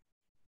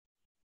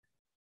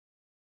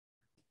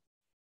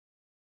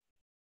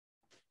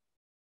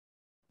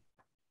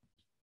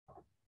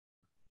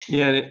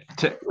 Yeah,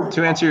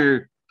 to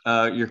answer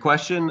your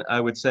question, I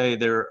would say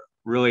there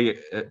really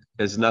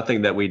is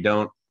nothing that we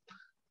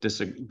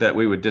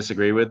would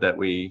disagree with, that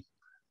we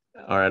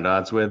are at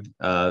odds with.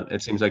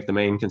 It seems like the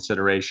main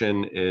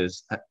consideration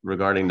is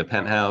regarding the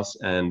penthouse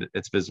and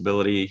its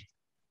visibility.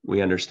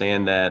 We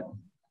understand that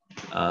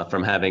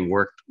from having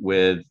worked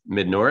with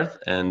Mid-North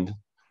and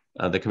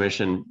the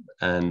commission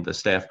and the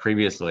staff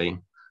previously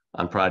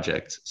on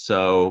projects.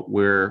 So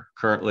we're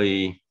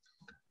currently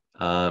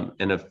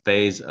in a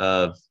phase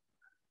of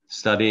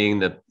studying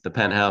the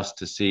penthouse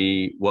to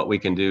see what we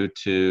can do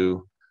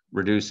to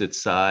reduce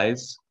its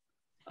size.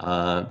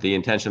 The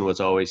intention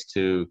was always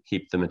to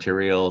keep the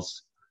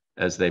materials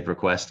as they've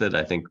requested.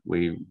 I think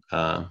we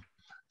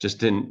just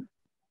didn't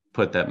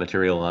put that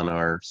material on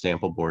our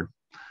sample board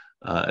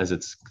as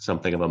it's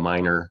something of a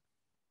minor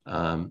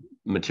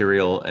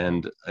material,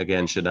 and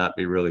again, should not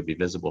really be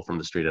visible from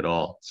the street at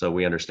all. So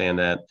we understand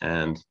that,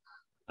 and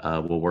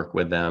we'll work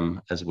with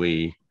them as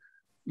we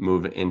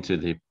move into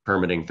the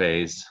permitting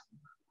phase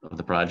of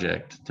the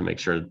project to make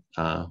sure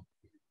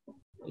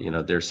you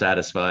know, they're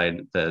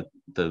satisfied that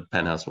the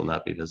penthouse will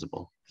not be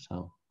visible.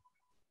 So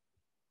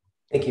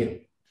thank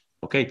you.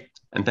 Okay,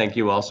 and thank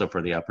you also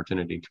for the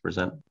opportunity to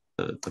present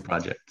the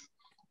project.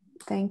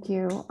 Thank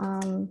you.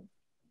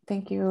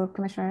 Thank you,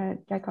 Commissioner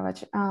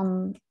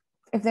Jajkovic.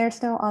 If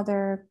there's no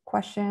other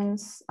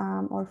questions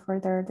or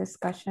further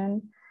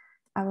discussion,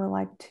 I would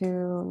like to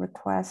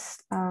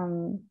request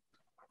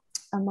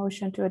a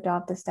motion to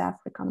adopt the staff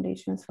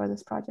recommendations for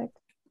this project.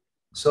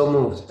 So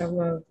moved. So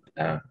moved.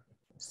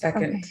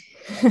 Second.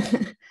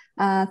 Okay.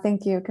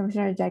 Thank you.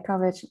 Commissioner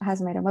Jajkovic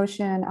has made a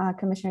motion.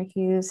 Commissioner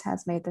Hughes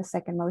has made the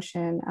second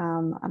motion.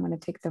 I'm going to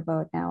take the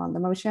vote now on the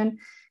motion.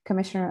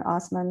 Commissioner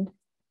Osmond?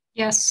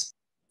 Yes.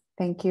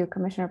 Thank you.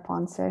 Commissioner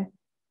Ponce?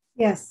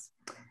 Yes.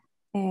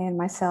 And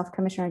myself,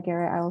 Commissioner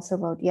Guerra, I also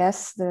vote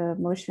yes. The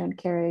motion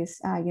carries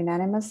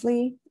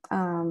unanimously.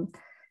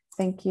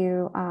 Thank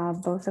you,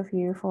 both of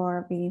you,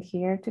 for being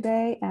here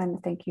today,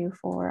 and thank you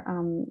for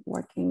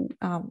working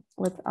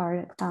with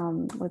our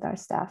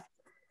staff.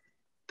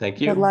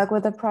 Thank you. Good luck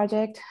with the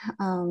project.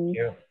 Thank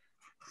you.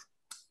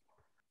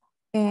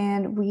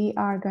 And we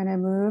are going to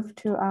move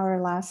to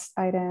our last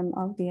item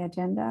of the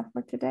agenda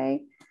for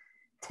today,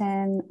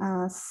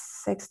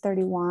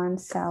 631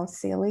 South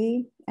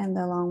Sealy in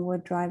the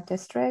Longwood Drive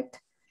District.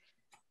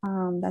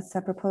 That's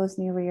a proposed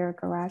new rear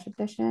garage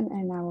addition,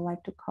 and I would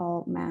like to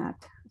call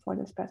Matt for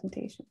this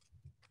presentation.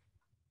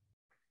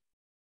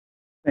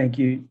 Thank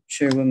you,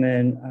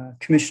 Chairwoman.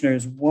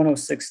 Commissioners,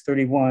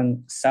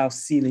 10631 South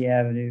Sealy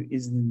Avenue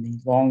is in the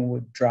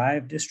Longwood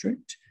Drive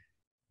District.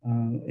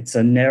 It's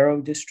a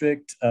narrow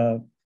district,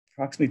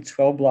 approximately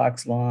 12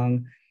 blocks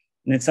long,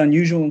 and it's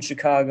unusual in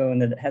Chicago in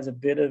that it has a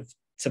bit of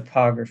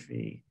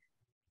topography.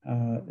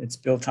 It's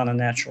built on a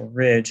natural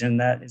ridge,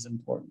 and that is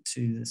important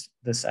to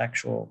this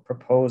actual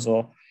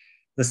proposal.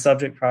 The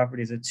subject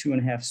property is a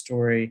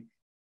 2.5-story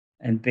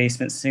and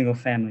basement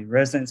single-family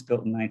residence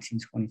built in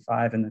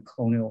 1925 in the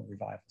colonial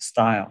revival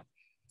style.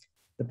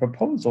 The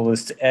proposal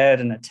is to add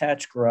an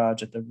attached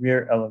garage at the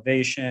rear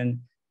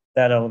elevation.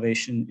 That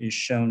elevation is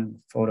shown in the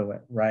photo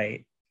at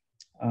right.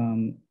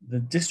 The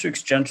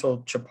district's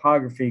gentle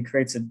topography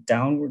creates a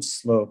downward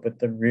slope at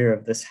the rear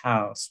of this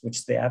house,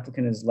 which the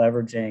applicant is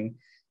leveraging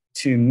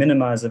to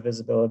minimize the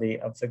visibility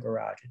of the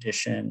garage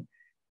addition.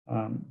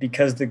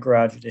 Because the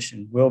garage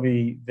addition will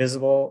be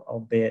visible,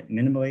 albeit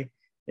minimally,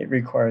 it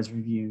requires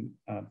review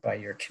by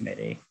your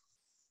committee.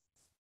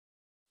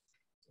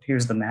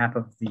 Here's the map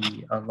of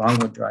the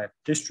Longwood Drive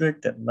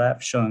District at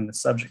left, showing the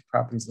subject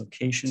property's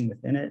location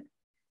within it,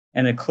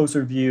 and a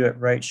closer view at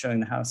right showing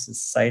the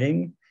house's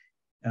siting.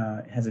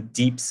 It has a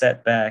deep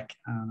setback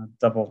on a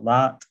double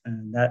lot,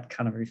 and that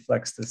kind of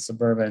reflects the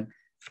suburban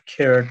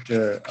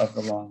character of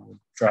the Longwood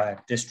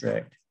Drive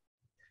District.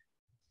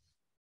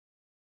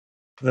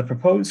 The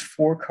proposed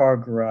 4-car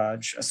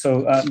garage,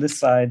 so on this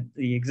side,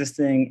 the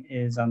existing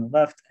is on the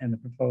left and the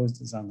proposed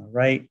is on the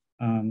right.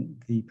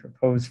 The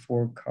proposed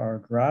 4-car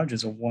garage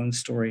is a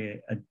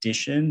 1-story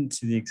addition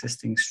to the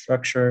existing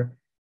structure,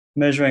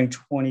 measuring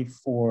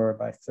 24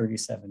 by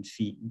 37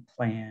 feet in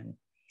plan.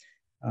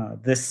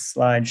 This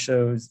slide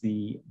shows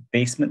the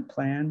basement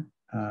plan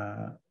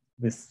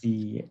with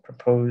the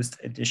proposed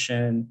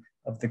addition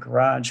of the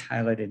garage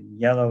highlighted in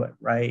yellow at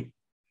right.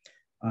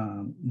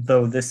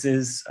 Though this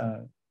is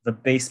the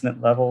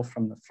basement level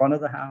from the front of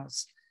the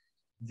house,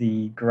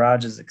 the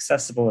garage is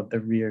accessible at the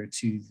rear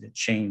to the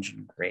change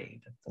in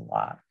grade of the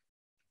lot.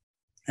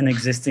 An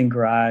existing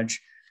garage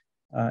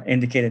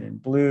indicated in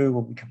blue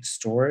will become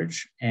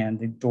storage, and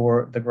the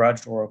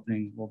garage door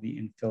opening will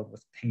be infilled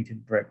with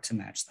painted brick to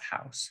match the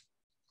house.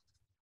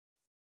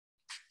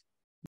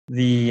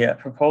 The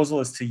proposal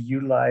is to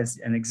utilize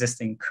an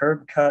existing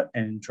curb cut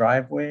and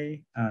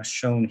driveway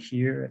shown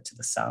here to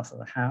the south of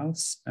the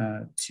house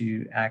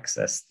to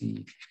access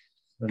the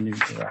new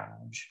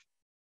garage.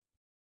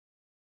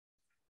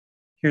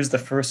 Here's the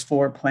first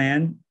floor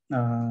plan,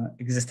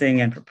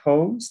 existing and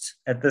proposed.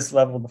 At this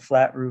level, the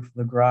flat roof of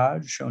the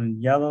garage, shown in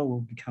yellow,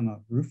 will become a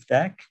roof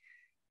deck,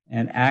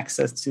 and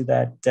access to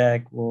that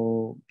deck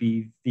will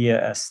be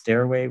via a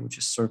stairway, which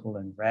is circled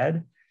in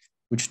red,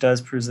 which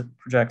does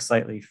project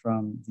slightly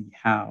from the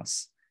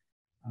house.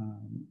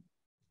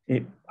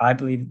 I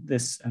believe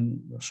this,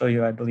 and we'll show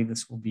you, I believe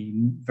this will be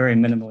very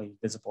minimally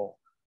visible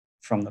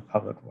from the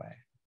public way.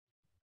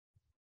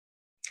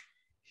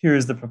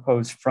 Here's the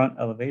proposed front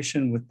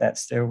elevation with that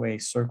stairway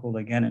circled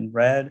again in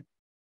red.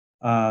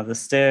 The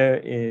stair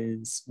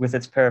is, with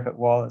its parapet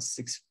wall, is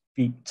 6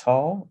 feet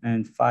tall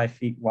and 5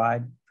 feet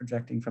wide,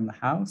 projecting from the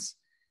house.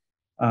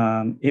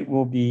 It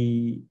will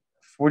be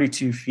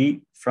 42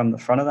 feet from the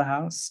front of the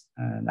house,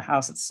 and the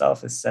house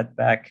itself is set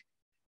back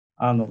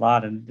on the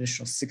lot an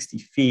additional 60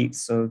 feet.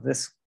 So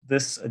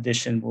this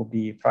addition will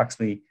be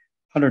approximately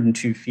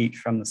 102 feet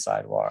from the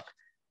sidewalk.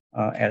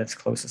 At its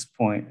closest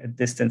point, a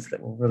distance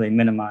that will really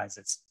minimize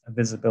its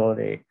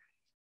visibility.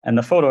 And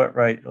the photo at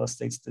right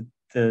illustrates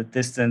the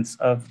distance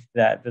of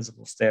that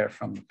visible stair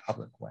from the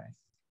public way.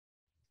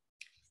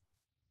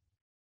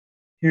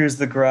 Here's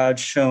the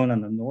garage shown on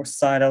the north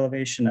side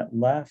elevation at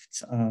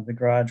left. The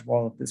garage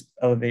wall at this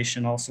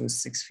elevation also is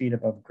 6 feet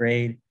above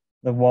grade.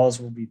 The walls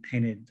will be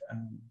painted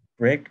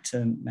brick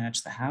to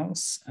match the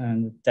house,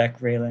 and the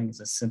deck railing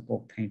is a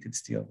simple painted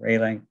steel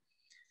railing.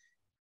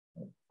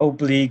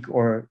 Oblique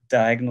or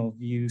diagonal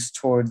views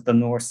towards the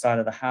north side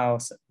of the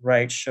house at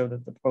right show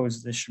that the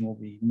proposed addition will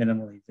be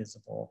minimally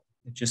visible.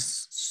 It's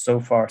just so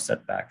far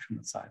set back from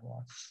the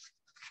sidewalk.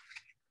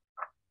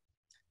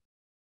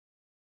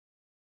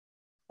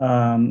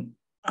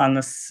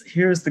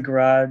 Here's the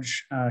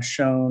garage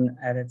shown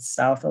at its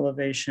south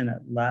elevation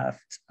at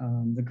left.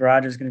 The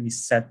garage is going to be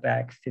set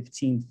back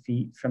 15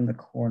 feet from the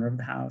corner of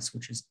the house,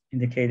 which is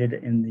indicated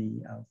in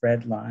the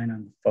red line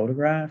on the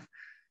photograph.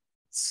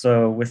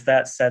 So with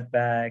that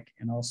setback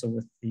and also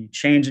with the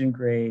change in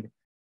grade,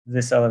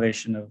 this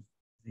elevation of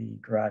the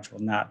garage will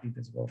not be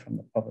visible from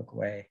the public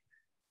way.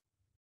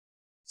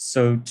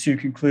 So to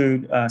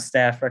conclude,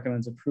 staff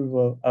recommends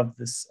approval of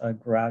this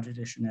garage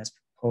addition as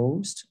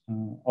proposed.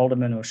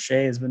 Alderman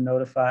O'Shea has been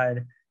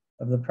notified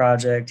of the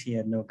project. He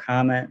had no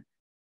comment.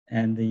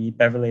 And the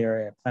Beverly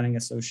Area Planning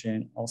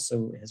Association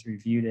also has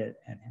reviewed it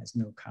and has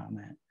no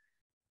comment.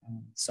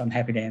 So I'm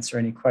happy to answer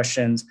any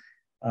questions.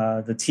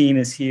 The team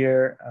is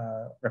here,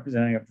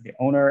 representing of the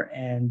owner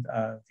and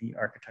the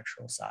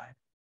architectural side.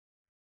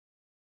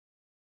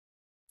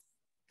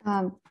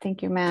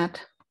 Thank you,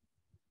 Matt,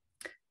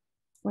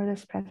 for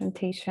this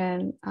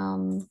presentation.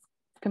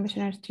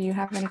 Commissioners, do you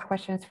have any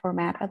questions for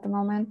Matt at the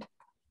moment?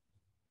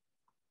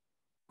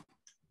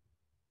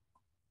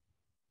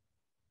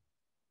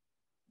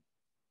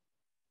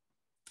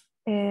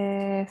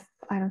 If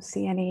I don't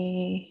see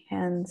any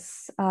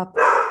hands up,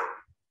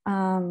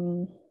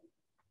 now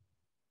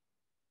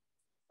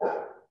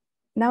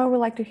I would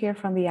like to hear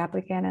from the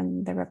applicant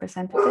and the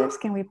representatives.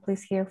 Can we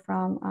please hear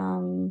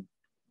from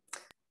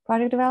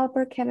project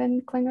developer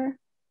Kevin Klinger?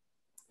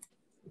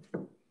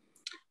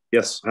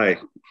 Yes, hi.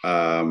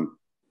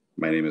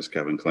 My name is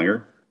Kevin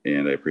Klinger,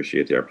 and I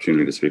appreciate the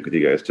opportunity to speak with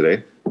you guys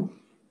today.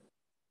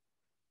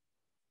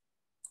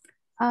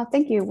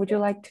 Thank you. Would you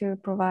like to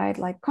provide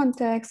like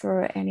context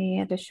or any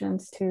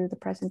additions to the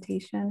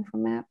presentation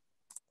from Matt?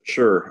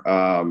 Sure.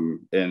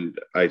 And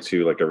I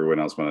too, like everyone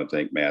else, want to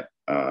thank Matt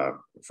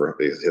for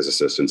his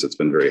assistance. It's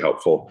been very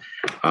helpful.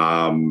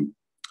 I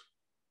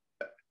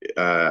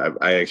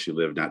actually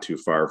live not too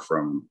far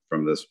from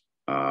this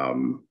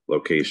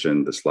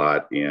location, this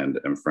lot, and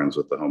I'm friends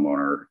with the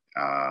homeowner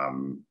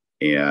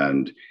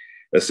and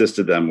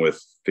assisted them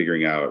with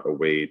figuring out a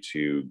way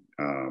to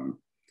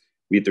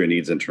meet their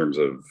needs in terms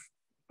of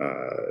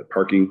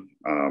parking,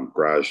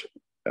 garage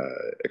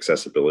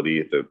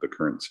accessibility. The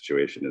current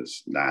situation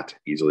is not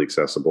easily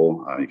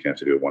accessible. You can have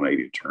to do a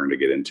 180 turn to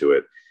get into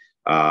it,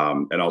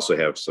 and also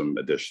have some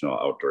additional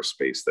outdoor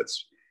space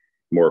that's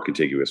more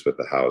contiguous with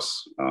the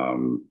house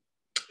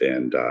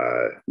and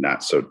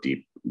not so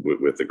deep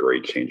with the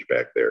grade change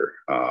back there.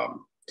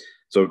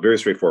 So very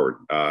straightforward.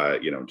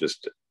 You know,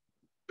 just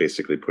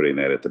basically putting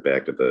that at the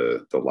back of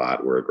the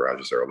lot where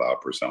garages are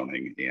allowed for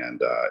zoning,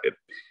 and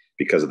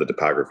because of the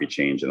topography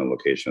change and the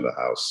location of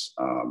the house,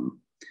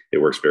 it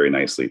works very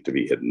nicely to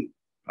be hidden,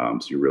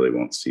 so you really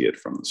won't see it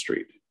from the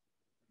street.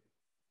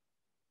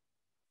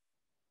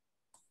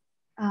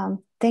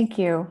 Thank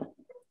you,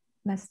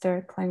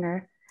 Mr.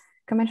 Klinger.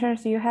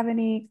 Commissioners, do you have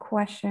any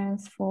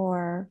questions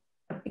for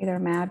either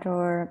Matt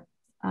or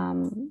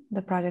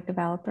the project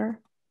developer?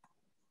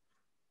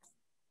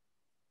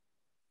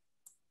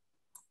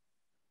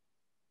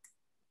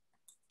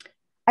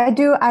 I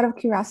do, out of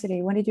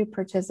curiosity, when did you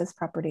purchase this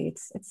property?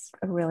 It's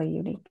really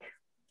unique.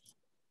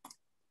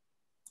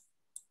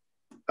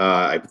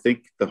 I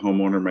think the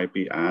homeowner might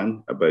be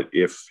on, but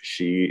if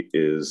she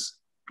is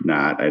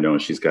not, I know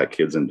she's got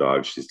kids and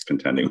dogs she's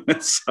contending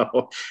with.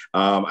 So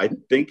I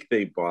think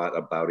they bought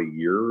about a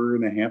year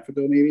and a half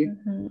ago, maybe.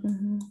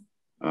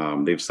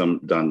 They've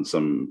done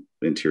some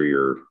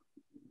interior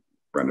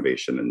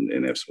renovation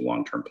and have some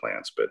long-term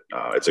plans, but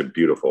it's a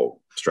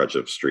beautiful stretch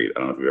of street. I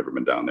don't know if you've ever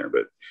been down there,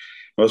 but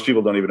most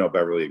people don't even know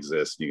Beverly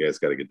exists. You guys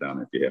got to get down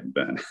there if you haven't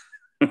been.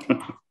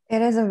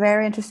 It is a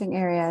very interesting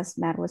area, as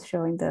Matt was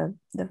showing the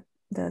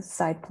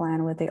site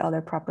plan with the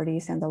other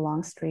properties and the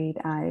long street.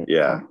 I'm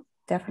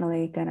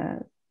definitely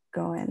gonna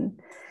go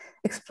and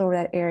explore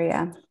that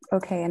area.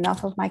 Okay,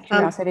 enough of my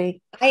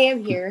curiosity. I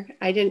am here.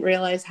 I didn't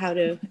realize how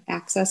to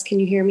access. Can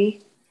you hear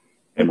me?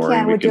 Hey,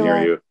 Maureen, we can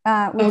hear you.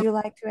 Would you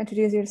like to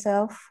introduce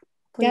yourself,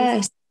 please?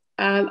 Yes,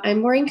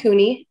 I'm Maureen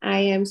Cooney. I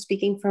am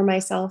speaking for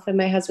myself and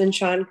my husband,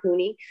 Sean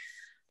Cooney.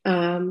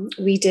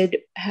 We did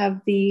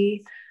have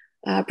the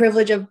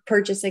privilege of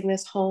purchasing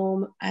this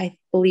home, I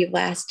believe,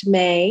 last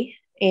May.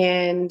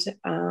 And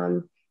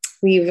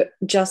we've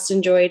just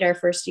enjoyed our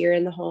first year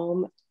in the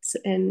home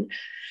and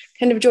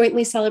kind of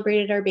jointly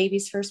celebrated our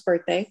baby's first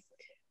birthday.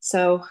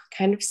 So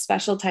kind of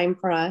special time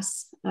for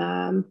us.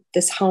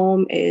 This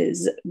home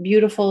is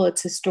beautiful,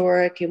 it's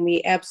historic, and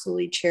we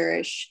absolutely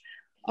cherish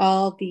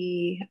all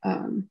the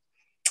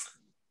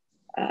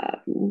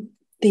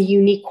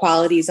unique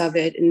qualities of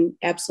it and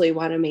absolutely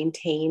want to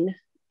maintain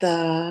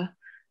the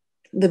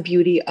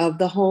beauty of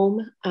the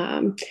home.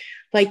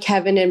 Like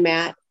Kevin and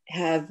Matt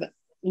have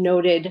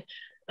noted,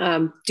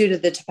 due to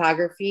the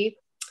topography,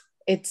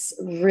 it's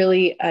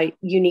really a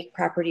unique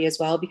property as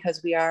well,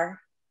 because we are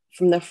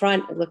from the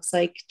front, it looks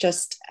like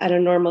just at a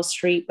normal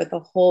street, but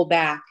the whole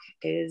back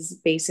is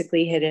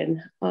basically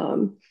hidden.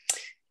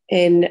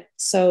 And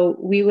so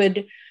we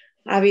would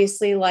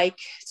obviously like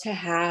to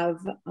have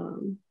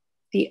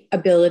the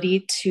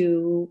ability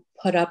to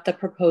put up the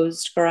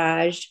proposed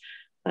garage.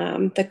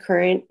 The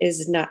current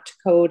is not to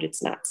code,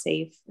 it's not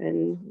safe,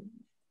 and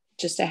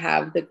just to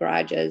have the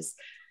garages.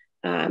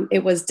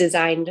 It was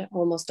designed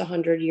almost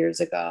 100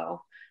 years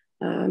ago.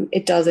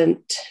 It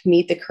doesn't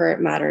meet the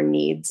current modern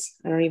needs.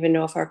 I don't even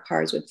know if our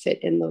cars would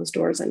fit in those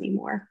doors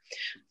anymore.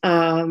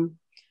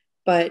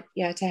 But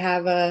yeah, to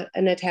have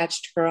an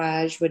attached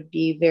garage would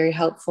be very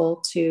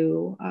helpful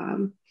to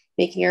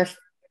making our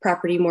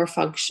property more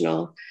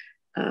functional.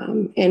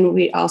 And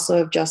we also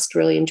have just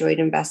really enjoyed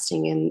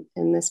investing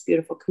in this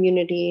beautiful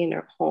community and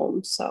our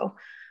home. So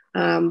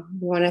we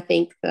want to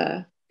thank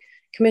the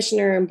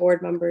commissioner and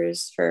board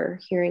members for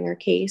hearing our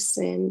case,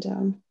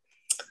 and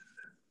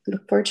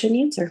look forward to an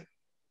answer.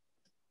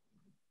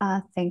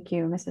 Thank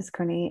you, Mrs.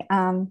 Cooney.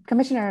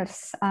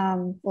 Commissioners,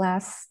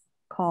 last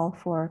call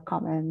for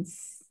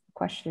comments,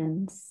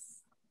 questions,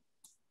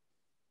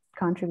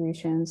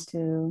 contributions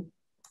to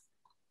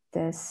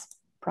this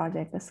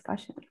project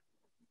discussion.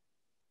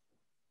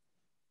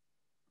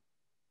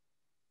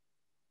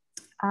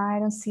 I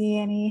don't see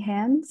any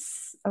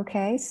hands.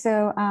 Okay,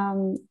 so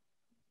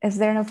is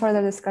there no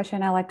further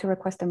discussion? I'd like to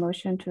request a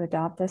motion to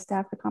adopt the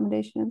staff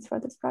recommendations for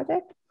this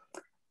project.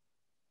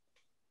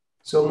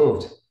 So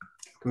moved.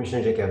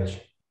 Commissioner Jacobowitz.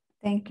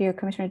 Thank you.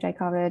 Commissioner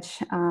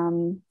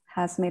Jacobowitz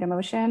has made a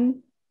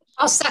motion.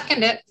 I'll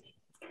second it.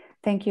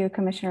 Thank you.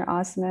 Commissioner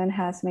Osman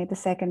has made the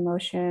second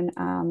motion,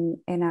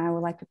 and I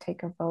would like to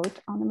take a vote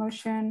on the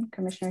motion.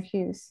 Commissioner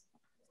Hughes.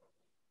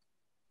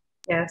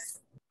 Yes.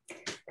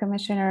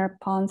 Commissioner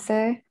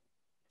Ponce.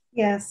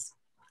 Yes.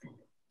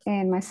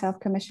 And myself,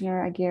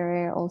 Commissioner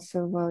Aguirre,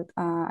 also vote.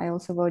 I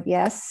also vote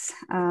yes.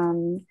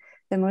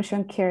 The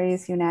motion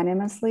carries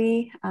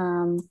unanimously.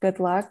 Good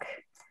luck.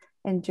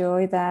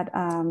 Enjoy that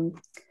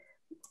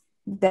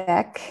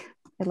deck.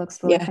 It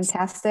looks really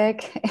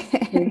fantastic.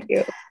 Thank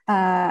you.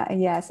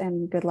 Yes,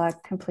 and good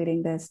luck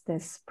completing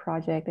this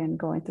project and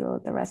going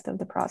through the rest of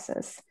the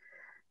process.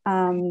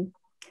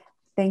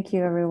 Thank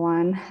you,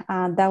 everyone.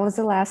 That was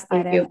the last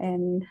item.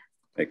 And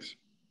thanks.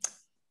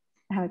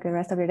 Have a good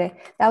rest of your day.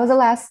 That was the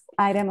last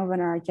item on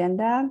our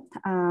agenda.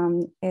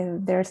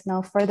 If there's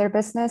no further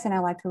business, and I'd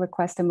like to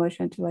request a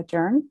motion to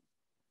adjourn.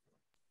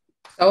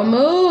 So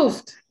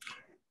moved.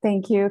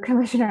 Thank you,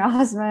 Commissioner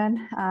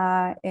Osman.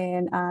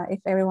 And if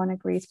everyone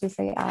agrees, please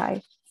say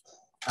aye.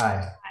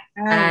 Aye.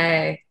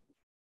 Aye.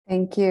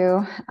 Thank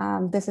you.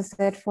 This is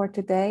it for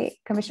today.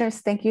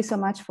 Commissioners, thank you so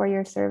much for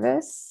your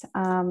service.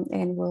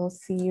 And we'll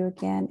see you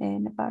again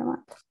in about a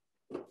month.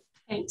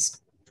 Thanks.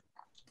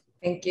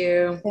 Thank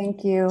you.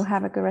 Thank you.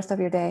 Have a good rest of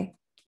your day.